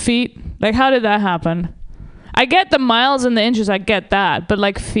measurement feet. Like, how did that happen? I get the miles and the inches, I get that, but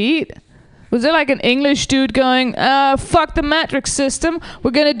like feet? Was there like an English dude going, fuck the metric system,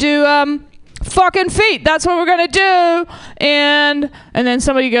 we're gonna do fucking feet, that's what we're gonna do, and then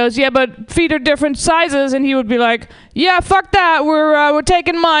somebody goes, yeah, but feet are different sizes, and he would be like, yeah, fuck that, we're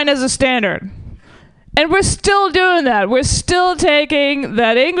taking mine as a standard. And we're still doing that. We're still taking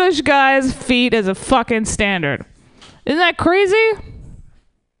that English guy's feet as a fucking standard. Isn't that crazy?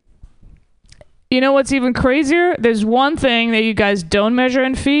 you know what's even crazier? There's one thing that you guys don't measure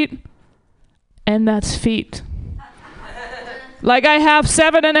in feet, and that's feet. Like I have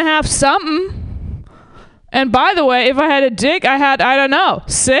 7.5 something. And by the way, if I had a dick, I don't know,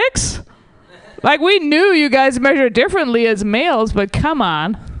 6? Like we knew you guys measure differently as males, but come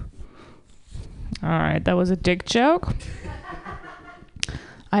on. All right, that was a dick joke.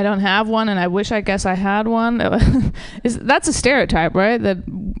 I don't have one, and I guess I had one. That's a stereotype, right? That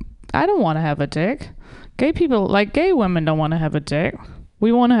I don't want to have a dick. Gay women don't want to have a dick.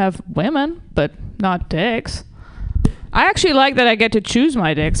 We want to have women, but not dicks. I actually like that I get to choose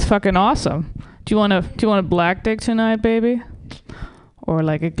my dicks. Fucking awesome. Do you want a black dick tonight, baby? Or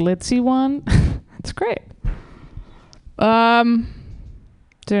like a glitzy one? It's great.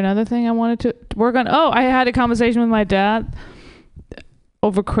 Is there another thing I wanted to work on? Oh, I had a conversation with my dad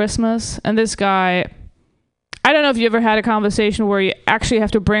over Christmas, and this guy, I don't know if you ever had a conversation where you actually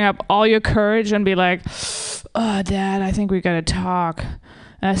have to bring up all your courage and be like, oh, Dad, I think we gotta talk.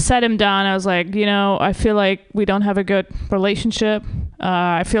 And I sat him down. I was like, I feel like we don't have a good relationship.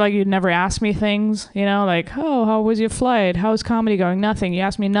 I feel like you'd never ask me things, like, oh, how was your flight? How's comedy going? Nothing. You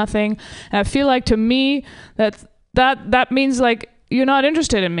asked me nothing. And I feel like to me that means like you're not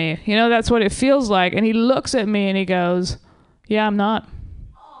interested in me. That's what it feels like. And he looks at me and he goes, yeah, I'm not.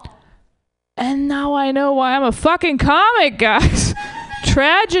 And now I know why I'm a fucking comic, guys.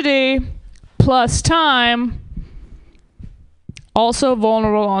 Tragedy plus time. Also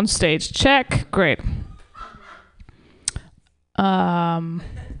vulnerable on stage. Check. Great.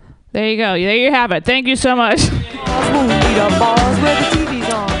 There you go. There you have it. Thank you so much.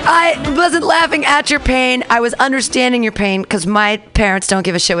 I wasn't laughing at your pain. I was understanding your pain because my parents don't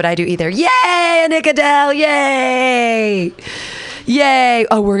give a shit what I do either. Yay, Nick Adele. Yay. Yay.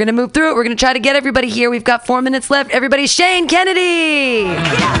 Oh, we're going to move through it. We're going to try to get everybody here. We've got 4 minutes left. Everybody, Shane Kennedy.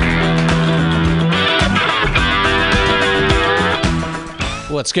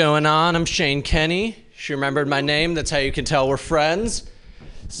 What's going on? I'm Shane Kenny. She remembered my name. That's how you can tell we're friends.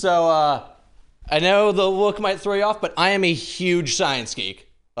 So, I know the look might throw you off, but I am a huge science geek.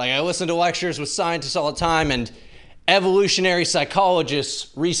 Like, I listen to lectures with scientists all the time, and evolutionary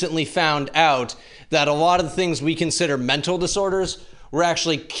psychologists recently found out that a lot of the things we consider mental disorders were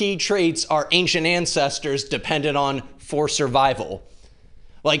actually key traits our ancient ancestors depended on for survival.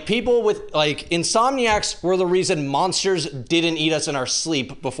 Like people with, like insomniacs were the reason monsters didn't eat us in our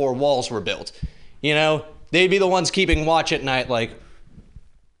sleep before walls were built. They'd be the ones keeping watch at night like,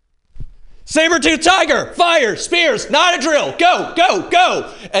 saber-toothed tiger, fire, spears, not a drill, go, go,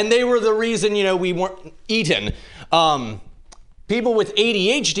 go. And they were the reason, we weren't eaten. People with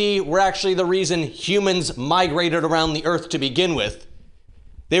ADHD were actually the reason humans migrated around the earth to begin with.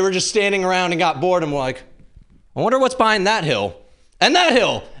 They were just standing around and got bored and were like, I wonder what's behind that hill. And that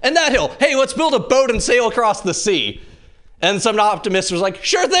hill, and that hill. Hey, let's build a boat and sail across the sea. And some optimist was like,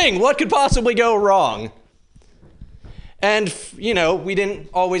 sure thing, what could possibly go wrong? And, we didn't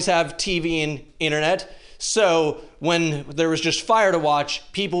always have TV and internet. So when there was just fire to watch,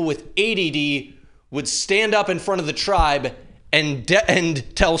 people with ADD would stand up in front of the tribe and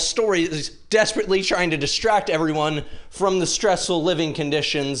tell stories, desperately trying to distract everyone from the stressful living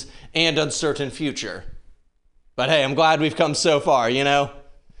conditions and uncertain future. But hey, I'm glad we've come so far,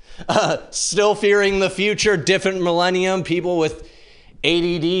 Still fearing the future, different millennium, people with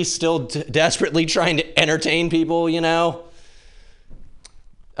ADD still desperately trying to entertain people, Then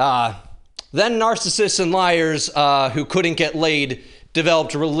narcissists and liars who couldn't get laid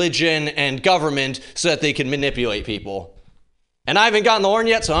developed religion and government so that they could manipulate people. And I haven't gotten the horn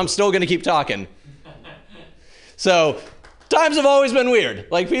yet, so I'm still going to keep talking. So, times have always been weird.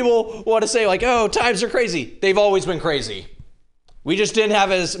 Like, people want to say, like, oh, times are crazy. They've always been crazy. We just didn't have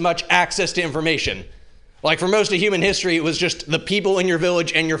as much access to information. Like, for most of human history, it was just the people in your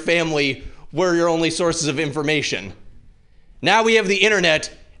village and your family were your only sources of information. Now we have the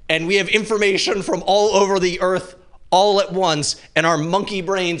internet, and we have information from all over the earth all at once, and our monkey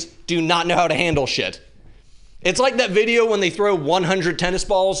brains do not know how to handle shit. It's like that video when they throw 100 tennis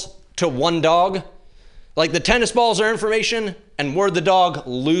balls to one dog. Like, the tennis balls are information, and we're the dog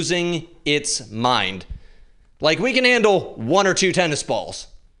losing its mind. Like, we can handle 1 or 2 tennis balls.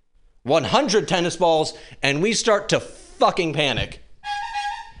 100 tennis balls, and we start to fucking panic.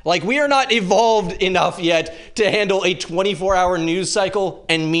 Like, we are not evolved enough yet to handle a 24-hour news cycle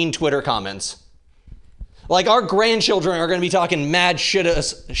and mean Twitter comments. Like, our grandchildren are going to be talking mad shit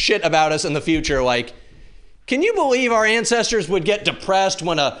about us in the future. Like, can you believe our ancestors would get depressed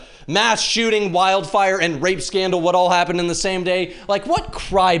when a mass shooting, wildfire, and rape scandal would all happen in the same day? Like, what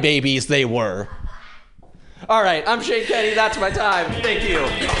crybabies they were. All right, I'm Shane Kenny. That's my time. Thank you.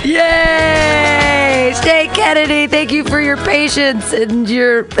 Yay! Yay! Stay Kennedy, thank you for your patience and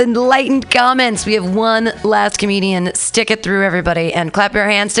your enlightened comments. We have one last comedian. Stick it through, everybody, and clap your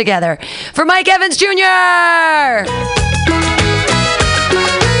hands together for Mike Evans Jr.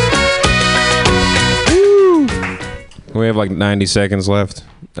 We have like 90 seconds left.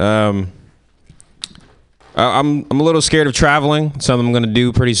 I'm a little scared of traveling. Something I'm going to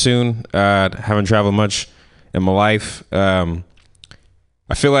do pretty soon. Haven't traveled much in my life. I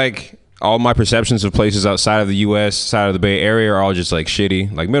feel like all my perceptions of places outside of the U.S., outside of the Bay Area, are all just like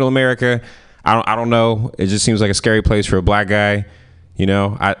shitty. Like Middle America, I don't know. It just seems like a scary place for a black guy. You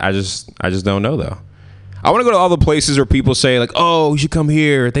know, I just don't know though. I want to go to all the places where people say like, "Oh, you should come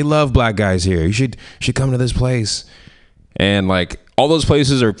here. They love black guys here. You should come to this place." And like all those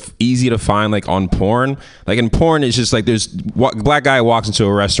places are easy to find like on porn. Like in porn, it's just like there's black guy walks into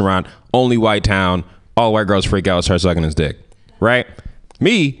a restaurant, only white town, all white girls freak out, start sucking his dick, right?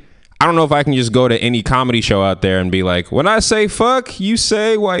 Me, I don't know if I can just go to any comedy show out there and be like, when I say fuck, you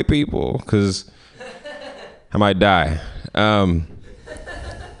say white people, because I might die. But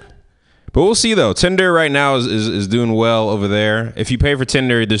we'll see though. Tinder right now is doing well over there. If you pay for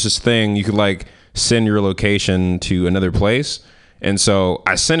Tinder, there's this thing you could like send your location to another place. And so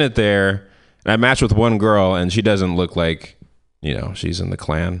I sent it there and I matched with one girl and she doesn't look like, you know, she's in the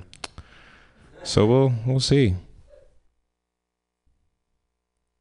Klan. So we'll see.